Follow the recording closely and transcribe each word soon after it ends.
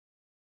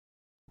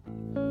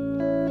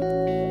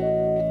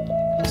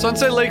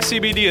Sunset Lake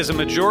CBD is a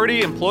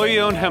majority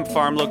employee-owned hemp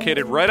farm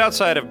located right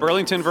outside of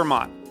Burlington,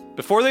 Vermont.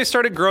 Before they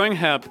started growing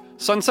hemp,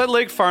 Sunset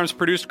Lake Farms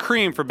produced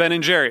cream for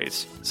Ben &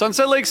 Jerry's.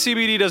 Sunset Lake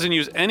CBD doesn't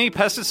use any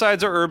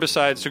pesticides or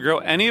herbicides to grow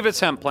any of its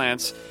hemp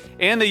plants,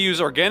 and they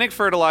use organic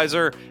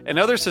fertilizer and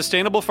other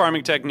sustainable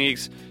farming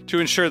techniques to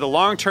ensure the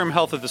long-term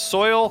health of the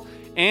soil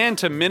and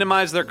to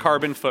minimize their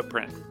carbon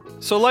footprint.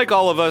 So like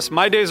all of us,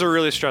 my days are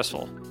really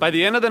stressful. By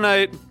the end of the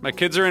night, my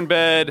kids are in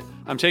bed,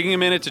 I'm taking a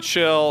minute to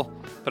chill,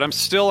 but I'm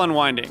still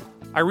unwinding.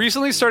 I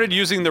recently started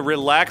using the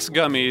Relax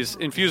gummies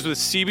infused with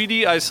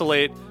CBD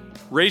isolate,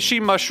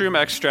 reishi mushroom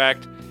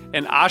extract,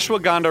 and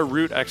ashwagandha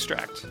root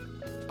extract.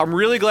 I'm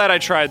really glad I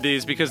tried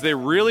these because they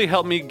really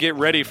helped me get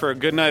ready for a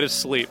good night of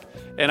sleep,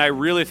 and I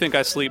really think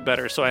I sleep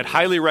better, so I'd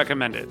highly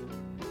recommend it.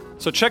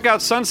 So check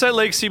out Sunset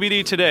Lake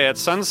CBD today at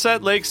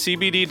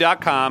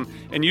sunsetlakecbd.com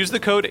and use the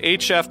code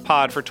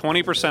HFPOD for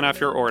 20% off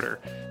your order.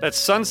 That's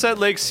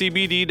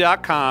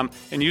sunsetlakecbd.com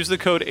and use the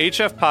code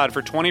HFPOD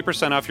for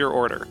 20% off your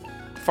order.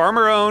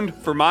 Farmer-owned,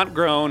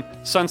 Vermont-grown,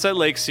 Sunset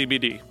Lake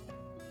CBD.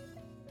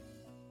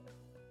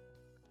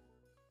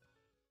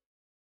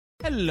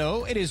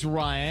 Hello, it is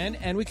Ryan,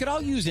 and we could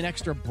all use an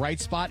extra bright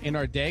spot in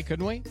our day,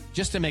 couldn't we?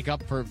 Just to make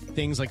up for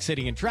things like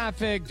sitting in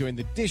traffic, doing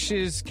the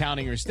dishes,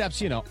 counting your steps,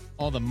 you know,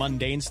 all the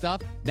mundane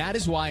stuff. That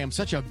is why I'm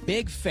such a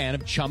big fan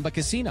of Chumba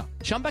Casino.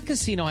 Chumba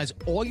Casino has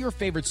all your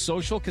favorite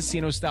social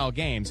casino-style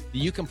games that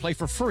you can play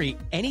for free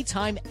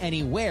anytime,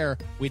 anywhere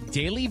with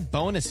daily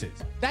bonuses.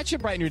 That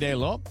should brighten your day a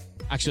little.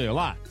 Actually, a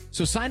lot.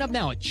 So sign up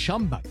now at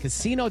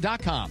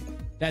ChumbaCasino.com.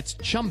 That's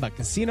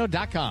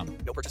ChumbaCasino.com.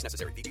 No purchase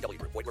necessary. VGW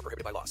Group. Void where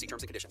prohibited by law. See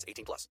terms and conditions.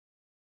 18+.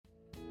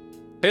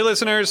 Hey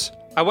listeners,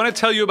 I want to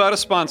tell you about a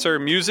sponsor,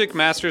 Music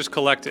Masters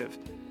Collective.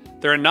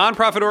 They're a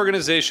nonprofit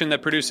organization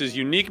that produces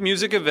unique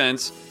music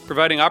events,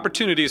 providing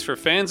opportunities for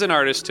fans and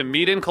artists to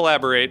meet and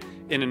collaborate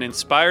in an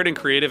inspired and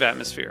creative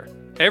atmosphere.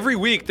 Every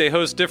week they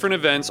host different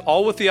events,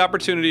 all with the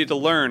opportunity to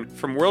learn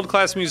from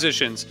world-class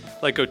musicians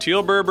like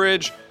Oteil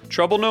Burbridge,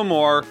 Trouble No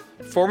More,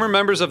 former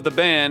members of the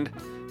band,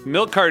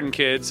 Milk Carton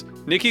Kids,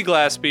 Nikki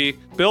Glaspie,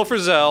 Bill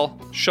Frisell,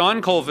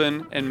 Sean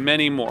Colvin, and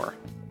many more.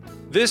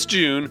 This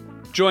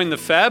June, join the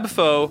Fab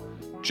Four,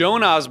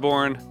 Joan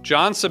Osborne,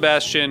 John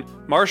Sebastian,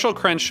 Marshall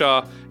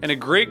Crenshaw, and a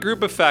great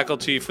group of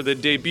faculty for the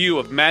debut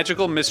of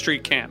Magical Mystery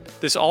Camp.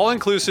 This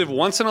all-inclusive,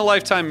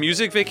 once-in-a-lifetime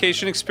music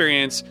vacation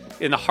experience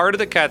in the heart of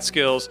the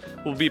Catskills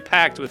will be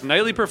packed with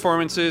nightly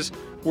performances,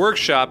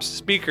 workshops,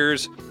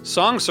 speakers,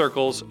 song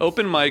circles,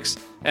 open mics,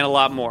 and a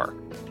lot more.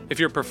 If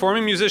you're a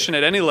performing musician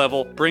at any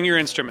level, bring your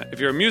instrument. If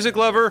you're a music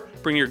lover,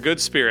 bring your good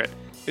spirit.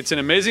 It's an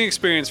amazing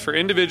experience for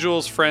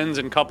individuals, friends,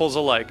 and couples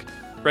alike.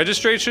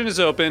 Registration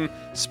is open,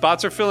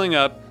 spots are filling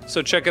up,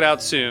 so check it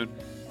out soon.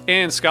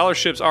 And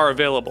scholarships are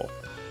available.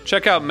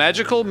 Check out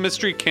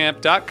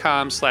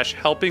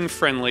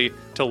magicalmysterycamp.com/helpingfriendly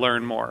to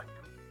learn more.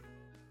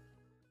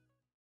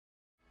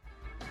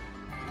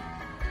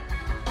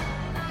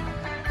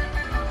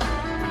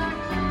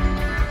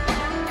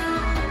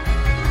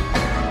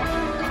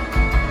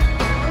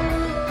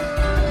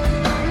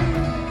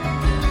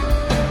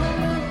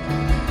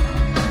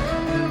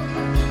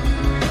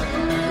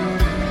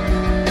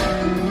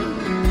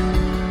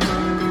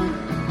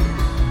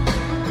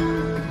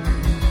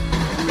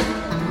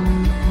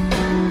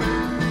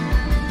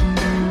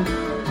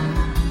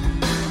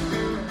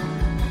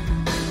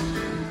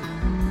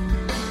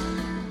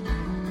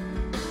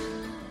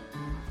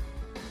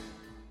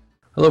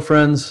 Hello,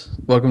 friends.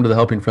 Welcome to the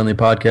Helping Friendly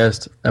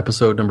Podcast,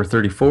 episode number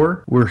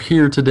 34. We're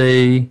here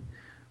today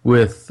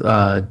with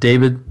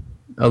David,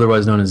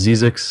 otherwise known as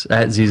ZZYZX,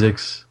 at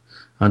ZZYZX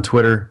on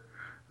Twitter.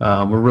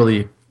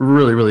 We're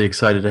really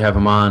excited to have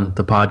him on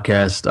the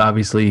podcast.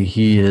 Obviously,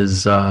 he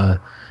has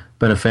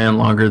been a fan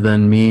longer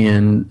than me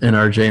and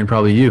RJ and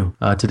probably you.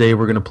 Today,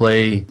 we're going to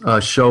play a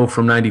show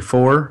from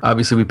 94.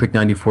 Obviously, we picked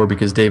 94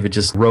 because David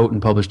just wrote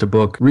and published a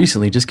book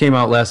recently. Just came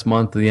out last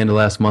month, at the end of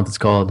last month. It's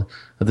called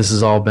This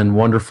Has All Been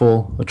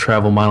Wonderful, a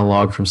travel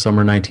monologue from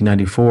summer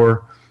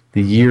 1994,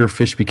 the year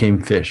Phish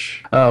became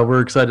Phish.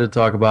 We're excited to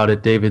talk about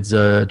it. David's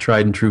a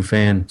tried and true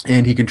fan,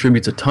 and he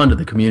contributes a ton to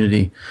the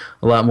community,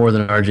 a lot more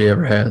than RJ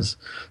ever has.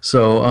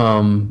 So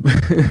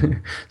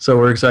so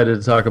we're excited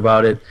to talk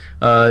about it.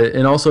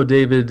 And also,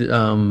 David,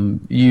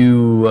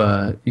 you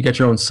got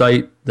your own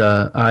site,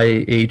 the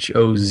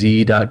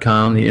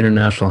IHOZ.com, the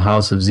International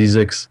House of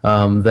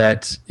ZZYZX.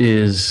 That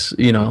is,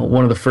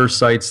 one of the first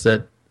sites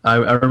that I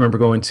remember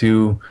going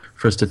to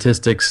for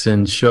statistics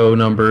and show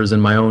numbers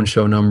and my own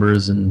show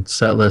numbers and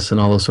set lists and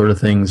all those sort of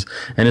things.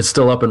 And it's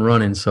still up and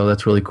running, so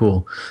that's really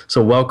cool.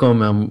 So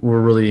welcome. We're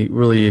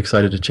really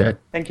excited to chat.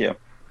 Thank you. In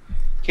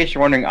case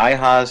you're wondering,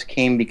 IHOZ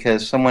came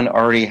because someone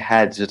already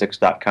had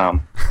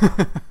ZZYZX.com.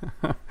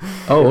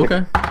 Oh,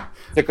 okay.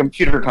 The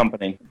computer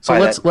company. So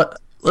let's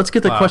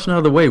get the question out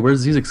of the way. Where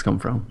does ZZYZX come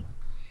from?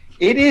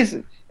 It is,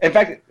 in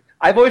fact,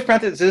 I've always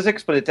pronounced it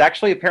ZZYZX, but it's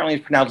actually apparently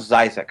pronounced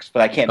ZYZX,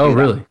 but I can't do that. Oh,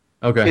 really?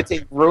 Okay. It's a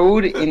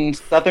road in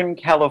Southern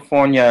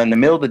California in the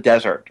middle of the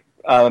desert,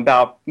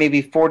 about maybe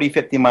 40,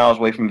 50 miles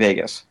away from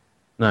Vegas.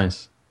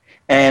 Nice.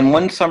 And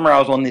one summer I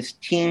was on this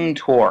teen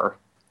tour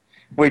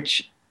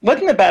which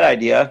wasn't a bad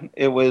idea.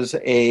 It was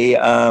a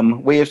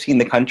way of seeing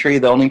the country.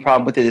 The only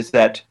problem with it is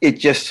that it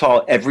just saw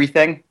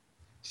everything,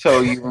 so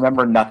you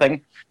remember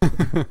nothing.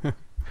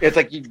 It's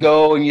like you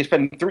go and you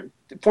spend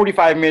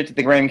 45 minutes at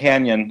the Grand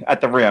Canyon at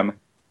the rim,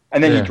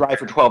 and then you drive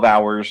for 12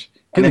 hours.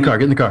 Get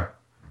in the car.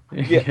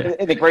 Yeah,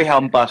 in the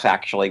Greyhound bus,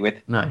 actually, with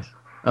Nice.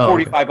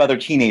 45 other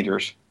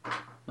teenagers.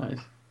 Nice.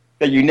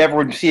 That you never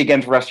would see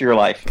again for the rest of your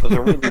life. It was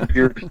a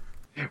really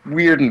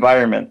weird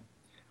environment.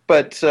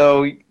 But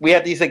so we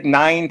had these like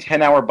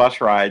 9-10-hour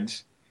bus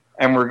rides,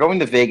 and we're going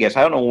to Vegas.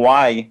 I don't know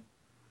why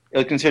it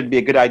was considered to be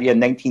a good idea in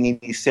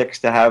 1986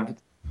 to have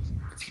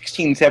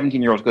 16,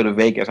 17-year-olds go to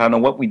Vegas. I don't know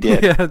what we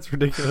did. Yeah, it's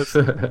ridiculous.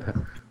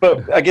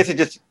 But I guess it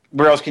just,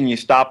 where else can you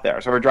stop there?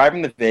 So we're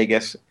driving to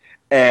Vegas,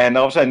 and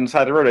all of a sudden,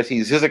 inside the road, I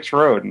see ZZYZX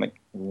Road. I'm like,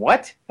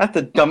 what? That's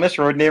the dumbest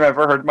road name I've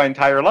ever heard in my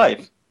entire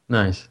life.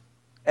 Nice.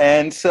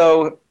 And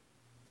so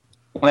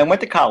when I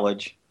went to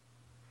college,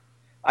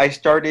 I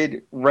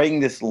started writing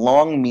this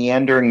long,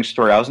 meandering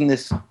story. I was in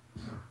this,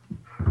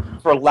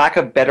 for lack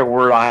of a better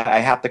word, I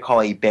have to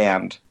call a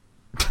band.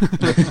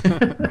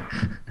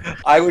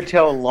 I would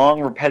tell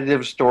long,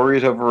 repetitive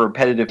stories over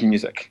repetitive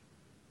music.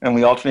 And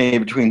we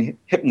alternated between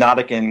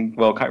hypnotic and,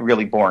 well, kind of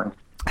really boring.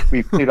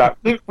 We cleared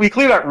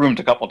out rooms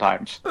a couple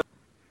times.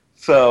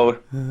 So,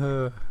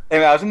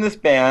 anyway, I was in this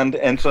band,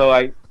 and so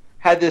I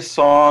had this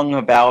song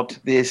about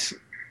this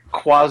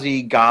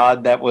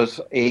quasi-god that was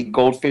a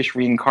goldfish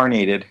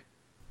reincarnated.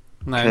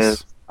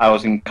 Nice. I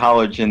was in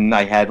college, and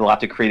I had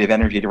lots of creative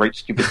energy to write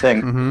stupid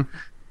things. Mm-hmm.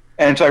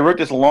 And so I wrote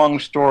this long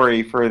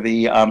story for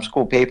the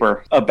school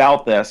paper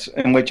about this,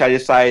 in which I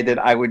decided that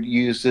I would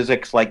use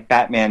ZZYZX like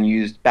Batman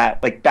used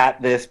bat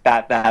this,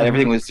 bat that. Mm-hmm.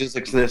 Everything was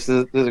ZZYZX this,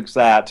 ZZYZX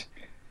that.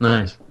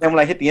 Nice. Then when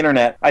I hit the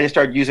internet, I just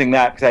started using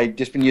that because I'd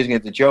just been using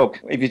it as a joke.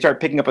 If you start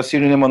picking up a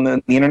pseudonym on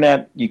the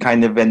internet, you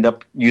kind of end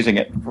up using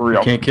it for real.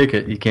 You can't kick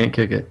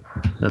it.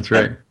 That's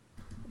right.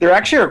 There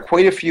actually are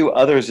quite a few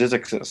other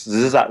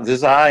ZZYZXs.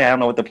 ZZY, I don't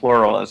know what the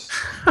plural is.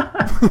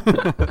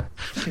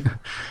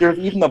 There's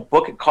even a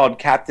book called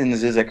Captain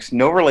ZZYZX.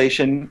 No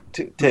relation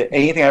to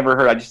anything I ever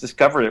heard. I just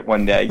discovered it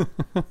one day.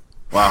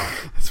 Wow.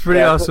 It's pretty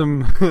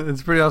awesome.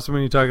 It's pretty awesome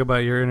when you talk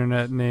about your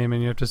internet name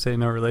and you have to say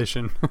no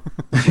relation.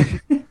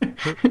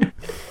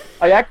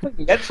 I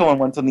actually met someone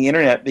once on the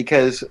internet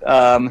because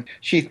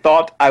she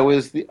thought I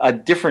was a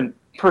different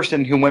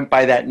person who went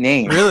by that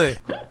name. Really?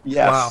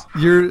 Yes.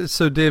 Wow.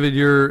 So David,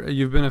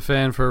 you've been a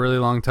fan for a really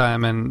long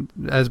time, and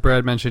as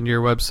Brad mentioned,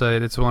 your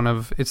website,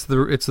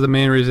 it's the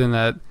main reason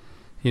that,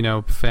 you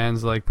know,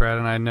 fans like Brad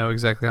and I know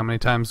exactly how many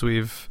times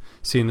we've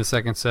seen the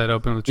second set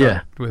open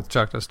with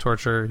Chalk Dust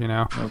Torture, you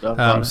know.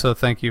 So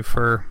thank you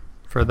for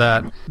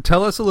that.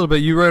 Tell us a little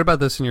bit. You wrote about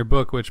this in your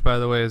book, which, by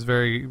the way, is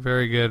very,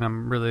 very good. I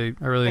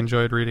really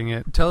enjoyed reading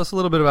it. Tell us a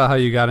little bit about how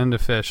you got into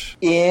Phish.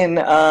 When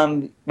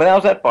I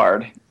was at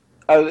Bard,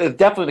 it was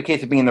definitely the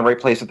case of being in the right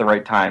place at the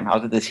right time. I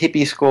was at this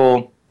hippie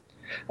school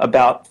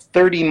about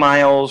 30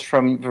 miles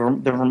from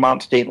the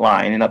Vermont state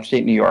line in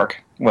upstate New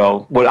York.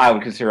 Well, what I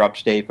would consider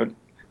upstate, but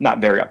not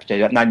very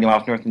upstate, at 90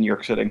 miles north of New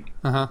York City.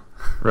 Uh-huh.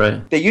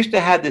 Right. They used to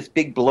have this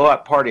big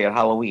blow-up party at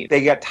Halloween.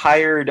 They got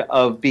tired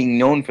of being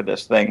known for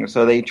this thing,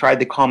 so they tried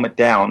to calm it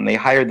down. They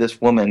hired this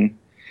woman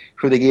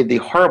who they gave the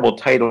horrible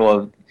title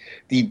of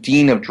the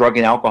Dean of Drug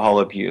and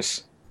Alcohol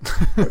Abuse.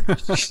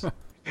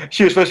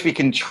 She was supposed to be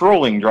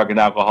controlling drug and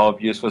alcohol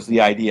abuse was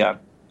the idea.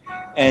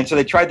 And so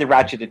they tried to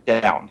ratchet it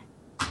down.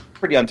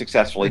 Pretty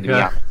unsuccessfully, to be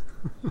honest.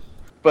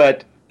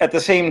 But at the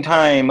same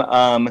time,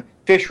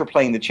 Phish were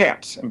playing the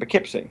Champs in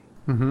Poughkeepsie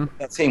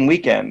that same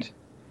weekend.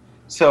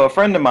 So a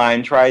friend of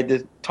mine tried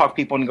to talk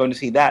people into going to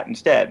see that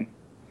instead.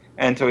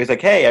 And so he's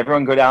like, hey,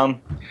 everyone go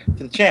down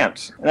to the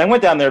Champs. And I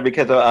went down there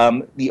because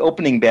the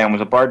opening band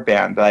was a Bard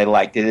band that I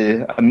liked. It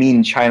did a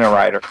Mean China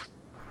Rider.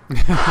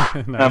 Nice.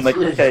 And I'm like,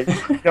 okay,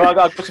 I'll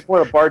go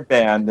support a Bard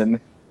band, and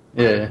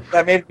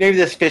maybe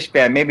this Phish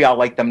band, maybe I'll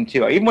like them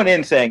too. I even went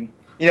in saying,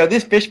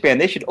 this Phish band,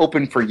 they should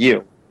open for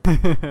you. Right.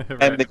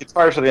 And the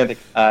guitarist of the band,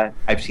 like,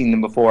 I've seen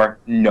them before.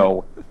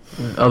 No.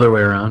 Other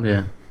way around,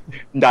 yeah.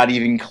 Not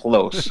even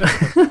close. So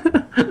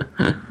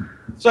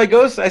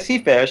I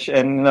see Phish,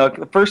 and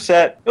the first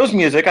set, it was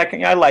music.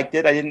 I liked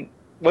it. I didn't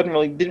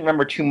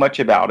remember too much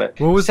about it.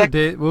 What was the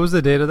date? What was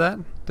the date of that,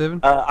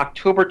 David?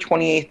 October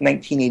 28th,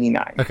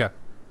 1989. Okay.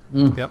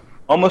 Yep.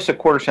 Almost a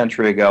quarter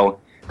century ago.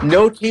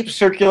 No tapes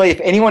circulate.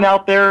 If anyone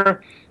out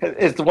there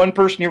is the one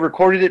person who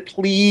recorded it,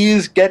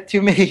 please get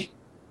to me.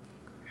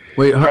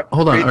 Wait,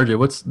 hold on, RJ.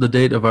 What's the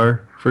date of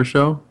our first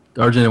show?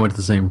 RJ and I went to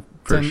the same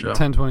first show.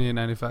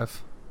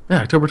 10/28/95.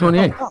 Yeah, October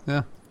 28th. Oh,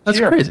 yeah. That's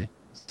crazy.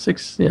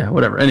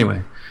 Whatever. Anyway.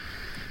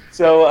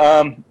 So,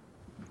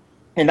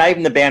 and not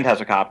even the band has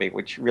a copy,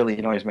 which really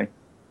annoys me.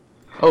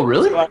 Oh,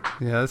 really? Yeah,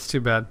 that's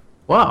too bad.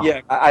 Wow. Yeah,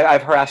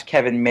 I've harassed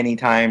Kevin many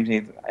times.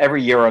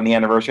 Every year on the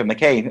anniversary, I'm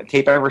like, hey,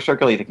 tape ever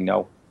circulate? He's like,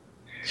 no.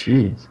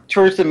 Jeez.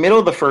 Towards the middle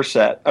of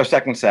the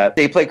second set,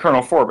 they play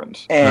Colonel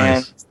Forbin's. And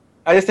nice.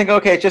 I just think,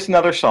 okay, it's just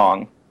another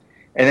song.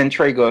 And then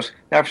Trey goes,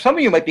 now some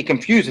of you might be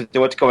confused as to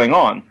what's going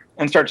on,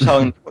 and starts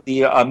telling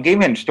the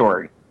Gamehenge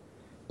story.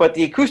 but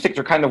the acoustics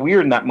are kind of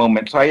weird in that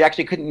moment, so I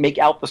actually couldn't make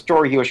out the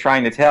story he was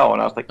trying to tell, and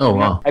I was like, oh,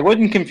 wow. I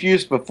wasn't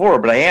confused before,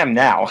 but I am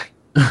now.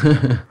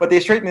 But they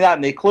straightened it out,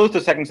 and they closed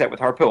the second set with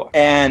Harpua.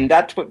 And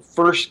that's what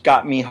first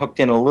got me hooked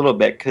in a little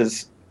bit,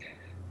 because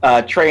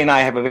Trey and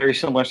I have a very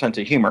similar sense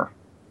of humor.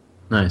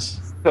 Nice.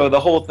 So the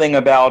whole thing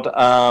about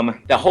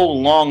the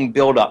whole long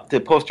build-up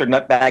to Poster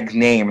Nutbag's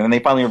name, and then they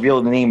finally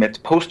revealed the name, it's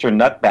Poster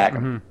Nutbag.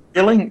 Mm-hmm.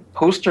 Really?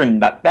 Poster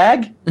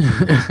Nutbag?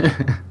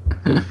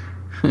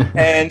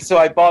 And so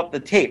I bought the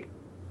tape,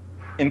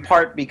 in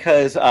part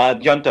because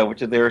Junto,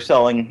 which they were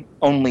selling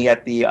only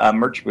at the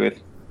merch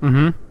booth,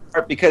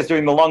 because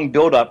during the long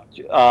build-up,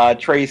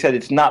 Trey said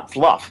it's not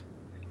Fluff.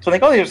 So I'm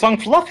like, oh, there's a song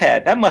Fluff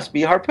had. That must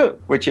be Harpoo,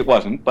 which it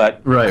wasn't,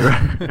 but... Right.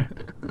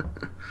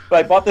 But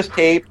I bought this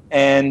tape,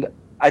 and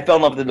I fell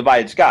in love with The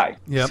Divided Sky.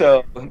 Yep.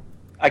 So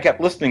I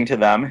kept listening to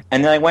them,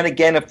 and then I went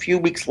again a few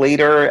weeks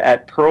later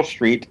at Pearl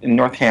Street in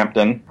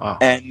Northampton. Wow.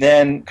 And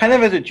then, kind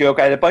of as a joke,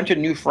 I had a bunch of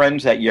new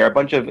friends that year. A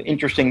bunch of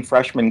interesting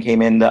freshmen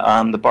came in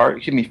the bar,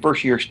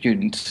 first-year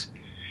students.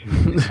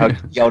 I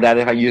yelled at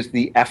if I used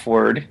the F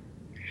word.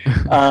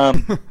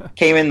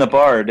 Came in the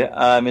bar,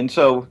 and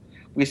so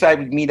we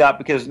decided we'd meet up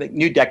because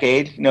new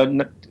decade,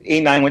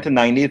 89 went to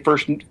 90,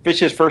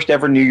 Phish's first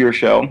ever New Year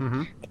show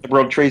at the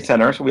World Trade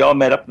Center, so we all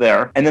met up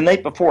there. And the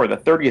night before, the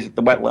 30th at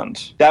the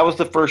Wetlands, that was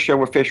the first show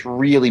where Phish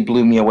really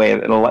blew me away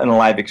in a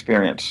live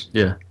experience.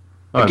 Yeah.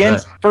 Oh, again,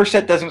 first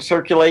set doesn't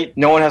circulate.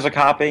 No one has a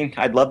copy.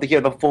 I'd love to hear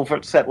the full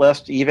set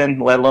list even,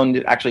 let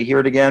alone actually hear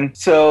it again.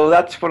 So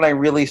that's when I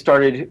really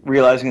started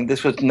realizing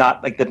this was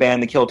not like the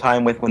band to kill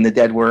time with when the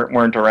Dead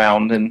weren't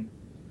around. And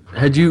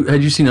had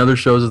you seen other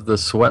shows at the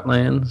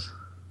Sweatlands?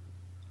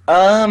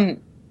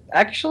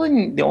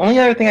 Actually, the only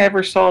other thing I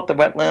ever saw at the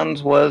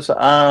Wetlands was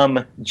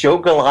Joe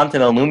Gallant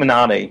and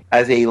Illuminati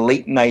as a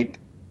late night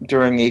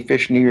during a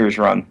Phish New Year's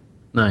run.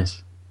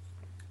 Nice.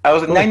 I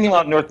was at 90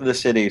 miles north of the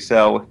city,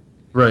 so...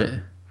 Right.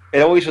 It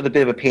always was a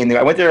bit of a pain there.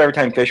 I went there every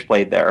time Phish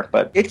played there,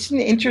 but it was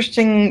an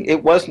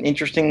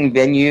interesting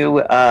venue.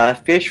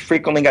 Phish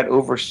frequently got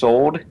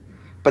oversold,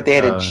 but they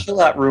had a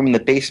chill-out room in the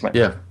basement.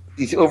 Yeah.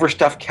 These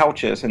overstuffed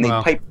couches, and they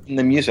piped in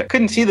the music.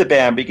 Couldn't see the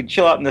band, but you could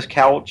chill out on this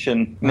couch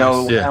and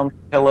down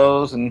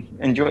pillows and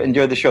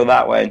enjoy the show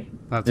that way.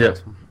 That's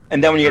awesome.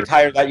 And then when you get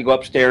tired of that, you go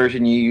upstairs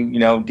and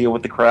you deal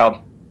with the crowd.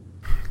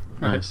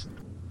 Nice.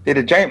 They had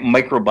a giant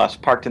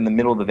microbus parked in the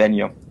middle of the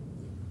venue.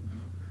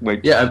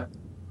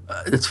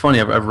 It's funny.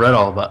 I've read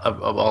all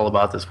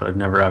about this, but I've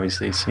never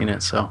obviously seen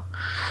it. So,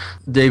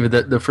 David,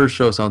 the first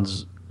show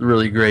sounds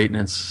really great,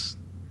 and it's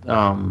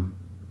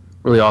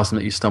really awesome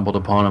that you stumbled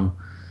upon them.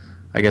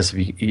 I guess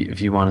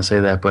if you want to say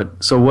that.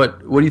 But so,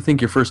 what do you think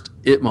your first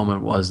it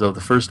moment was, though?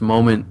 The first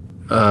moment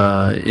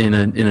in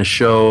a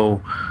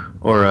show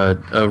or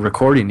a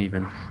recording,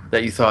 even,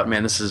 that you thought,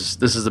 man, this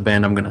is the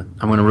band I'm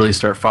gonna really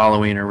start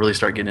following or really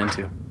start getting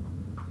into.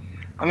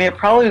 I mean, it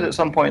probably was at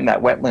some point in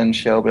that Wetlands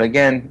show, but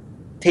again,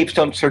 tapes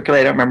don't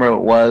circulate. I don't remember what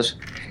it was.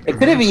 It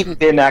could have even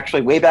been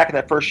actually way back at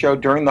that first show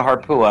during the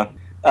Harpua.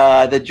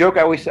 The joke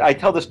I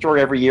tell the story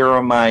every year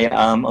on my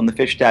on the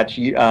Phish Stats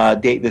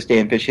this day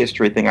in Phish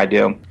history thing I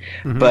do.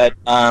 But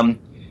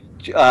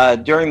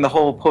during the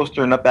whole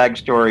Poster Nutbag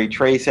story,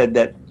 Trey said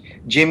that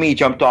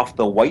Poster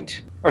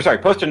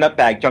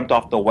Nutbag jumped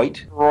off the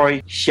White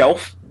Roy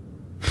shelf,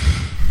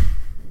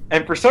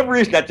 and for some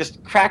reason that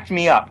just cracked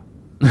me up.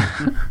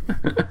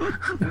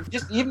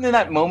 Just even in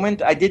that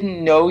moment, I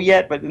didn't know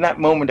yet, but in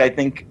that moment, I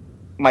think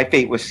my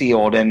fate was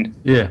sealed, and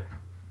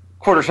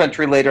quarter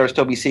century later, I'll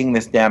still be seeing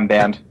this damn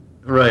band.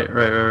 Right.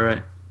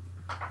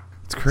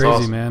 It's crazy,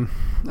 awesome.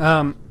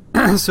 Man.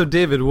 So,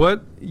 David,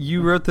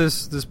 you wrote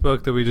this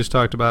book that we just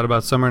talked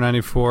about Summer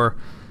 '94.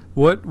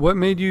 What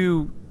made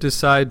you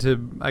decide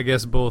to, I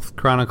guess, both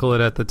chronicle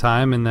it at the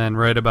time and then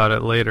write about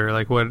it later?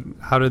 Like,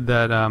 how did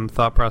that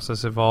thought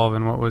process evolve,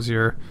 and what was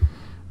your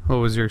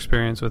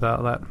experience with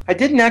that? I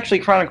didn't actually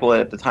chronicle it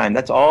at the time.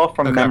 That's all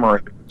from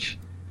memory.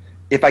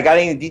 If I got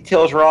any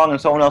details wrong and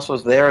someone else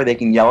was there, they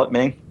can yell at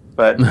me.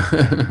 But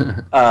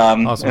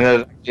awesome.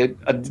 And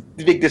a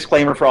big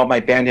disclaimer for all my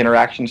band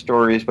interaction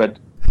stories. But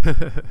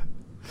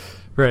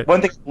right.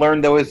 One thing I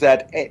learned, though, is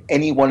that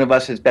any one of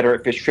us is better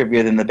at Phish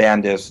trivia than the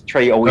band is.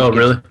 Trey always gets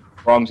really?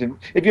 wrong.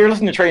 If you're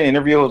listening to Trey in an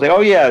interview, he'll say,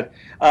 "Oh yeah,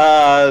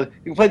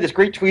 you played this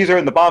great tweezer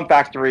in the Bomb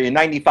Factory in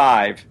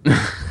 '95."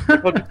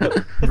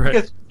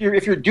 Because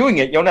if you're doing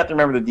it, you don't have to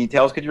remember the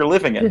details because you're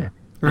living it. Yeah.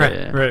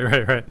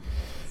 Right.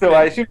 So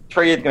I assume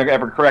Trey isn't going to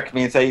ever correct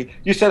me and say,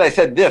 "You said I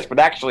said this, but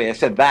actually I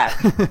said that."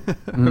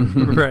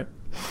 Right.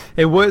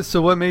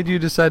 What made you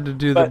decide to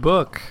do the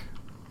book?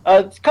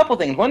 A couple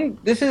things. One,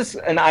 this is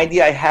an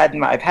idea I've had in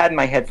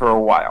my head for a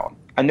while.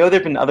 I know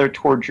there've been other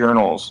tour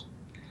journals,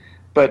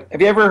 but have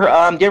you ever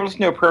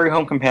listen to A Prairie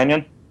Home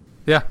Companion?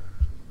 Yeah.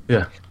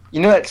 You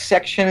know that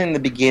section in the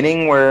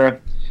beginning where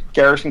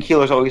Garrison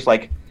Keillor's always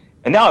like,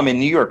 "And now I'm in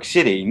New York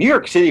City. New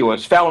York City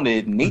was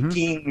founded in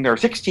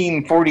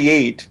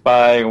 1648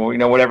 by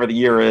whatever the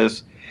year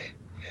is."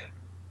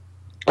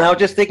 And I was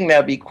just thinking that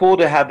it'd be cool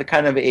to have the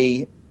kind of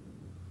a,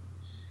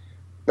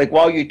 like,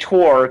 while you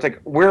tour, it's like,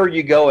 where are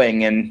you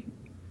going? And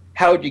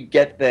how did you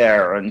get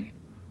there, and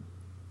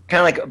kind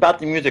of like about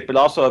the music, but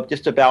also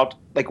just about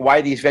like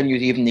why these venues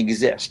even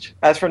exist.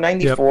 As for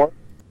 94,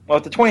 well,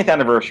 it's the 20th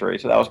anniversary,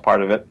 so that was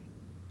part of it.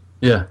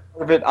 Yeah.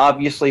 Part of it,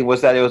 obviously,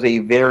 was that it was a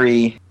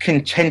very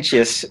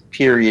contentious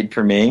period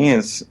for me.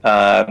 It's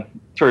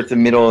towards the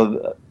middle of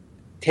the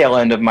tail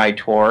end of my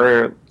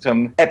tour.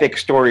 Some epic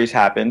stories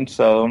happened,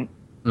 so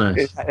Nice.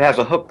 it has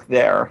a hook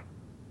there.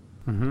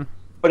 Mm-hmm.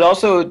 But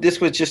also, this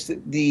was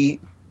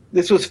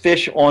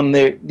Phish on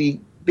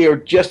they were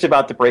just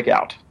about to break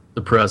out.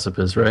 The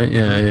precipice, right?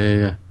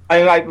 Yeah.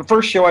 The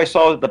first show I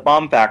saw was at the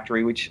Bomb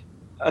Factory, which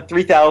a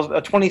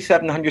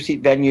 2,700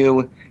 seat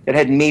venue that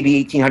had maybe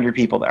 1,800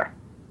 people there.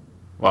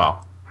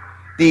 Wow.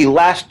 The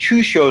last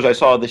two shows I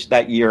saw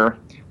that year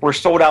were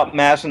sold out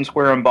Madison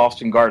Square and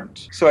Boston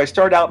Gardens. So I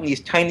started out in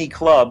these tiny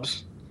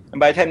clubs, and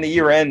by the time the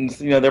year ends,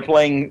 they're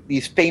playing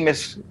these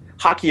famous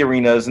hockey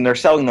arenas and they're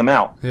selling them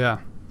out. Yeah,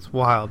 it's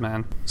wild,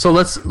 man. So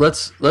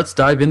let's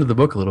dive into the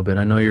book a little bit.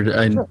 I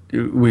know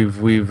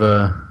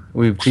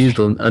we've teased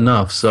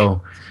enough.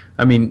 So,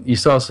 I mean, you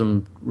saw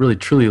some really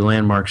truly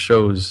landmark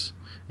shows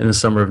in the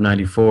summer of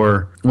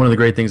 '94. One of the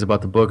great things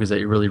about the book is that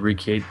you really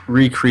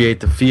recreate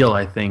the feel,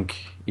 I think,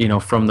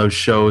 from those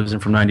shows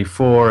and from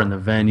 '94 and the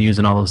venues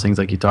and all those things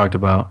like you talked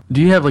about. Do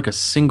you have like a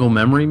single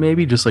memory,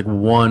 maybe just like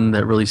one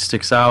that really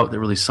sticks out, that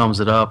really sums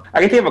it up?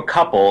 I can think of a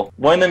couple.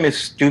 One of them is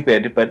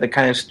stupid, but the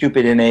kind of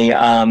stupid in a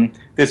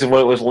this is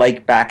what it was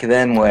like back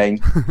then way.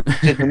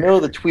 In the middle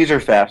of the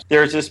Tweezer Fest,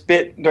 there's this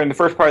bit during the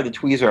first part of the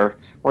Tweezer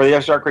where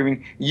they start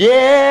screaming,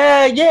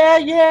 yeah, yeah,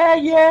 yeah,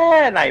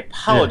 yeah, and I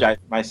apologize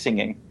for my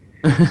singing.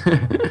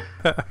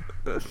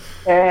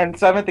 And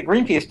so I'm at the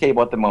Greenpeace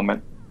table at the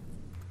moment.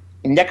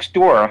 And next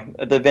door,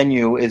 the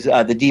venue is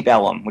the Deep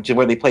Ellum, which is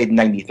where they played in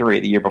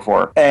 '93, the year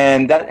before.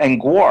 And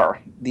Gwar,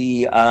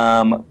 the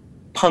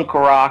punk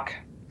rock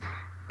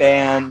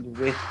band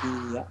with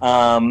the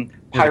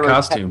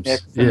costumes.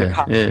 And the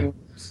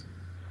costumes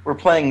were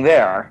playing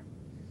there.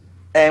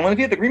 And one of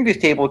the people at the Greenpeace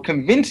table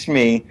convinced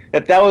me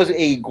that was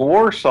a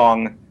Gwar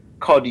song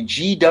called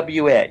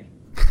GWA.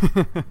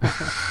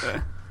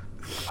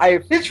 I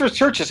have did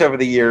research this over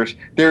the years.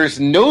 There's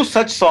no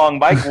such song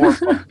by Gwar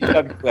called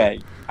GWA.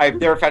 I've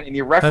never found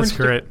any reference.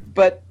 That's great. To it.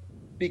 But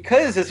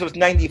because this was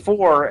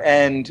 '94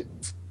 and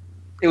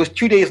it was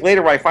 2 days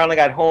later when I finally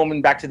got home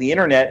and back to the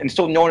internet and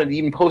still no one had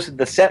even posted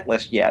the set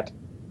list yet.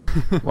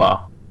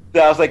 Wow. So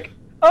I was like,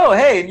 oh,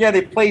 hey, yeah,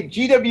 they played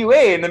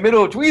GWA in the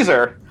middle of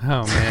Tweezer.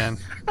 Oh, man.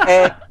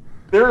 And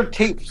there are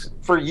tapes,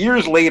 for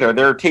years later,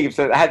 there are tapes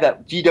that had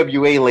that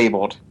GWA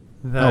labeled.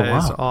 That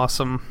is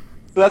awesome.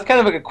 So that's kind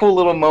of like a cool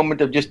little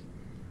moment of just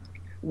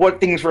what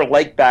things were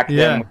like back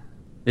then.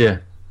 Yeah.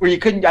 Where I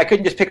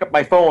couldn't just pick up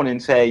my phone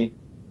and say,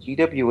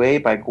 GWA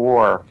by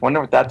Gwar.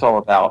 Wonder what that's all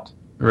about.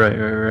 Right.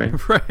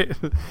 Right.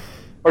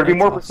 Or to be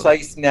more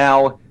precise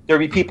now, there'd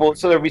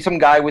be some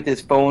guy with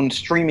his phone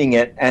streaming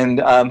it, and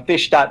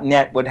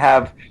Phish.net would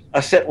have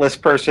a set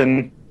list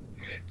person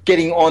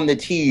getting on the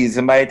tees,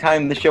 and by the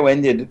time the show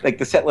ended, like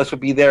the set list would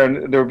be there,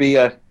 and there would be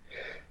a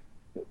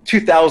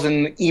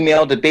 2,000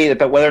 email debate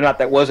about whether or not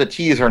that was a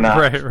tease or not.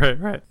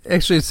 Right.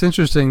 Actually, it's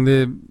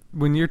interesting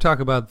when you talk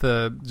about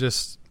the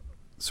just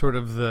sort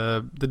of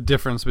the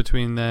difference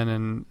between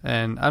then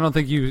and I don't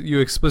think you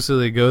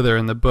explicitly go there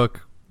in the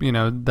book,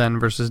 then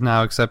versus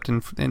now, except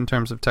in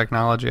terms of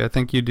technology. I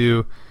think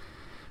you're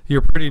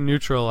pretty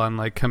neutral on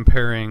like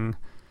comparing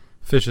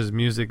Phish's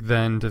music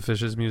then to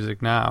Phish's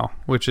music now,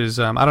 which is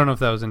I don't know if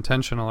that was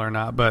intentional or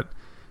not, but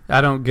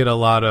I don't get a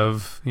lot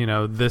of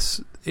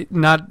this.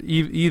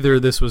 Either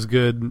this was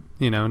good,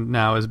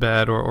 now is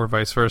bad, or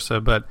vice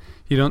versa. But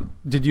you don't.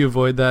 Did you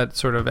avoid that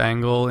sort of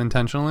angle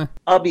intentionally?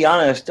 I'll be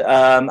honest.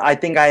 I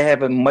think I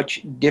have a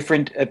much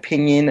different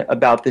opinion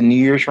about the New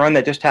Year's run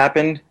that just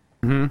happened,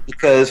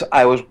 because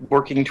I was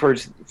working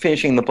towards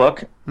finishing the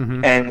book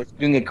and was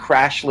doing a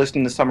crash list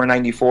in the summer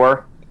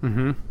 '94.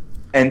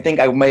 And think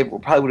I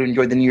probably would have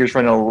enjoyed the New Year's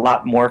run a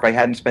lot more if I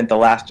hadn't spent the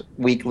last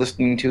week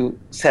listening to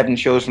 7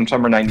 shows from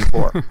summer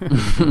 '94.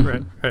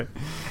 Right.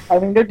 I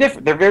mean, they're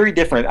different. They're very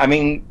different. I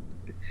mean,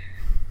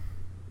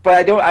 but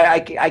I don't.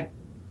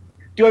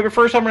 Do I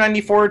prefer summer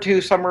 '94 to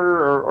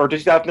summer or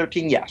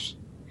 2013? Yes.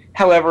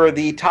 However,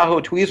 the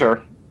Tahoe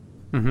Tweezer,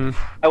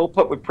 I will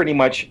put with pretty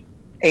much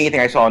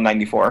anything I saw in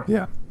 '94.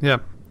 Yeah.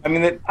 I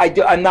mean,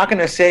 I'm not going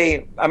to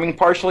say. I mean,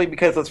 partially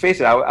because let's face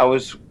it, I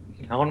was.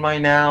 How old am I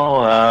now?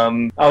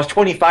 I was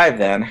 25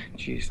 then.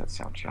 Jeez, that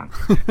sounds young.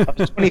 I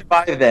was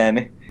 25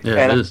 then. Yeah,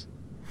 and it I'm is.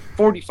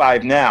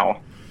 45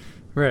 now.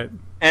 Right.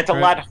 And it's a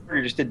lot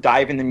harder just to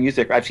dive into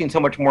music. I've seen so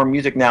much more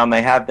music now than I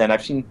have then.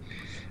 I've seen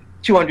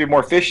 200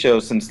 more Phish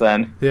shows since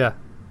then. Yeah.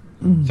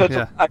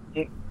 So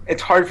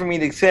it's hard for me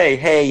to say,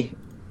 hey,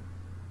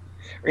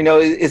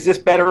 is this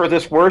better or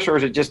this worse, or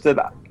is it just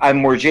that I'm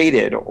more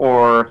jaded,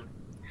 or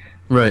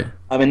right.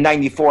 In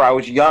 '94 I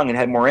was young and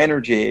had more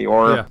energy,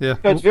 or yeah.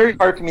 So it's very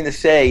hard for me to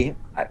say.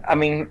 I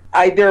mean,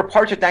 there are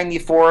parts of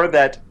 '94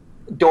 that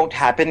don't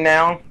happen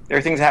now. There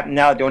are things that happen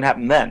now that don't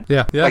happen then.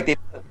 Yeah. Like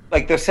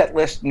like their set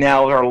lists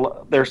are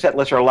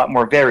a lot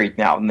more varied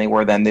now than they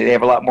were then. They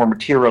have a lot more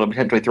material to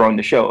potentially throw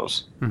into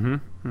shows. Mm-hmm.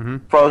 Mm-hmm.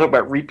 For all talk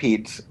about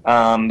repeats,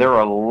 there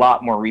were a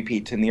lot more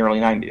repeats in the early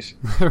 90s.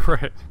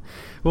 Right.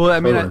 Well, I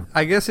mean, Totally.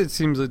 I guess it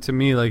seems to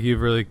me like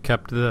you've really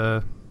kept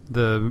the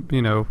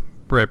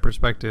right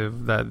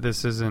perspective that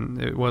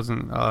it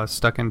wasn't a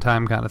stuck in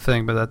time kind of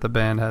thing, but that the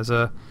band has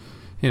the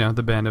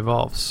band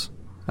evolves.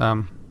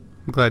 I'm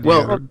glad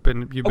you've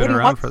been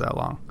around for that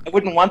long. I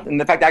wouldn't want, and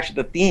in fact, actually,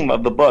 the theme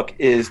of the book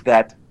is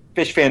that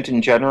Phish fans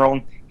in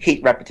general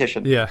hate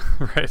repetition. Yeah,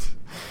 right.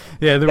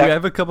 Yeah, we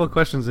have a couple of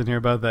questions in here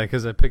about that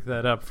because I picked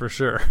that up for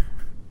sure.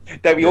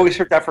 That we always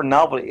search out for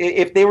novelty.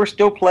 If they were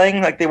still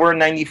playing like they were in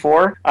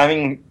 '94, I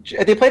mean,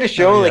 if they played a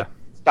show like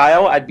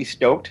style, I'd be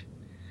stoked.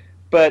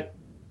 But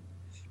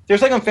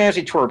there's like on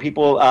Fantasy Tour,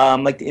 people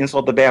like to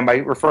insult the band by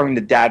referring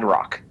to dad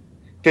rock.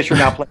 Phish are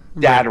now playing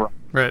dad rock.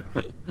 Right.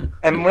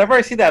 And whenever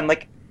I see that, I'm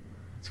like,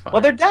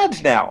 well, they're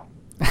dads now.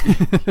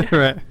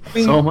 Right. I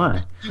mean, So am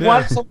I. You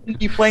want someone to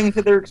be playing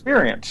to their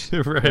experience.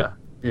 Right.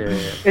 Yeah.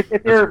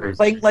 If they're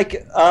playing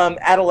like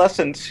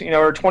adolescents,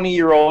 or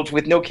 20-year-olds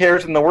with no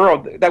cares in the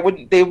world, they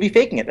would be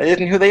faking it. That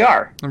isn't who they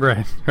are.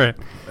 Right.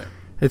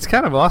 It's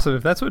kind of awesome.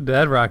 If that's what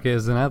dad rock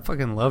is, then I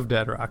fucking love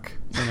dad rock.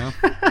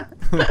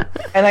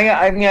 And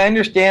I mean, I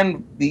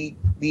understand the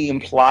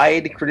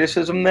implied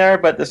criticism there,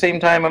 but at the same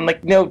time, I'm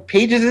like,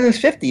 Page is in his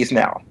 50s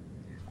now.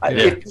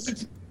 Yeah.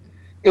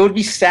 It would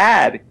be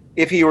sad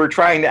if he were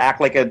trying to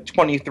act like a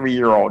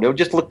 23-year-old. It would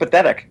just look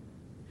pathetic.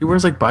 He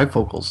wears like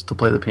bifocals to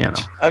play the piano.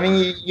 I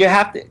mean, you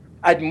have to.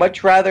 I'd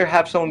much rather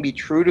have someone be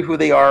true to who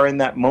they are in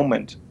that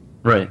moment,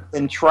 Right.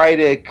 than try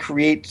to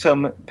create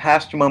some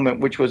past moment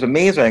which was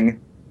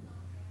amazing,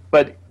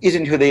 but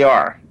isn't who they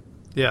are.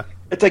 Yeah.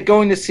 It's like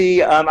going to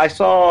see. I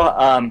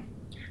saw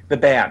the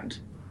band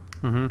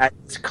at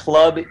this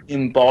club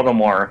in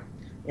Baltimore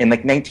in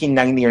like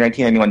 1990 or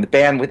 1991. The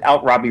band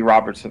without Robbie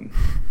Robertson,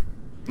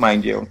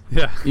 mind you.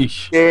 Yeah.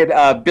 Eesh. They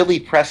had Billy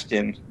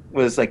Preston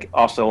was like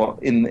also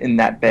in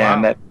that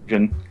band, Wow. that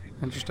version,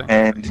 Interesting.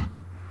 and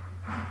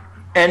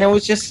it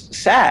was just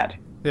sad.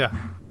 Yeah.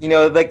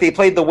 Like they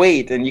played The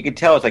Weight, and you could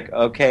tell it's like,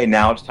 okay,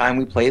 now it's time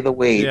we play The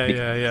Weight.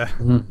 Yeah.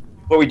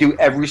 What we do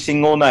every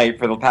single night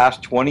for the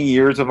past 20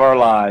 years of our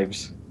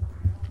lives.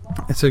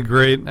 It's a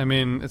great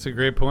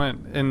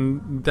point,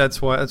 and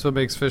that's what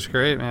makes Phish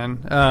great,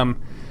 man.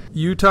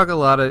 You talk a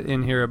lot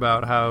in here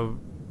about how.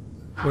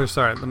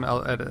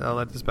 I'll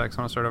let this back. So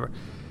I want to start over.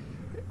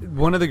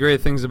 One of the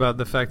great things about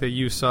the fact that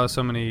you saw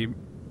so many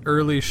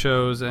early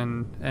shows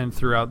and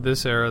throughout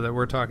this era that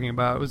we're talking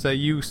about was that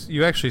you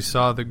actually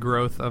saw the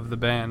growth of the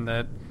band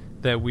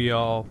that we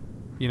all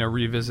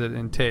revisit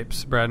in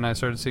tapes. Brad and I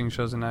started seeing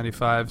shows in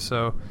 '95,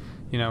 so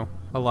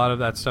a lot of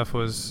that stuff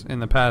was in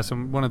the past.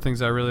 And one of the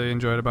things I really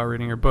enjoyed about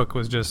reading your book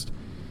was just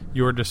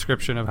your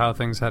description of how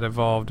things had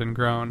evolved and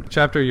grown.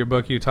 Chapter of your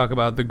book, you talk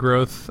about the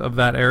growth of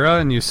that era,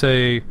 and you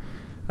say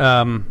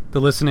the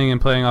listening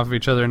and playing off of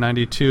each other in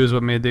 '92 is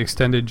what made the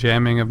extended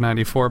jamming of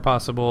 '94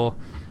 possible.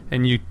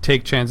 And you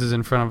take chances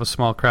in front of a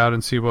small crowd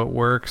and see what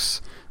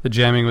works. The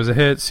jamming was a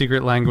hit.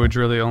 Secret Language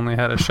really only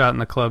had a shot in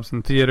the clubs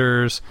and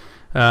theaters.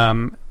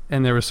 And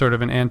there was sort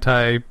of an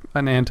anti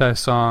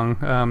song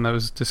that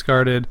was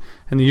discarded.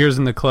 And the years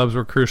in the clubs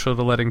were crucial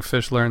to letting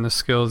Phish learn the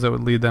skills that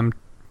would lead them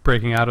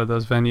breaking out of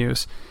those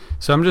venues.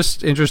 So I'm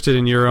just interested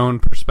in your own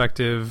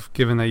perspective,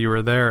 given that you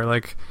were there.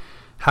 Like,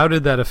 how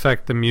did that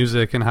affect the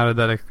music, and how did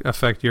that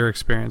affect your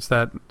experience,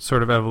 that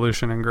sort of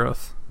evolution and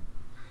growth?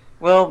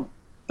 Well,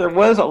 there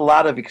was a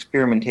lot of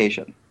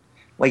experimentation.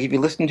 Like if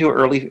you listen to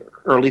early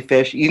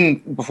Phish, even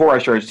before I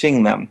started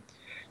seeing them,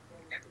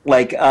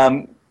 like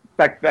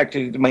back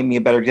to might be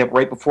a better example.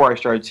 Right before I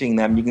started seeing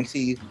them, you can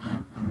see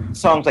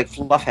songs like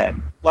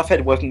Fluffhead.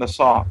 Fluffhead wasn't a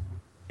song;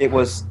 it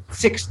was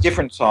 6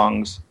 different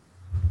songs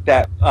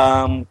that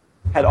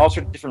had all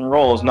sorts of different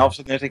roles. And all of a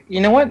sudden, it's like,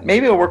 you know what?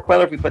 Maybe it'll work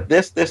better if we put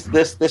this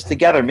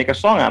together and make a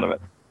song out of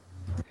it.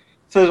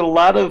 So there's a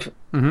lot of.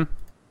 Mm-hmm.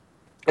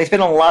 They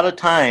spent a lot of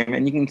time,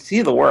 and you can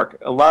see the work.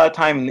 A lot of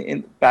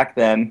time back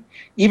then.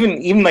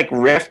 Even like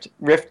Rift.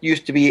 Rift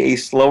used to be a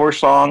slower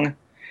song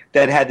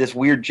that had this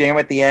weird jam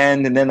at the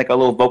end, and then like a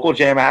little vocal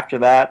jam after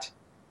that.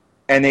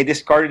 And they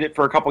discarded it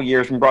for a couple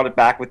years and brought it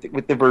back with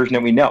the version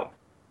that we know.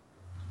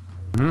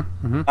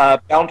 Mm-hmm.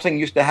 Bouncing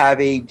used to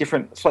have a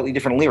slightly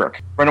different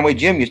lyric. Runaway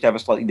Jim used to have a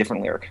slightly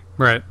different lyric.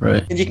 Right.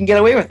 And you can get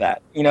away with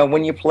that.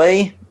 When you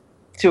play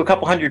to a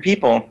couple hundred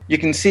people, you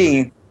can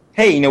see,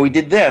 hey, we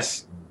did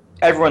this.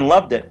 Everyone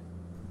loved it.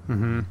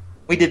 Mm-hmm.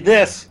 We did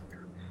this.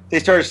 They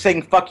started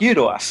saying "fuck you"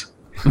 to us.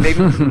 Maybe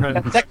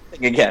that second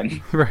thing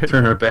again. Right.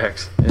 Turn our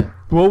backs. Yeah.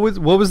 What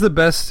was the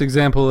best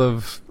example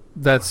of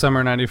that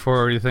summer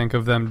 '94? What do you think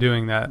of them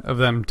doing that? Of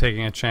them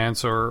taking a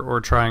chance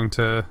or trying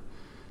to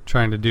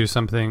do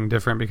something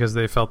different because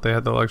they felt they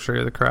had the luxury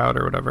of the crowd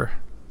or whatever?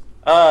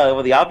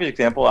 Well, the obvious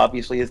example,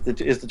 obviously, is the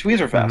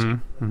Tweezer Fest.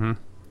 Mm-hmm. Mm-hmm.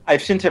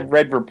 I've since have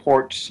read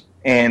reports,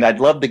 and I'd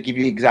love to give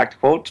you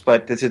exact quotes,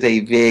 but this is a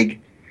vague.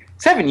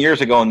 7 years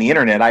ago on the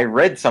internet, I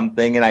read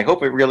something, and I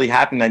hope it really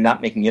happened. I'm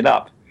not making it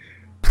up.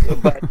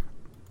 But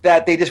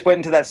that they just went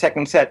into that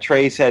second set.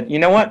 Trey said, "You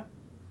know what?"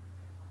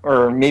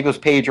 Or maybe it was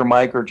Paige or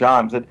Mike or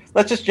John said,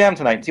 "Let's just jam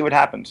tonight and see what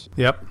happens."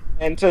 Yep.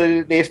 And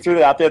so they threw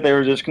it out there. They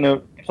were just going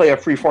to play a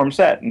free-form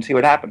set and see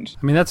what happens.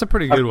 I mean, that's a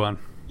pretty good one.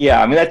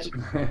 Yeah, I mean, that's...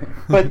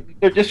 But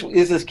there just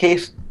is this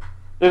case...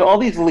 There's all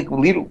these, like,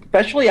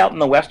 especially out in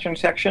the western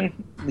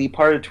section, the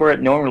part of the tour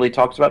that no one really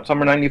talks about,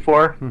 Summer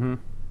 94. Mm-hmm.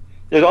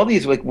 There's all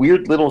these, like,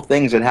 weird little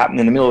things that happen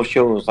in the middle of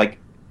shows. Like,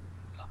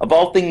 of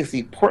all things,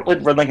 the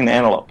Portland Red Lincoln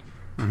Antelope.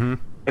 Mm-hmm.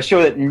 A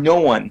show that no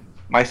one,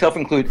 myself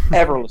included,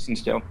 ever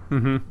listens to.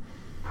 Mm-hmm.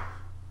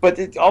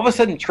 But all of a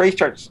sudden, Trey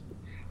starts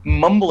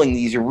mumbling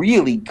these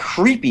really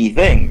creepy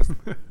things.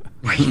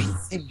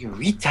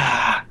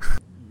 Senorita.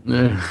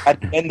 At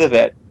the end of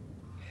it.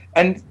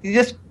 And you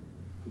just...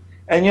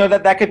 And, you know,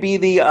 that could be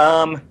the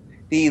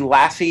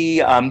Lassie,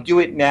 Do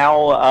It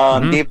Now,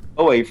 David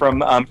Bowie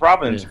from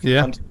Providence.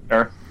 Yeah.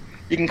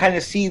 You can kind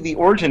of see the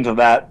origins of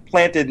that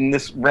planted in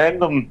this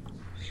random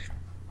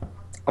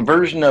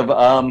version of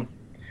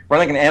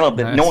Running an Antelope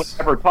that no one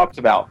ever talks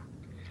about.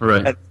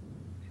 Right.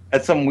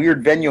 At some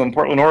weird venue in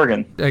Portland,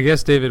 Oregon. I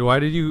guess, David, why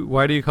do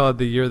you call it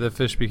the year that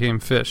Phish became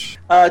Phish?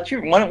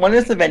 True. One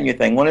is the venue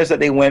thing. One is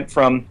that they went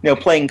from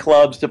playing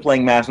clubs to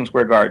playing Madison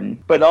Square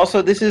Garden. But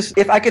also, this is,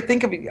 if I could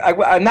think of,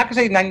 I'm not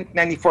going to say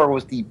 94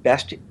 was the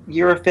best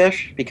year of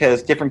Phish,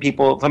 because different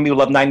people, some people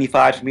love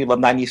 95, some people love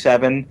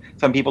 97,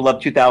 some people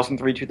love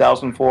 2003,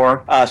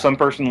 2004.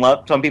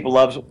 Some people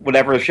loves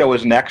whatever show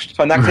is next.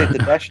 So I'm not going to say it's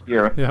the best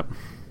year. Yep.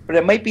 But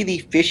it might be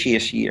the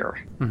Fishiest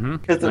year.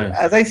 Because Nice.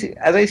 as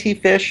I see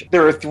Phish,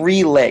 there are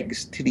three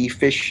legs to the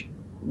Phish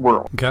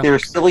world. Okay.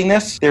 There's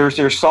silliness, there's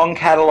their song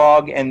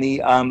catalog, and the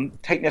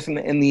tightness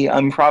in the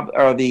improv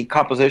or the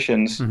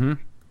compositions. Mm-hmm.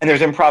 And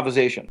there's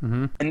improvisation.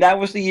 Mm-hmm. And that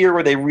was the year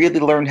where they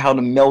really learned how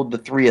to meld the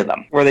three of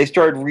them, where they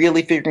started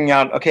really figuring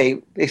out, okay,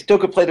 they still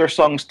could play their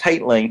songs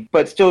tightly,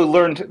 but they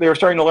were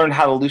starting to learn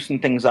how to loosen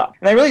things up.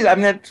 And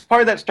that's part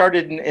of that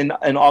started in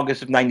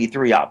August of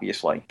 93,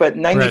 obviously. But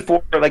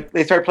 94, like,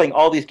 they started playing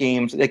all these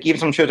games, like even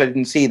some shows I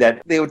didn't see,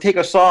 that they would take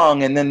a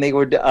song and then they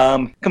would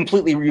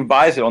completely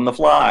revise it on the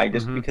fly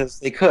just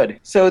because they could.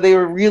 So they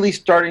were really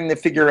starting to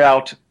figure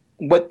out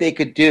what they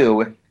could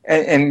do.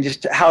 And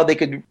just how they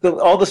could,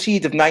 all the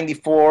seeds of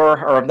 94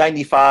 or of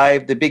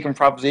 95, the big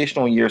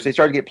improvisational years, they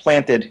started to get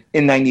planted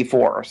in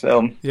 94.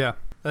 So yeah,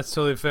 that's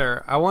totally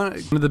fair. One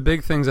of the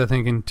big things I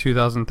think in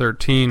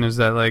 2013 is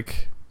that,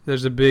 like,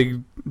 there's a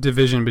big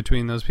division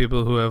between those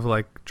people who have,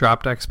 like,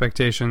 dropped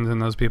expectations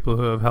and those people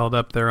who have held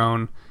up their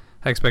own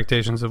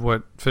expectations of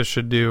what Phish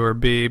should do or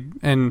be.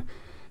 And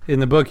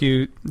in the book,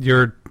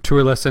 your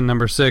tour lesson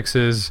number 6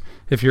 is,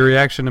 if your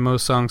reaction to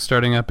most songs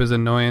starting up is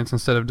annoyance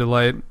instead of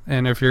delight,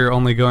 and if you're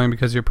only going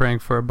because you're praying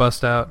for a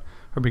bust out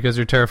or because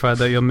you're terrified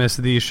that you'll miss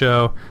the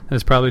show, then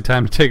it's probably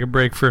time to take a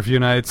break for a few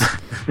nights.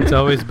 It's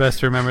always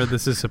best to remember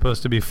this is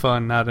supposed to be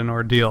fun, not an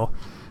ordeal.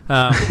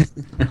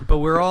 But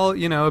we're all,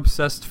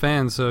 obsessed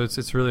fans, so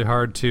it's really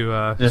hard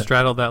to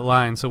straddle that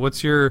line. So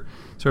what's your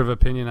sort of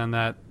opinion on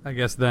that, I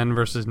guess, then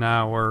versus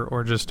now,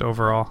 or just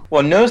overall?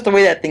 Well, notice the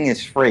way that thing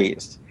is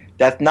phrased.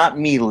 That's not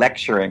me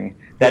lecturing.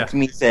 That's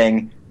me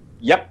saying,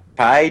 yep,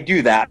 I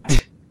do that.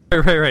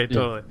 Right,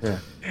 totally. Yeah.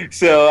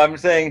 So I'm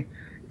saying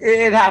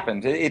it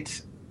happens.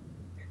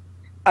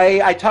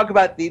 I talk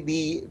about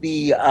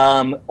the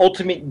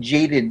ultimate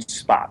jaded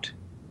spot,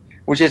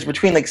 which is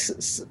between like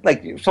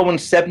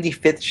someone's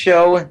 75th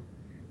show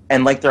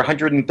and like their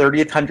 130th,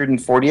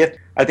 140th.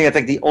 I think that's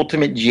like the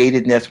ultimate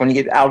jadedness when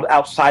you get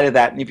outside of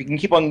that. And if you can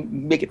keep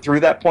on make it through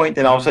that point,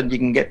 then all of a sudden you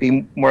can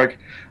be more like,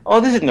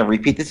 oh, this isn't a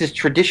repeat. This is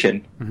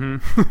tradition.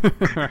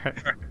 Mm-hmm. Right.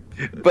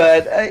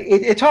 But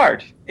it's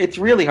hard. It's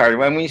really hard.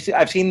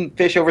 I've seen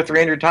Phish over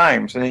 300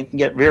 times, and it can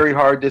get very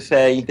hard to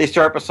say. They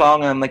start up a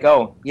song, and I'm like,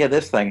 oh, yeah,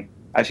 this thing.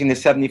 I've seen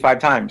this 75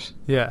 times.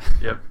 Yeah.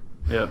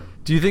 Yep.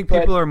 Do you think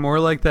people are more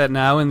like that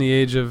now in the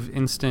age of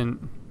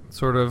instant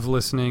sort of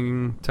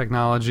listening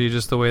technology,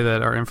 just the way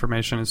that our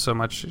information is so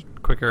much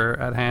quicker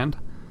at hand?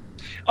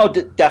 Oh,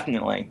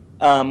 definitely.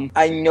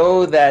 I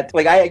know that,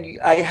 like,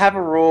 I have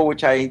a rule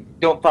which I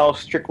don't follow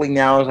strictly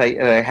now as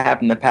I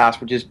have in the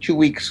past, which is 2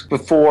 weeks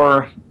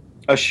before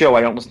a show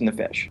I don't listen to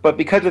Phish. But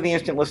because of the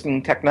instant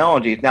listening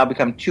technology, it's now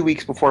become 2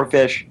 weeks before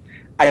Phish.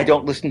 I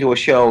don't listen to a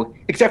show,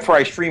 except for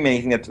I stream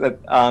anything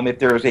if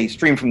there's a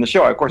stream from the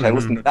show. Of course, I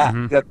listen to that.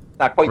 That's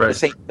not quite the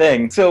same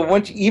thing. So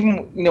once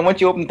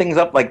you open things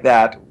up like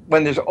that,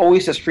 when there's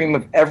always a stream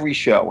of every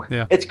show,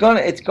 it's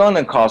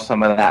gonna cause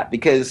some of that,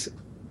 because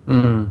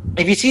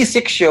if you see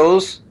 6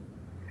 shows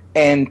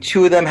and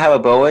 2 of them have a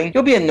Bowie,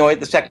 you'll be annoyed at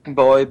the second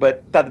Bowie,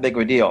 but not the big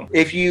of a deal.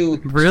 If you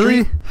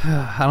really,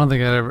 I don't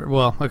think I'd ever.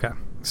 Well, okay.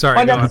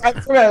 Sorry.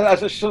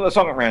 That's a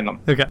song at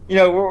random. Okay.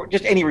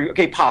 Just any.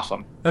 Okay,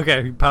 Possum.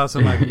 Okay,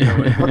 Possum. I can go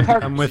with.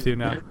 I'm with you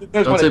now.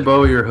 Don't say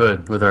Bowie or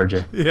Hood with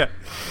RJ. Yeah.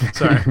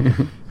 Sorry.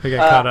 I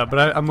got caught up,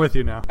 but I'm with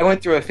you now. I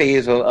went through a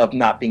phase of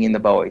not being in the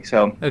Bowie,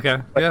 so. Okay.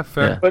 Yeah,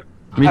 fair. Yeah. But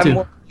Me too. I'm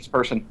more this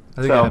person.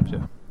 I think I have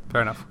to.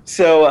 Fair enough.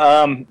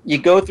 So you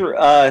go through.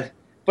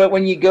 But But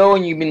when you go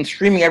and you've been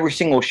streaming every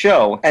single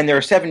show, and there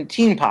are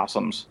 17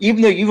 possums,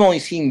 even though you've only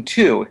seen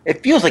 2,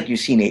 it feels like you've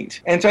seen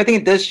 8. And so I think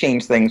it does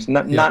change things,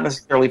 not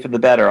necessarily for the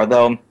better.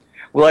 Although,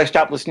 will I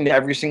stop listening to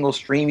every single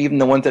stream, even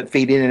the ones that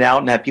fade in and out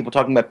and have people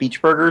talking about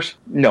beach burgers?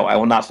 No, I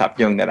will not stop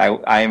doing that.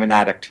 I am an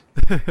addict.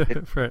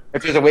 Right.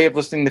 If there's a way of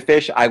listening to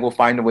Phish, I will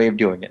find a way of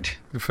doing it.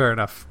 Fair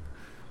enough.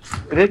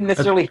 It isn't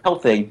necessarily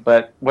healthy,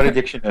 but what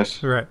addiction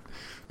is. Right.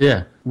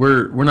 Yeah,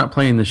 we're not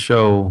playing the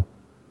show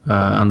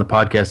on the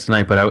podcast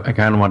tonight, but I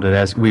kind of wanted to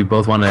ask. We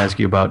both wanted to ask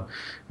you about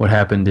what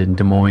happened in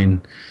Des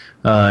Moines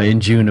in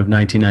June of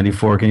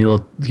 1994. Can you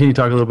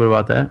talk a little bit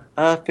about that?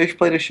 Phish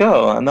played a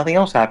show. Nothing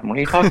else happened. What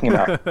are you talking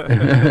about?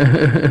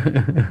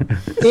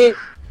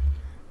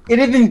 It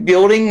had been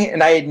building,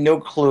 and I had no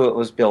clue it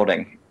was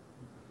building.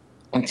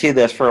 I'll see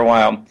this for a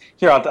while.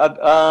 Here,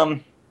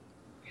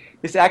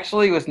 this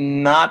actually was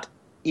not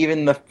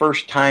even the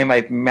first time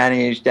I've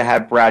managed to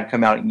have Brad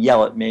come out and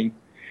yell at me.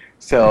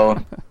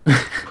 So,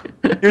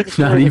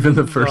 not even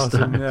the first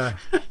time. Yeah.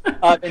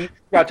 And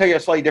I'll tell you a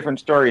slightly different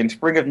story. In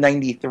spring of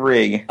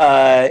 '93,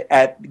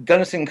 at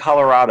Gunnison,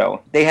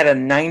 Colorado, they had a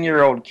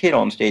 9-year-old kid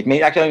on stage.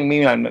 Named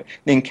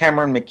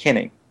Cameron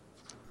McKinney.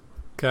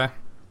 Okay.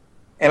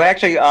 And I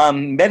actually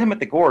met him at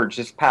the Gorge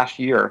this past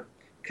year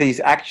because he's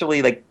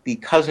actually like the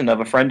cousin of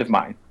a friend of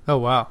mine. Oh,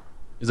 wow.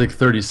 He's like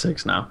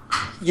 36 now.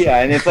 Yeah,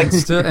 and it's like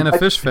Still, and a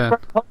Phish fan.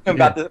 Talking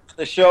about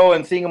the show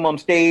and seeing him on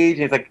stage,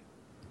 and he's like,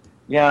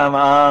 "Yeah,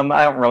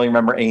 I don't really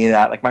remember any of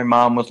that." Like my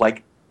mom was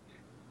like,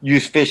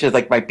 use Phish as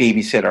like my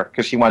babysitter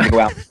because she wanted to go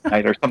out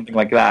tonight or something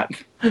like that.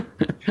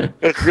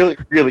 It's really,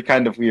 really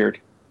kind of weird.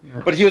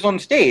 But he was on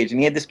stage and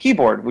he had this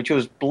keyboard which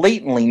was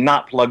blatantly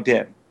not plugged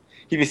in.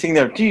 He'd be sitting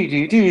there, do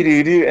do do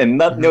do do, and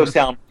no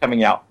sound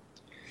coming out,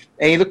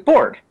 and he looked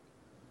bored.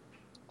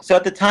 So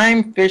at the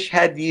time, Phish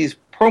had these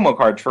promo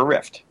cards for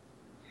Rift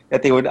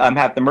that they would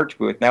have the merch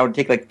booth, and I would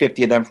take like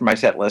 50 of them from my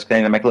set list because I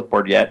didn't have my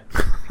clipboard yet.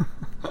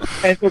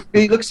 And so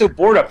he looked so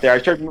bored up there, I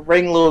started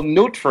writing little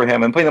notes for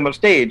him and putting them on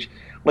stage.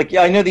 Like,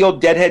 yeah, I know the old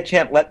Deadhead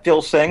chant, "Let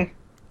Phil sing."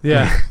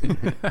 Yeah.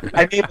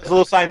 I made this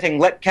little sign saying,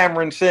 "Let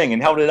Cameron sing,"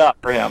 and held it up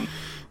for him.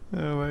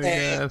 Oh my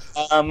god.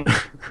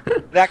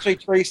 And actually,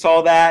 Trey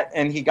saw that,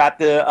 and he got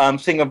to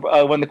sing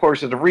one of the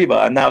choruses of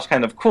Reba, and that was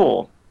kind of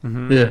cool.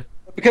 Mm-hmm. Yeah.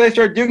 Because I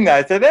started doing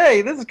that, I said,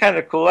 "Hey, this is kind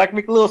of cool. I can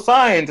make little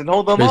signs and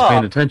hold them He's up."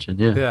 paying attention,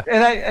 yeah. Yeah.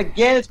 And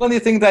it's one of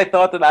these things I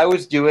thought that I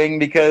was doing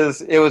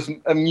because it was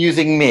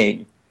amusing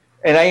me.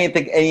 And I didn't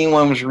think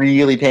anyone was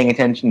really paying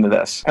attention to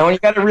this. And when you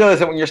got to realize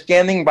that when you're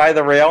standing by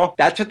the rail,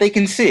 that's what they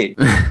can see.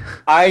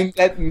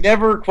 That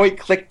never quite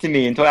clicked to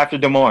me until after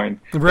Des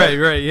Moines. Right,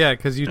 yeah,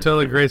 because you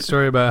told a great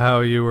story about how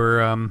you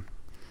were,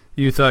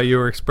 you thought you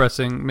were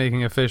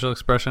making a facial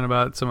expression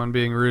about someone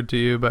being rude to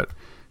you, but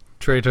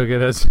Trey took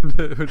it as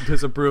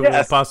disapproval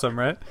of possum,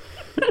 right?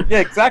 Yeah,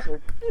 exactly.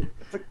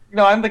 It's like,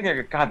 I'm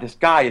thinking, God, this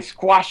guy is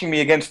squashing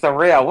me against the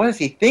rail. What is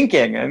he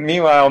thinking? And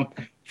meanwhile,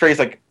 Trey's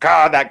like,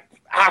 God, that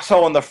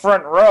asshole in the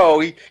front row,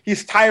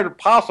 he's tired of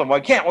possum. Well, I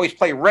can't always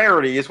play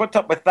rarities. What's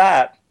up with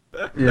that?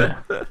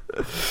 Yeah.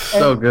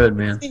 So good,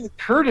 man. It didn't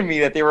occur to me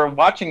that they were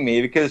watching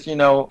me because,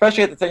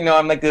 especially at the time,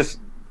 I'm like this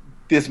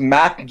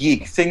math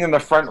geek sitting in the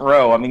front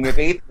row. I mean, if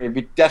eighth grade,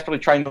 you're desperately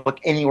trying to look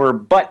anywhere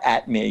but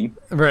at me.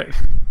 Right.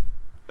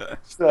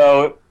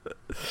 So,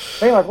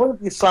 anyway, one of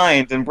these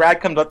signs, and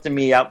Brad comes up to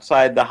me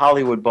outside the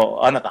Hollywood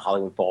Bowl. Not the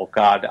Hollywood Bowl,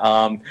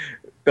 God.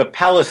 The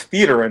Palace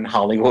Theater in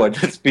Hollywood.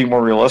 Let's be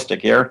more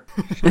realistic here.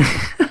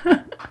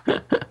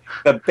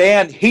 The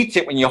band hates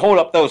it when you hold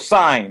up those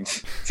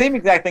signs. Same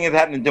exact thing has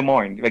happened in Des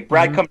Moines. Like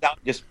Brad comes out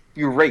and just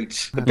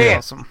berates the band.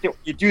 Awesome.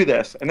 You do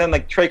this, and then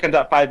like Trey comes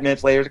out 5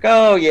 minutes later. Like,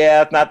 oh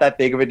yeah, it's not that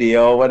big of a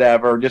deal.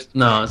 Whatever. Just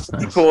no, it's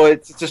nice. Cool.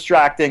 It's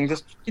distracting.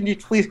 Just can you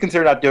please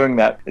consider not doing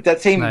that? It's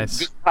that same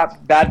good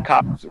cop, bad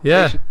cop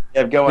situation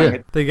you have going.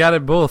 Yeah, they got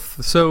it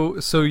both. So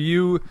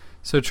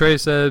Trey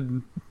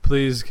said,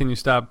 please, can you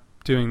stop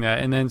doing that?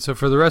 And then so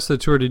for the rest of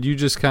the tour, did you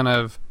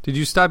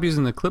stop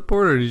using the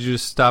clipboard, or did you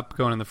just stop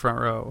going in the front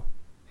row?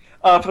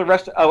 For the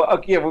rest,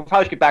 okay, we'll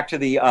probably get back to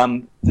the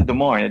Des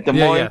Moines.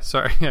 Yeah,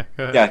 sorry. Yeah,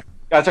 go ahead. Yeah,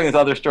 I was telling this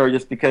other story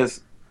just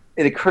because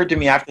it occurred to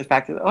me after the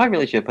fact that, I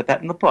really should put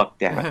that in the book,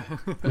 damn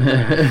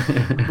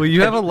it. Well,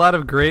 you have a lot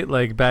of great,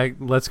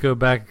 let's go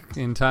back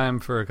in time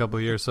for a couple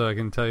of years so I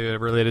can tell you a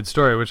related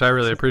story, which I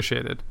really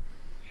appreciated.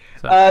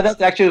 So.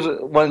 That's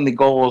actually one of the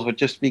goals, but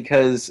just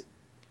because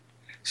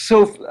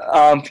so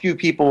few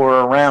people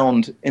were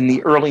around in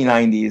the early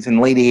 90s and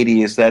late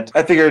 80s that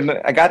I figured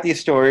I got these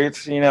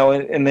stories,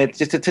 and it's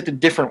just such a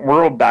different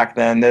world back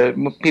then that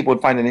people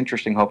would find it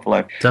interesting,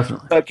 hopefully.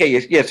 Definitely.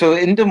 Okay, yeah, so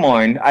in Des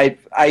Moines,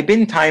 I've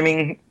been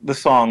timing the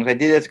songs. I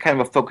did it as kind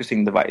of a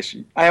focusing device.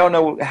 I don't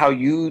know how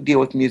you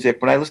deal with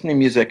music. When I listen to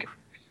music,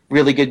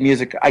 really good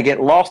music, I get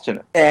lost in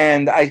it.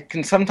 And I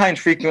can sometimes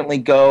frequently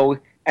go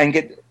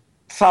and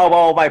solve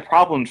all my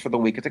problems for the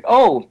week. It's like,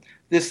 oh,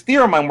 this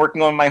theorem I'm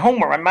working on, my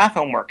math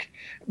homework.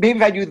 Maybe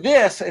if I do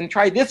this and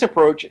try this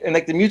approach, and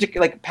the music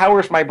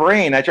powers my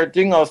brain, I start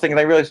doing all those things, and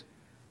I realize,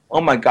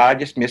 oh my God, I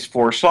just missed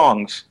 4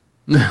 songs.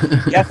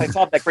 Yes, I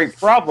solved that great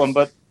problem,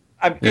 but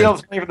I'm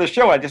planning for the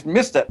show. I just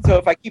missed it. So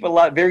if I keep a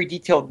lot of very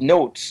detailed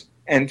notes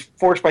and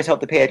force myself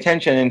to pay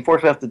attention and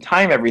force myself to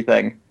time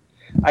everything,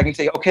 I can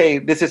say, okay,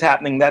 this is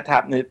happening, that's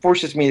happening. It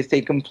forces me to stay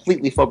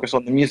completely focused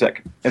on the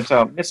music, and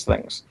so I miss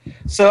things.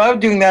 So I was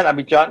doing that. I'd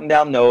be jotting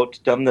down notes,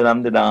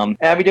 dum-da-dum-da-dum,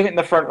 and I'd be doing it in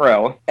the front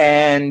row.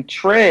 And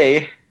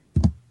Trey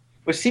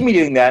would see me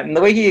doing that, and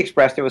the way he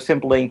expressed it was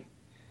simply,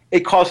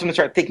 it caused him to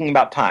start thinking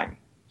about time.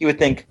 He would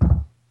think,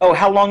 oh,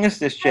 how long is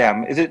this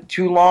jam? Is it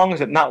too long?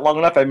 Is it not long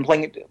enough? I've been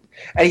playing it.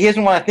 And he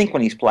doesn't want to think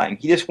when he's playing.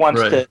 He just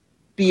wants to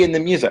be in the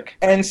music.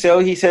 And so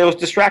he said it was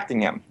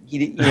distracting him.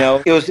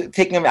 It was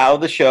taking him out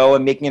of the show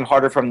and making it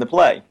harder for him to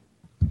play.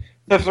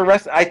 So for the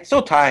rest, I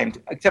still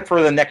timed, except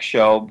for the next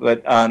show.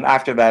 But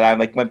after that, I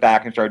went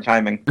back and started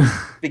timing.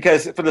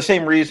 Because for the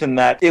same reason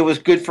that it was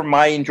good for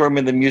my enjoyment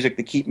of the music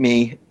to keep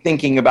me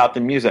thinking about the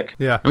music.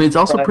 Yeah. I mean, it's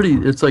also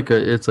it's like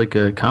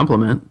a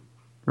compliment,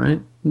 right?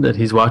 That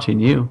he's watching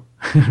you.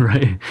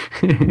 Right.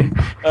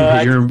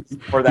 You're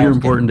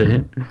important to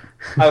him.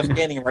 I was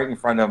standing right in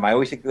front of him. I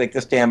always like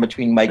to stand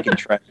between Mike and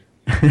Trey.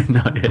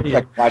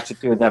 Watch the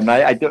two of them. And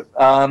I do,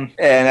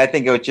 and I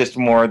think it was just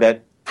more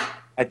that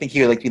I think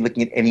he would be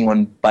looking at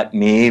anyone but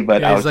me.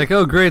 But he's like,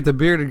 "Oh, great, the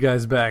bearded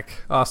guy's back.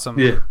 Awesome."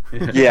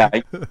 Yeah.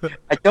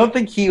 I don't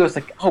think he was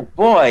like, "Oh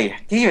boy,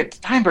 David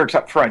Steinberg's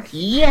up front.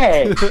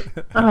 Yay!"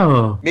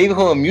 Oh, maybe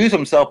he'll amuse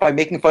himself by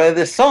making fun of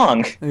this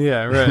song.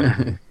 Yeah,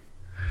 right.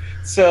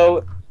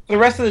 So. For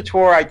the rest of the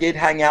tour, I did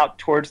hang out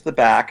towards the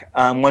back.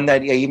 One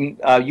night, I even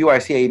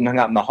hung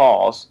out in the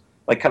halls,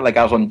 like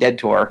I was on Dead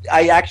Tour.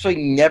 I actually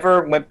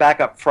never went back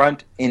up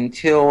front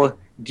until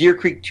Deer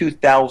Creek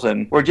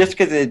 2000, or just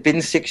because it had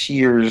been 6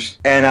 years,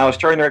 and I was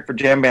starting to write for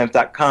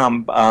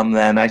jambands.com.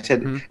 Then I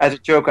said, as a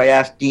joke, I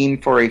asked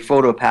Dean for a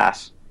photo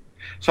pass.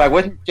 So I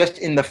wasn't just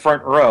in the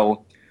front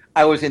row.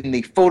 I was in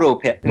the photo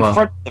pit in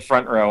front of the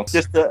front row,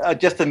 just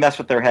to mess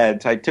with their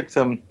heads. I took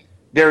some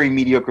very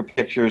mediocre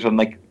pictures on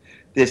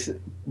this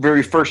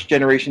very first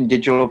generation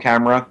digital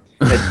camera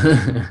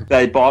that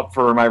I bought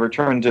for my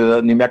return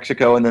to New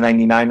Mexico in the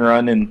 99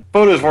 run, and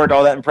photos weren't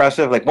all that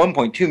impressive,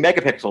 1.2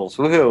 megapixels,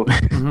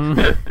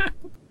 woohoo.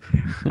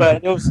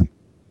 But it was,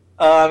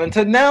 and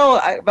so now,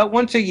 about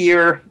once a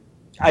year,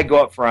 I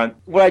go up front.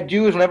 What I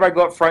do is whenever I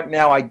go up front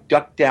now, I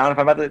duck down. If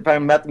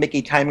I'm about to make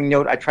a timing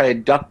note, I try to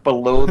duck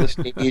below the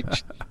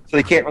stage so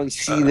they can't really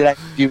see that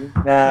I'm doing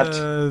that.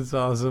 That's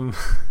awesome.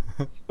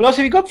 But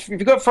also, if you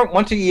go up front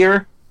once a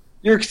year,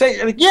 you're excited.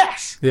 You're like,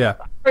 yes! Yeah.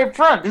 Right up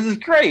front. This is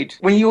great.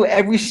 When you go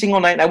every single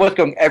night, and I was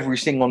going every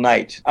single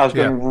night, I was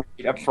going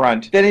right up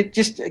front. Then it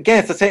just,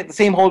 again, it's the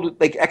same whole,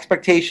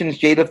 expectations,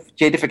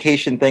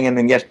 jadification thing, and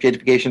then, yes,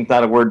 jadification's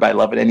not a word, but I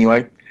love it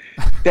anyway.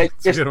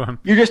 That's a good one.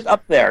 You're just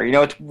up there.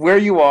 It's where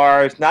you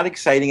are. It's not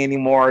exciting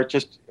anymore. It's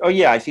just, oh,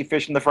 yeah, I see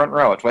Phish in the front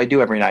row. It's what I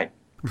do every night.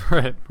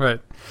 Right.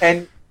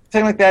 And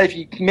something like that, if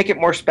you make it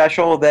more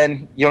special,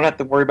 then you don't have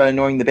to worry about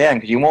annoying the band,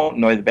 because you won't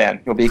annoy the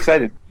band. You'll be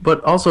excited.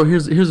 But also,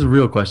 here's a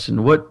real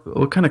question.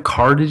 What kind of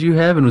car did you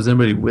have, and was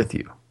anybody with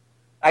you?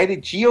 I had a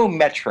Geo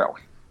Metro.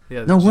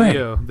 Yeah, no way.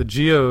 The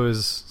Geo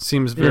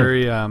seems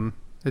very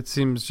it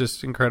seems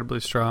just incredibly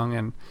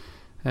strong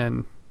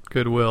and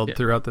good-willed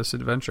throughout this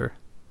adventure.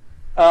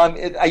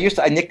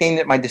 I nicknamed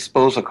it my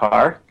disposal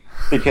car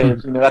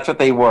because that's what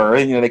they were.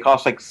 They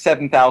cost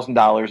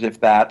 $7,000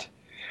 if that.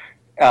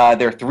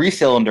 They're 3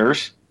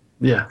 cylinders.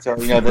 Yeah. So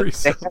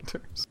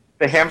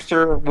the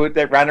hamster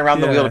that ran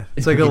around the wheel.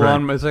 It's like a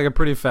lawn. It's like a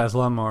pretty fast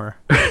lawnmower.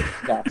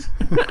 Yes.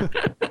 I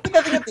think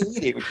I got the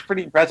 80, which is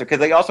pretty impressive because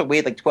they also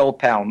weighed 12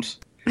 pounds.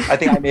 I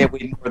think I may have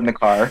weighed more than the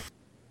car.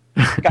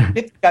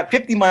 Got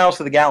 50 miles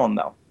to the gallon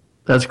though.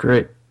 That's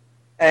great.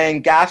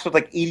 And gas was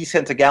 80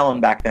 cents a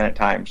gallon back then at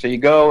times. So you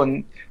go,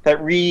 and that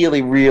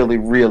really, really,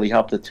 really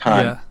helped a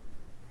ton. Yeah.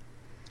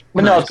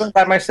 But no, I was going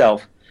by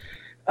myself.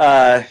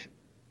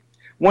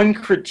 One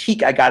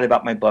critique I got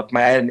about my book,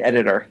 I had an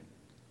editor,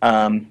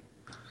 and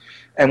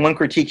one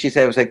critique she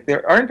said was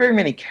there aren't very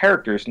many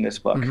characters in this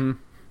book.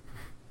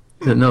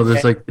 Mm-hmm. No,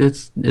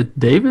 there's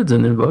David's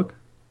in the book.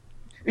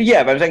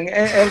 Yeah, but I'm saying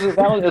it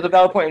was a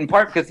valid point in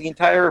part because the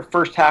entire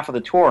first half of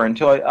the tour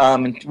until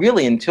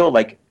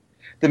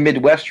the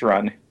Midwest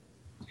run,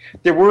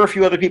 there were a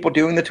few other people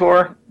doing the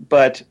tour,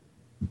 but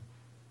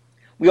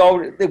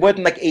it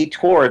wasn't a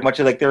tour as much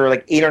as there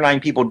were 8 or 9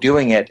 people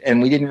doing it,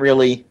 and we didn't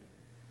really.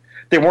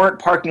 There weren't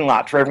parking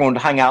lots for everyone to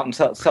hang out and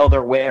sell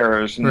their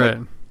wares. And right.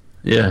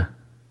 Yeah.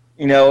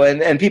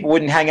 And people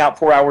wouldn't hang out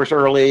 4 hours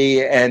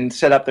early and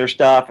set up their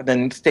stuff and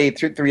then stay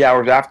 3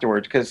 hours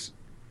afterwards. Because,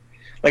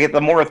 at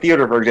the Mora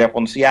Theater, for example,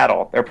 in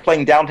Seattle, they're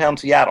playing downtown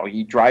Seattle.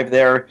 You drive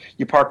there,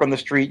 you park on the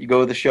street, you go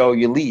to the show,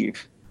 you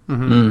leave.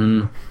 Mm-hmm.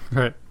 Mm-hmm.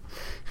 Right.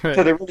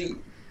 So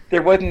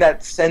there wasn't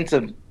that sense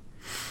of.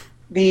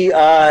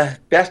 The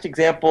best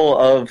example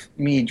of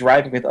me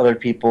driving with other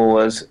people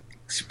was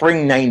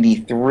spring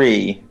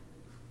 '93.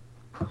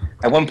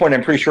 At one point,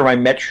 I'm pretty sure my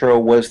Metro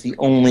was the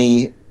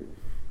only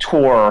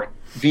tour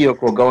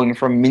vehicle going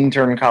from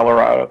Minturn,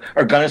 Colorado,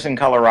 or Gunnison,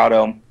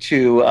 Colorado,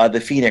 to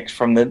the Phoenix,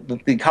 from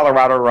the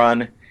Colorado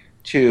run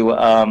to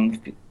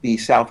the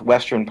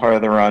southwestern part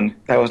of the run,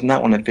 that was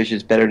not one of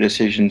Phish's better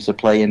decisions to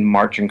play in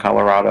March in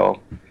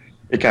Colorado.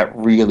 It got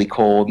really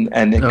cold,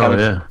 and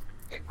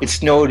it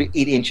snowed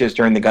 8 inches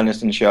during the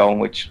Gunnison show,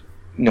 which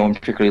no one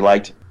particularly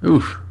liked.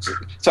 Oof.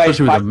 So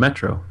especially with a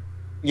Metro.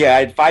 Yeah, I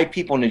had 5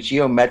 people in a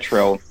Geo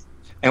Metro,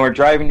 and we're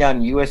driving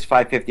down US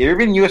 550. Have you ever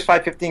been US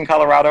 550 in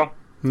Colorado?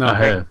 No, I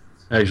have,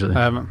 actually. I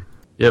haven't.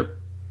 Yep.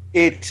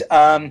 It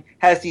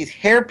has these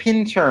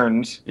hairpin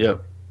turns.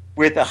 Yep.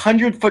 With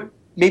 100-foot,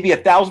 maybe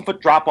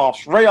 1,000-foot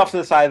drop-offs right off to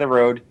the side of the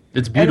road.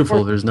 It's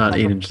beautiful. There's not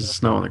 8 inches of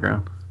snow on the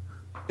ground.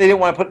 They didn't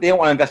want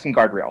to invest in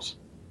guardrails.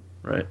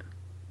 Right.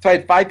 So I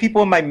had 5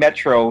 people in my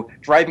Metro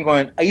driving on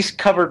an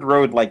ice-covered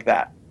road like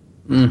that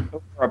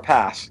over a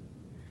pass.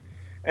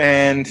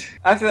 And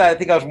after that, I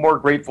think I was more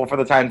grateful for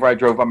the times where I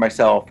drove by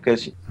myself,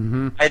 because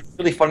I had a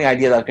really funny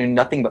idea that I was going to do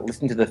nothing but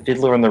listen to the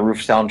Fiddler on the Roof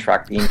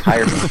soundtrack the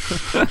entire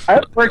time. I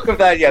haven't worked with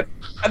that yet.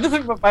 This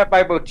is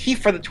my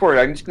motif for the tour.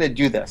 I'm just going to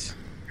do this.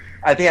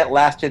 I think it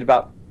lasted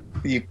about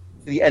the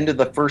end of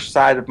the first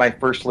side of my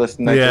first list.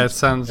 And it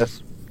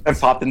sounds... And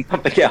popped in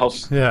something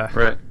else. Yeah.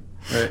 Right.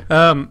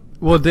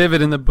 Well,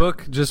 David, in the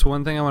book, just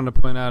one thing I wanted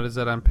to point out is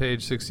that on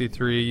page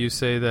 63, you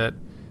say that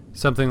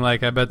something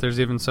like, I bet there's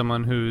even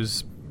someone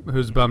who's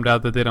bummed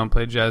out that they don't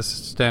play jazz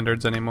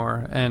standards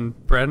anymore.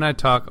 And Brad and I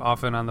talk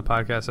often on the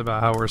podcast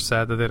about how we're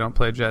sad that they don't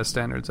play jazz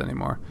standards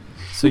anymore.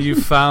 So you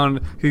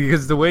found,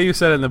 because the way you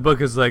said it in the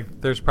book is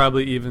like, there's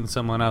probably even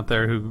someone out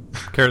there who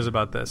cares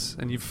about this,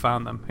 and you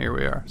found them. Here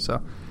we are.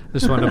 So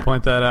just wanted to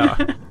point that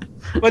out.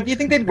 But do you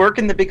think they'd work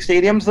in the big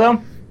stadiums,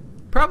 though?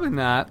 Probably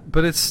not,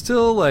 but it's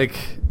still like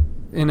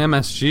in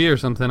MSG or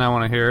something. I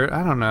want to hear it.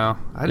 I don't know.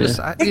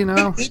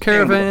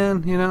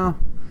 Caravan, Well,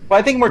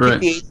 I think more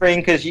take the A train,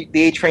 because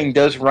the A train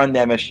does run to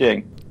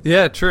MSG.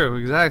 Yeah, true,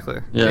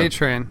 exactly. Yeah. A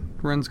train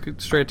runs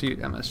straight to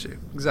MSG.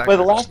 Exactly.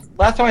 But the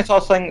last time I saw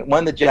one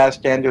of the jazz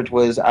standards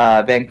was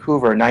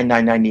Vancouver,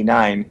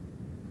 9999.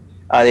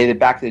 They did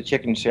Back to the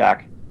Chicken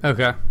Shack.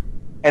 Okay.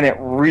 And it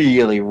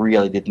really,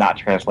 really did not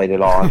translate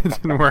at all. It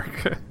didn't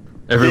work.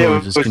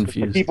 Everyone was just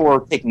confused. People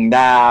were taking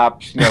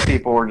naps.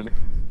 People were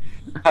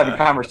having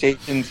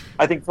conversations.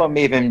 I think someone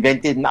may have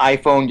invented an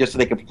iPhone just so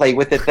they could play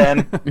with it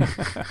then.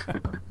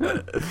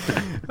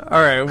 All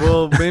right.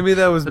 Well, maybe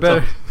that was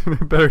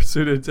better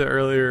suited to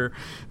earlier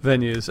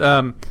venues.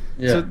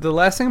 So the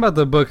last thing about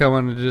the book I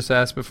wanted to just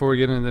ask before we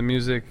get into the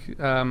music,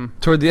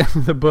 toward the end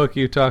of the book,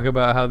 you talk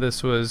about how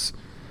this was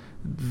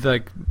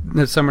like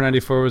Summer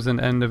 '94 was the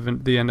end of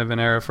an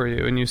era for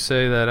you, and you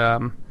say that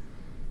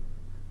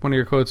one of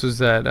your quotes was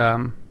that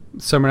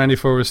Summer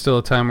 '94 was still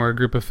a time where a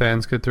group of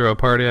fans could throw a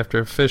party after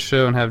a Phish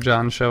show and have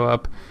John show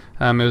up.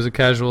 It was a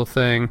casual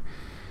thing,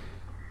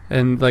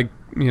 and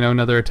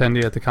another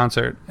attendee at the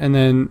concert. And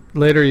then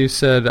later you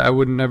said, I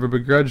would never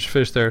begrudge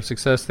Phish their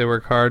success. They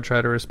work hard,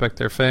 try to respect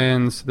their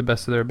fans to the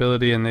best of their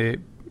ability,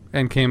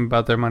 and came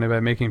about their money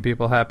by making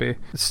people happy.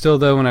 Still,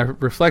 though, when I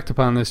reflect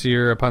upon this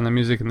year, upon the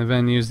music and the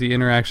venues, the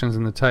interactions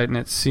and the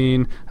tight-knit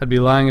scene, I'd be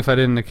lying if I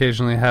didn't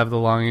occasionally have the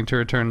longing to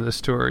return to this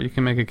tour. You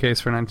can make a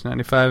case for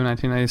 1995 and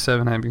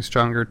 1997 having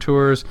stronger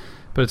tours,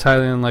 but it's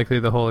highly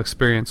unlikely the whole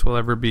experience will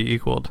ever be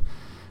equaled,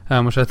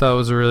 which I thought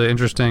was a really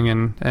interesting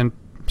and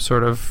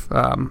sort of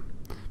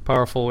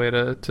powerful way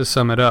to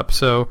sum it up.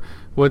 So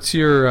what's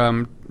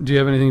your do you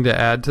have anything to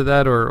add to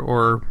that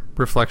or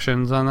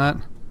reflections on that?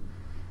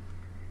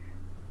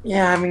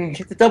 Yeah,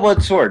 it's a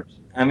double-edged sword.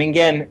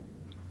 Again,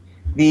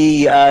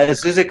 the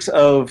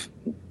ZZYZX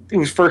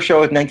whose first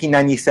show was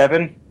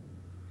 1997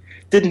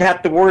 didn't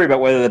have to worry about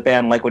whether the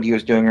band liked what he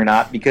was doing or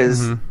not,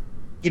 because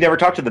he never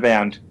talked to the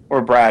band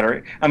or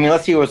Brad.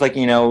 Unless he was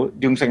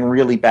doing something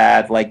really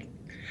bad, like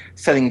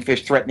sending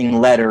Phish threatening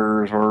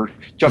letters or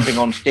jumping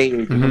on stage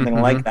or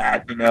something like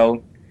that. They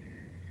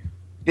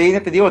didn't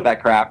have to deal with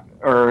that crap.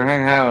 Or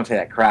I don't say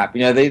that crap.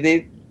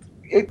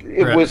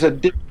 It was a.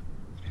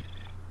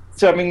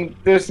 So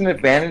there's an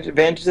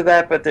advantages of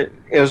that, but it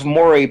was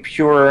more a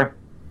pure,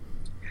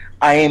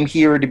 I am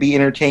here to be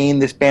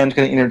entertained, this band's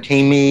going to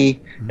entertain me,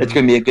 it's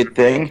going to be a good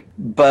thing.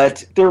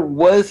 But there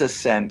was a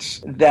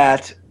sense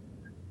that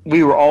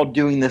we were all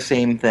doing the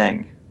same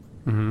thing.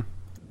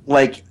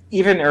 Like,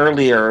 even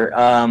earlier,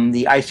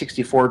 the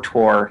I-64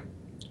 tour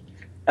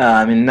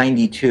in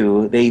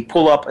 92, they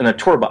pull up in a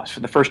tour bus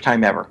for the first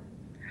time ever.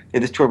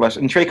 This tour bus,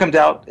 and Trey comes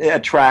out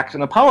at tracks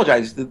and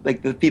apologizes to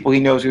the people he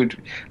knows who,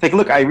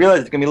 look, I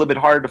realize it's going to be a little bit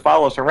hard to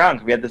follow us around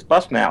because we have this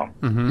bus now.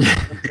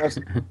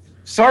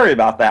 Sorry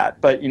about that,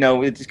 but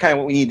it's just kind of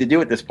what we need to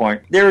do at this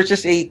point. There was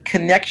just a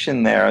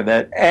connection there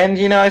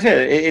and I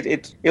said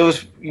it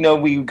was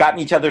we got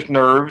in each other's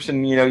nerves,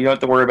 and you don't have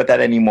to worry about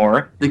that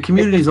anymore. The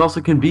communities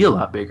also can be a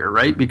lot bigger,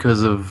 right?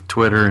 Because of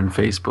Twitter and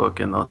Facebook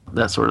and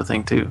that sort of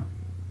thing too.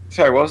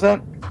 Sorry, what was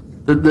that?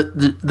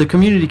 The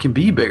community can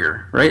be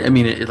bigger, right?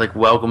 It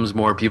welcomes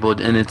more people,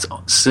 and it's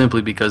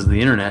simply because of the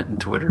internet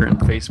and Twitter and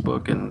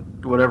Facebook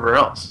and whatever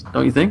else.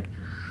 Don't you think?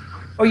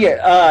 Oh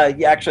yeah,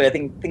 actually, I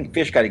think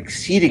Phish got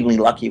exceedingly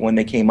lucky when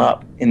they came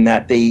up, in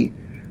that they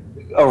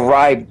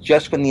arrived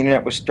just when the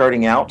internet was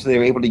starting out, so they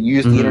were able to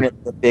use the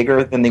internet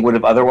bigger than they would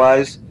have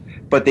otherwise.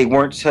 but they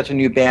weren't such a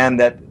new band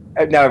that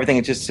now everything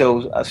is just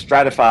so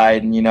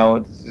stratified, and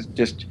it's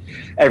just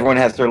everyone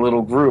has their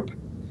little group.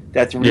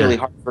 That's really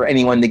hard for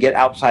anyone to get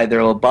outside their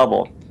little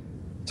bubble.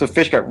 So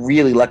Phish got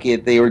really lucky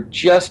that they were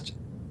just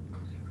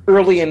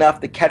early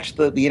enough to catch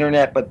the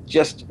internet, but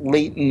just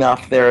late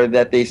enough there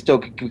that they still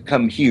could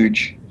become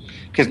huge,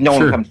 because no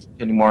one comes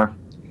anymore.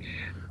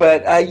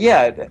 But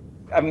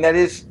that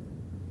is.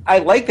 I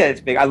like that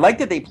it's big. I like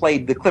that they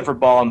played the Clifford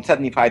Ball and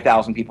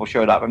 75,000 people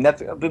showed up.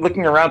 That's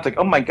looking around. It's like,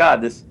 oh my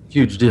God, this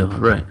huge deal,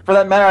 right? For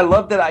that matter, I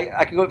love that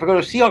I could go if I go to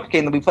a Seahawks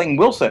game. They'll be playing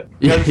Wilson.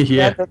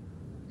 Yeah.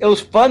 It was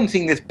fun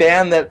seeing this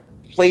band that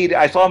played.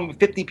 I saw them with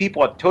 50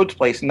 people at Toad's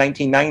Place in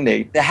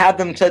 1990. To have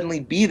them suddenly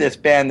be this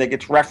band that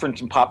gets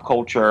referenced in pop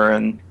culture,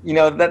 and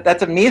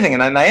that's amazing.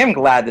 And I am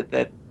glad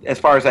that as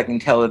far as I can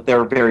tell, that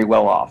they're very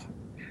well off.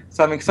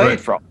 So I'm excited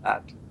for all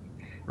that.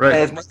 Right.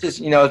 And as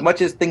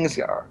much as things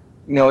are.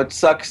 It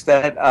sucks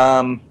that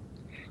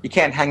you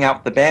can't hang out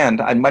with the band.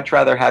 I'd much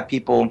rather have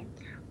people,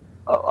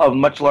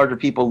 much larger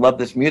people, love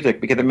this music,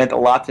 because it meant a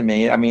lot to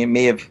me. I mean, it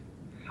may have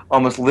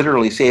almost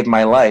literally saved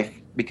my life,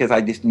 because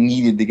I just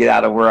needed to get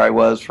out of where I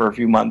was for a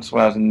few months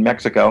when I was in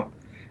Mexico,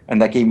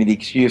 and that gave me the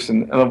excuse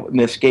and an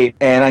escape.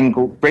 And I'm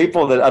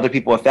grateful that other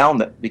people have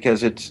found it,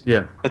 because it's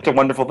a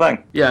wonderful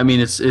thing. Yeah, I mean,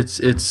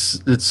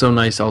 it's so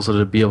nice also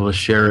to be able to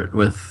share it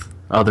with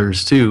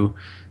others too.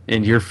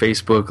 And your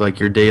Facebook, like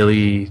your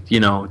daily,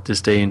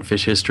 this day in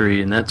Phish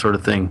history and that sort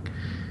of thing,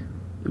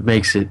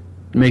 makes it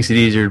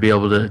easier to be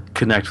able to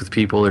connect with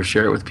people or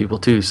share it with people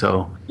too.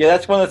 So yeah,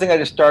 that's one of the things I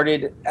just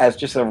started as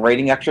just a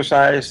writing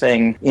exercise,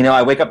 saying,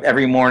 I wake up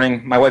every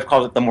morning. My wife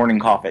calls it the morning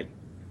coffee.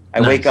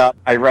 I wake up,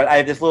 I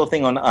have this little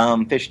thing on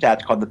Phish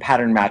Stats called the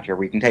Pattern Matcher,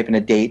 where you can type in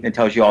a date and it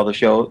tells you all the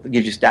show, it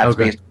gives you stats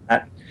based on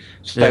that.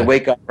 So I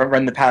wake up,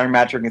 run the Pattern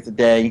Matcher against the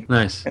day.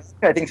 Nice. And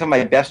I think some of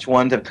my best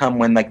ones have come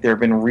when there have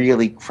been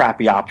really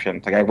crappy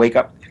options. Like I wake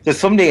up, there's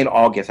someday in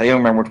August, I don't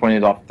remember which one it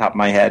is off the top of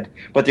my head,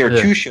 but there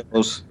are two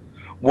shows,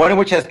 one of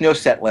which has no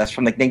set list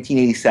from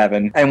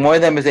 1987, and one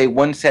of them is a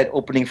one-set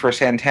opening for a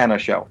Santana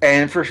show.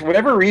 And for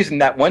whatever reason,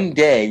 that one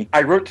day,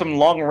 I wrote some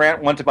long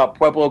rant once about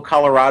Pueblo,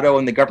 Colorado,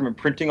 and the government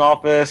printing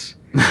office.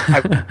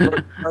 I wrote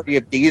a party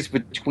of days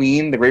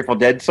between the Grateful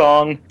Dead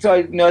song. So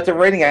it's a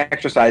writing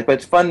exercise, but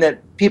it's fun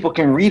that people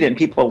can read it and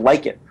people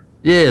like it.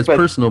 Yeah, it's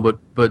personal,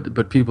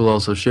 but people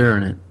also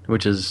sharing it,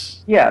 which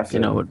is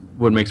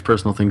what makes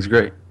personal things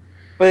great.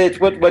 But it's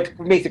what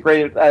makes it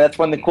great. That's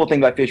one of the cool things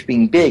about Phish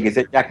being big, is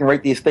that I can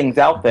write these things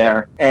out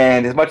there.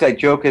 And as much as I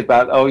joke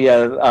about,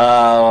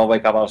 I'll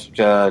wake up,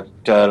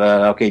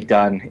 okay,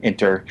 done,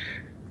 enter.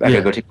 I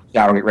gotta go take a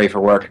shower and get ready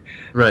for work.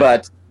 Right.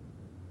 But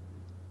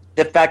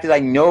the fact that I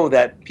know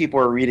that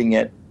people are reading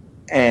it,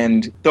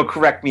 and they'll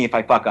correct me if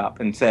I fuck up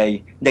and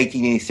say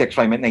 1986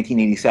 when I meant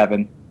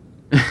 1987.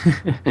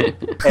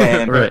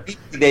 And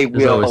they will.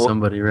 There's always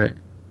somebody, right?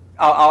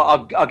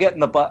 I'll get in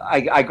the bus.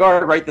 I go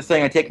write the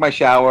thing. I take my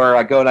shower.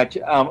 I go and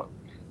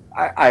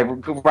I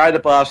ride the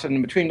bus. And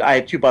in between, I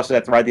have two buses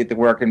that ride to get to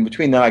work. And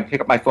between them, I pick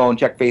up my phone,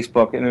 check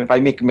Facebook, and if I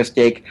make a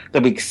mistake,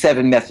 there'll be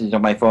 7 messages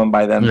on my phone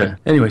by then. Yeah.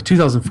 Anyway,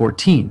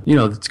 2014.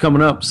 It's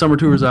coming up. Summer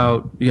tour's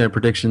out. You got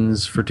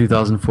predictions for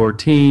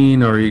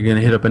 2014, or are you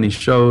gonna hit up any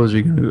shows? Are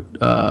you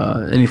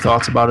gonna any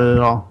thoughts about it at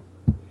all?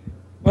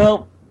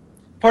 Well,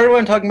 part of what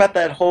I'm talking about,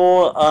 that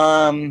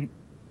whole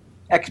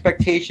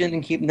expectation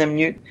and keeping them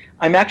mute.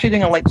 I'm actually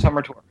doing a light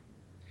summer tour.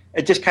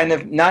 It just kind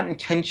of, not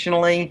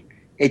intentionally,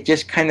 it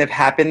just kind of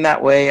happened that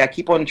way. I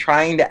keep on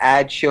trying to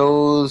add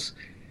shows.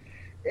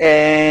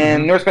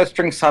 And Northwest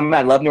String Summit,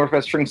 I love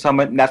Northwest String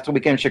Summit, and that's the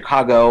weekend in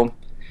Chicago.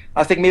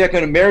 I was thinking maybe I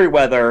can go to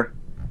Merriweather,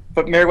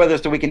 but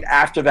Merriweather's the weekend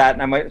after that,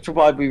 and I might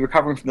probably be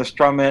recovering from the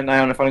Strumming, and I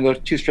don't know if I want to go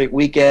 2 straight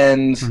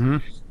weekends.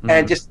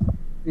 And just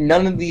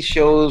none of these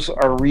shows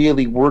are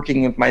really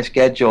working with my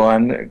schedule.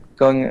 I'm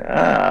going,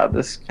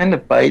 this kind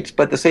of bites.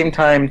 But at the same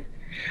time,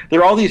 there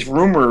are all these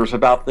rumors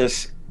about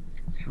this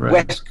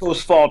West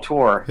Coast fall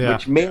tour,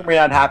 which may or may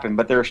not happen.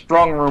 But there are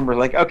strong rumors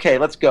like, okay,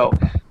 let's go.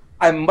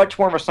 I'm much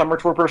more of a summer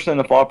tour person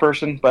than a fall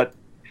person, but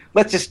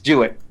let's just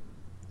do it.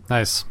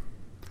 Nice.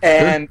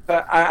 And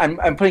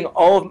I'm putting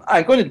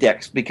I'm going to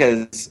Dick's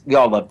because we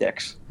all love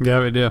Dick's.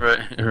 Yeah, we do.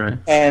 Right.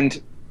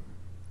 And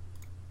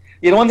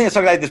one thing that's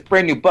like, I have this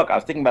brand new book. I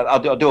was thinking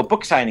about I'll do a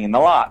book signing in the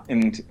lot,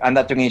 and I'm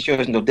not doing any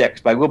shows until Dick's,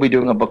 but I will be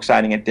doing a book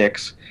signing at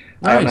Dick's.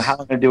 Nice. I don't know how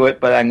I'm going to do it,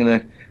 but I'm going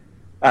to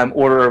I'll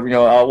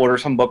order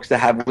some books to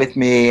have with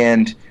me,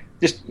 and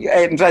just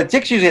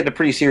Dick's usually had a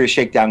pretty serious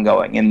shakedown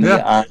going in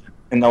the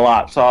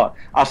lot. So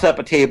I'll set up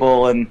a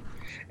table, and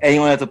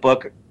anyone has a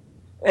book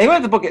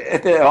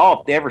if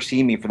they ever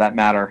see me for that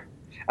matter.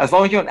 As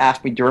long as you don't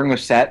ask me during a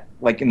set,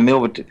 like in the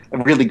middle of a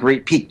really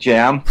great peak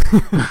jam,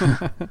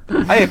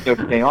 I have no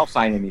game. I'll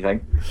sign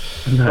anything.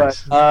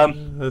 Nice. But,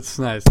 that's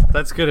nice.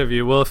 That's good of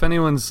you. Well, if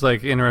anyone's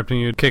like interrupting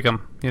you, kick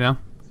them.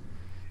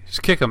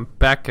 Just kick them,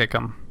 back kick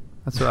them.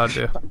 That's what I'll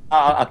do.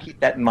 I'll keep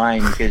that in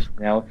mind because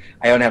I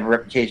don't have a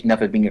reputation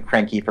enough of being a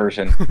cranky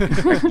person.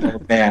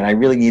 Man, I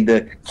really need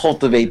to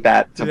cultivate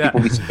that so people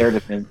be scared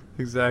of me.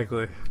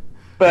 Exactly.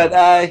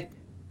 But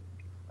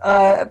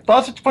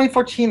Thoughts of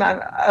 2014.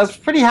 I was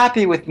pretty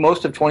happy with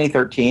most of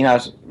 2013. I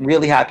was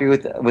really happy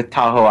with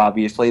Tahoe.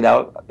 Obviously,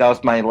 that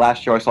was my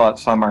last show I saw that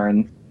summer,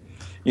 and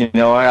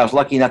I was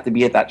lucky enough to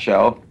be at that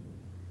show.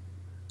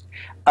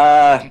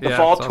 The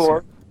fall tour,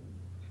 awesome.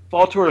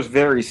 Fall tour is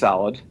very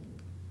solid.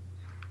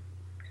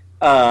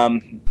 I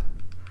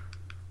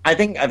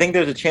think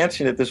there's a chance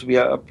that this will be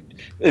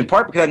in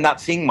part because I'm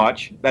not seeing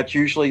much. That's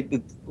usually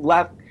the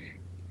last.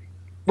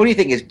 What do you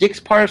think? Is Dick's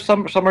part of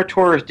summer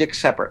tour, or is Dick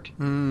separate?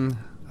 I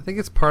think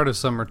it's part of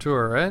summer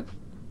tour, right?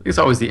 It's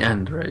always the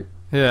end, right?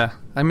 Yeah,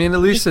 I mean, at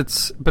least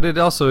but it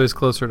also is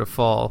closer to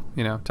fall,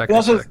 technically.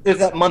 Also, there's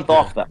that month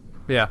off, though.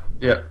 Yeah.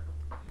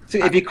 So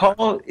if you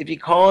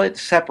call it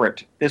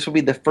separate, this will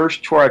be the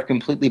first tour I've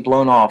completely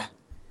blown off.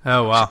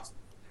 Oh wow!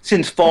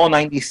 Since fall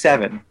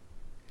 '97,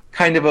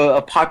 kind of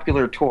a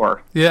popular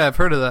tour. Yeah, I've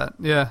heard of that.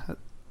 Yeah,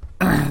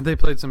 they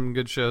played some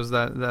good shows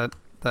that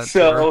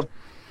so. Tour.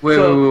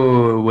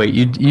 Wait!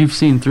 You've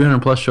seen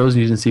 300 plus shows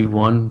and you didn't see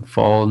one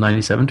fall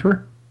 '97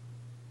 tour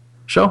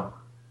show?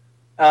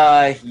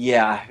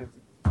 Yeah.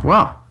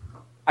 Wow.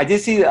 I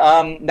did see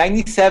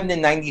 97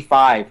 and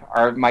 95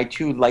 are my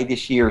two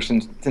lightest years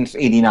since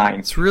 '89.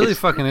 It's really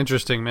fucking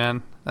interesting,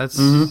 man. That's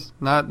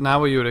not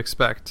what you would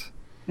expect.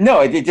 No,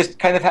 it just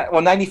kind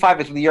of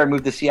 95 is the year I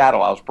moved to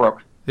Seattle. I was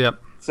broke.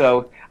 Yep.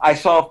 So I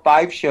saw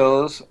 5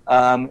 shows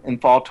in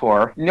fall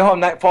tour.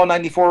 Fall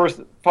 '94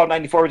 was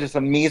this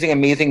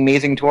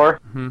amazing tour.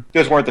 Mm-hmm.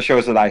 Those weren't the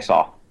shows that I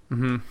saw.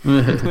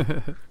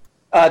 Mm-hmm.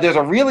 There's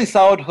a really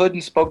solid Hood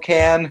in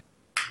Spokane.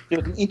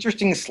 There's an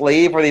interesting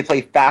Slave where they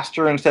play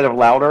faster instead of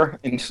louder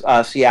in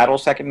Seattle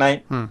second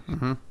night.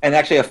 Mm-hmm. And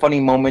actually a funny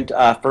moment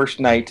first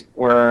night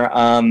where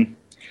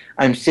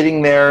I'm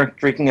sitting there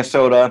drinking a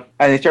soda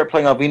and they start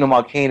playing El Vino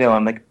Volcano.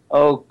 I'm like,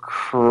 oh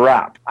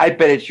crap. I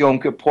bet it's Yom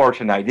Kippur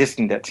tonight,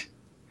 isn't it?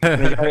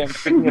 And I'm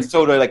drinking a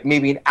soda like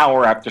maybe an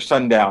hour after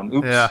sundown.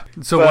 Oops. Yeah.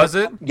 So was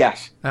it?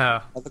 Yes.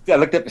 Oh. I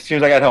looked up as soon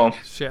as I got home.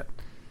 Shit.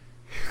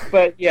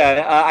 But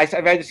yeah, I've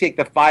had to see like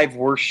the 5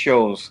 worst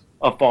shows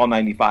of fall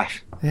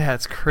 '95. Yeah,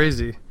 it's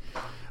crazy.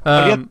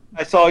 I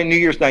saw New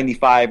Year's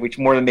 '95, which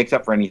more than makes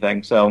up for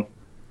anything. So.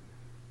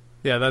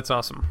 Yeah, that's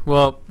awesome.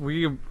 Well,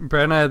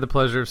 Brad and I had the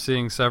pleasure of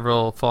seeing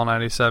several fall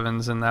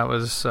 '97s, and that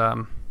was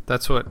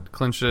that's what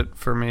clinched it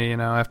for me.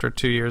 After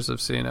 2 years of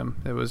seeing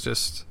him, it was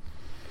just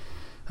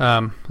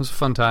it was a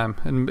fun time.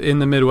 And in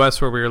the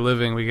Midwest where we were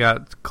living, we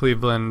got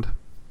Cleveland,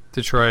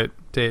 Detroit,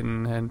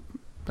 Dayton, and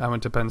I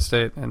went to Penn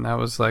State, and that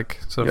was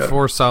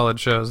 4 solid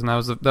shows, and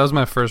that was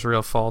my first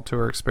real fall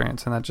tour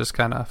experience, and that just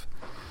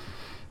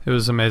it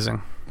was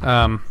amazing.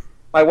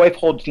 My wife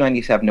holds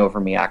 '97 over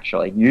me,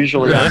 actually.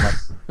 Usually,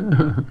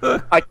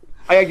 I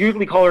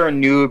usually call her a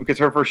noob because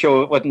her first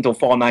show wasn't until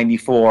fall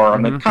 '94.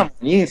 I'm like, come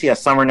on, you didn't see a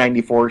summer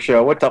 '94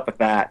 show. What's up with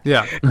that?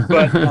 Yeah.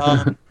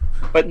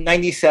 But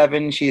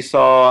 '97, she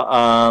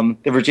saw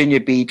the Virginia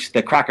Beach,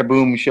 the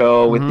Crack-a-Boom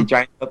show with the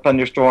giant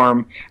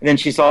thunderstorm, and then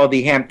she saw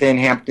the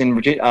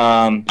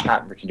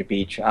not Virginia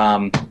Beach,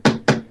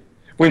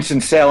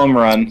 Winston-Salem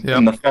run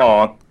in the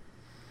fall.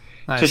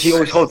 Nice. So she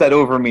always holds that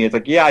over me. It's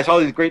like, yeah, I saw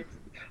these great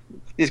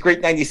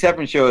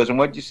 '97 shows, and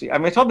what did you see? I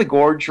mean, I saw the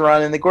Gorge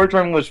run, and the Gorge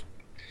run was,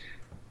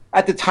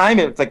 at the time,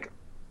 it was like,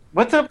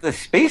 what's up with the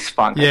space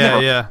funk?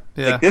 Yeah.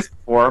 Like this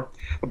before.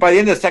 But by the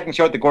end of the second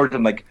show at the Gorge,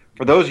 I'm like,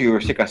 for those of you who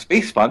are sick of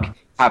space funk,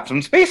 have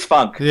some space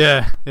funk.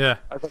 Yeah.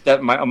 I put that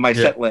on my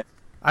set list.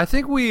 I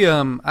think we,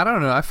 I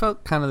don't know, I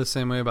felt kind of the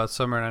same way about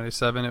summer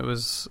 '97. It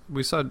was,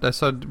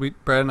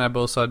 Brad and I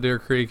both saw Deer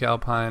Creek,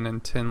 Alpine,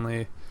 and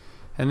Tinley.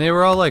 And they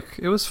were all like,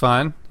 it was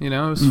fine, it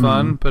was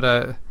fun, but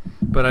I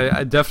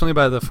definitely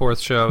by the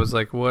 4th show I was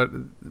like,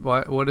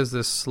 what is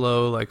this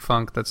slow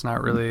funk that's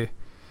not really,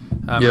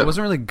 it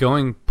wasn't really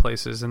going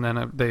places, and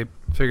then they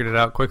figured it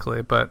out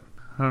quickly, but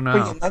I don't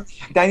know.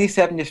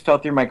 '97 just fell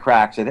through my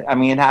cracks. I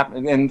mean, it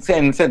happened, and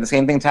said the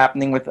same thing's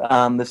happening with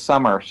this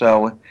summer,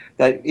 so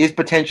that is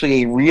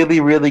potentially a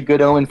really, really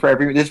good omen for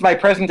everyone. This is my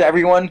present to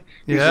everyone.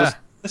 Yeah.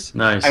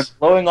 Nice. I'm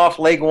blowing off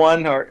leg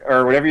 1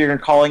 or whatever you're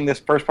calling this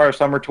first part of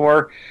summer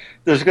tour.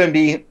 There's going to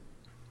be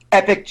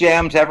epic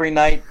jams every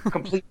night,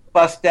 complete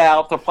bust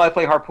out. They'll probably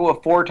play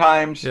Harpua 4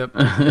 times. Yep.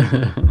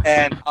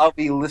 And I'll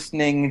be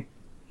listening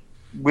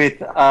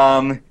with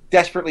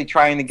desperately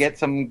trying to get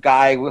some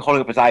guy holding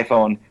up his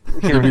iPhone.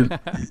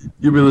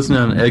 You'll be listening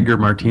on Edgar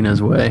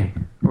Martinez Way,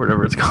 or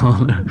whatever it's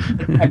called.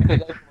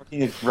 Edgar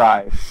Martinez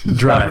Drive.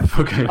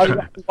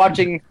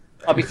 Okay.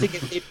 I'll be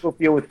sitting at April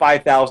Field with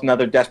 5,000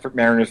 other desperate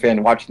Mariners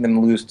fans, watching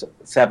them lose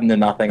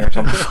 7-0 or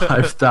something.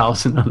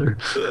 5,000 other.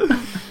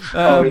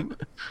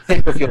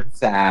 April Field's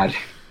sad.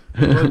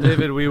 Well,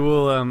 David, we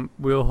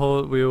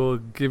will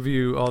give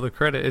you all the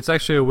credit. It's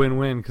actually a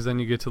win-win because then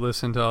you get to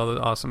listen to all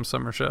the awesome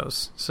summer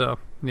shows. So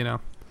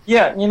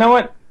Yeah, you know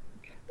what?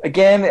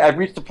 Again, I've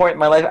reached the point in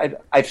my life.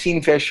 I've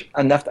seen Phish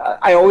enough.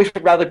 I always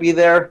would rather be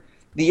there.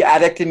 The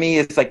addict in me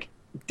is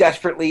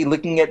desperately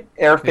looking at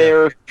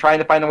airfares, trying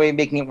to find a way of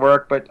making it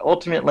work. But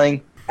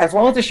ultimately, as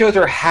long as the shows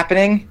are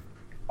happening,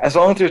 as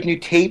long as there's new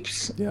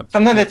tapes,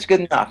 sometimes that's good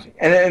enough.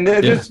 And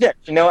there's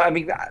Dicks, I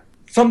mean,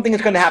 something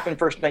is going to happen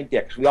first night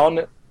Dicks. We all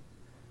know.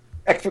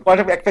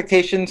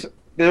 Expectations.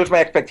 There's my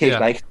expectation.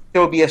 Yeah. I think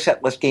there will be a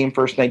setlist game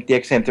first night,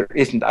 Dicks, and if there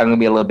isn't, I'm going to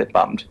be a little bit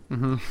bummed.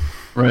 Mm-hmm.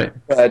 Right.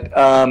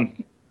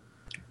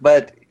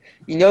 But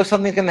you know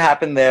something's going to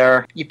happen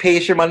there. You pay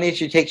your money,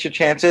 you take your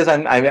chances.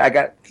 I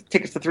got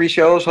tickets to 3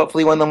 shows.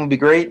 Hopefully one of them will be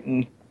great.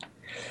 And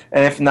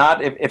if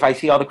not, if I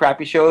see all the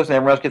crappy shows and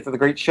everyone else gets to the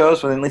great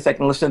shows, well, then at least I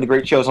can listen to the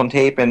great shows on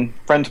tape, and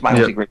friends of mine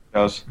will see great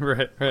shows.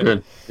 Right.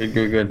 Good.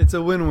 It's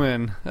a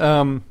win-win.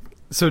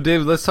 So,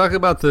 Dave, let's talk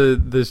about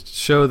the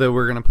show that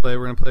we're going to play.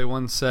 We're going to play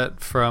one set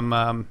from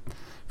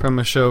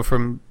a show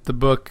from the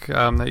book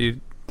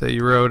that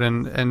you wrote,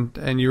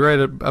 and you write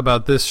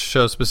about this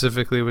show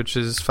specifically, which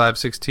is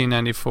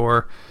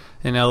 5/16/94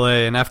 in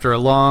LA. And after a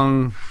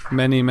long,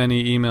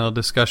 many email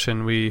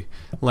discussion, we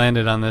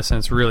landed on this, and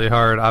it's really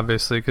hard,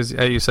 obviously, because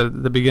you said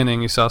at the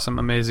beginning you saw some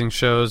amazing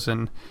shows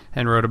and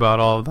wrote about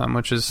all of them,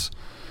 which is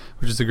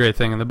a great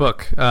thing in the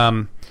book.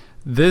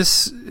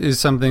 This is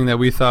something that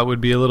we thought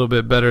would be a little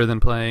bit better than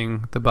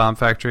playing The Bomb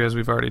Factory, as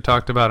we've already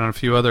talked about, and a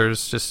few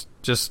others,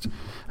 just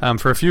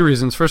for a few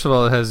reasons. First of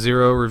all, it has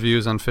 0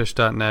 reviews on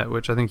Phish.net,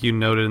 which I think you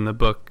noted in the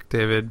book,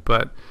 David,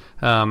 but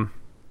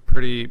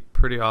pretty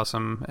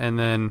awesome. And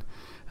then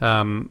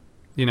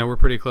we're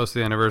pretty close to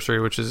the anniversary,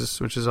 which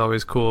is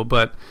always cool.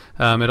 But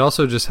it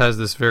also just has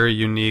this very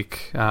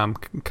unique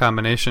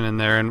combination in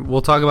there, and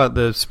we'll talk about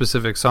the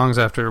specific songs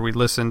after we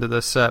listen to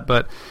this set.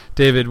 But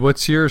David,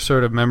 what's your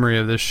sort of memory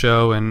of this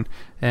show, and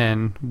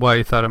why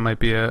you thought it might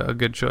be a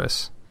good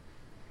choice?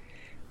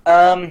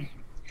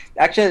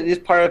 Actually, it is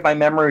part of my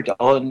memory to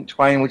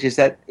Twine, which is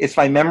that it's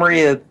my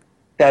memory of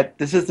that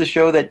this is the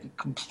show that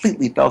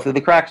completely fell through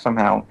the cracks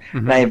somehow,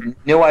 and I have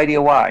no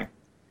idea why.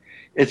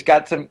 It's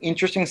got some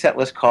interesting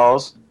setlist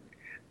calls,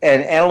 an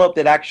Antelope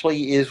that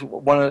actually is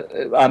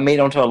made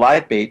onto a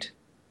live bait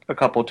a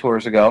couple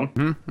tours ago.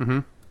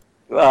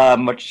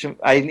 Which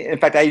I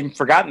hadn't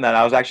forgotten that.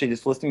 I was actually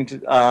just listening to,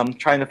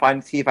 trying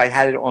to see if I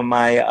had it on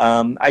my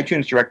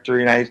iTunes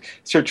directory, and I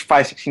searched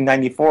 5/16/94, and I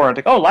was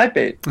like, oh, live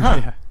bait.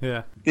 Huh.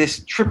 Yeah.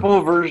 This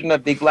triple version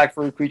of Big Black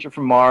Furry Creature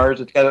from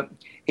Mars. It's got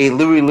a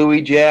Louie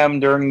Louie jam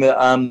during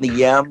the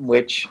Yem,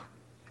 which,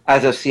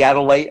 as a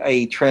Seattleite,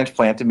 a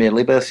transplant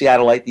admittedly, but a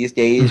Seattleite these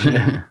days.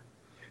 The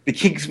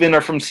Kingsmen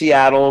are from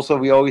Seattle, so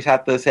we always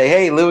have to say,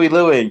 hey, Louie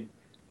Louie.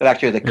 But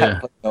actually, there's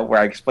a cut note where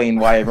I explain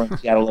why everyone in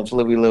Seattle loves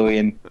Louie Louie,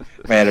 and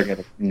man, they're going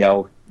to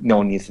no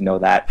one needs to know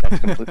that. That's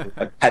completely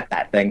cut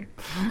that thing.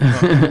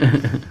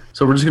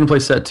 So we're just going to play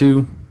set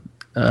 2,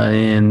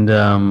 and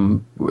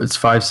it's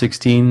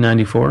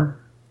 5/16/94.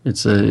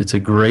 It's a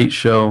great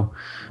show,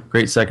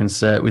 great second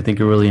set. We think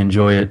you'll really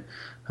enjoy it.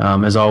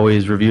 As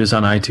always, reviews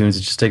on iTunes.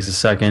 It just takes a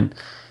second.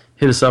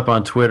 Hit us up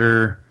on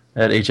Twitter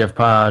at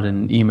HFPod,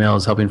 and email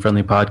is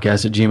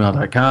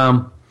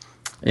helpingfriendlypodcast@gmail.com.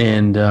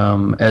 And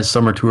as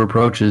summer tour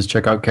approaches,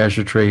 check out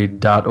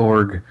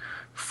cashyourtrade.org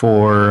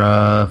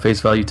for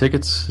face value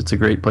tickets. It's a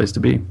great place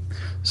to be.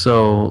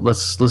 So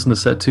let's listen to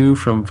set 2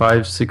 from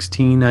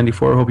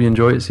 5/16/94. Hope you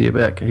enjoy it. See you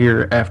back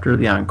here after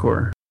the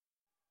encore.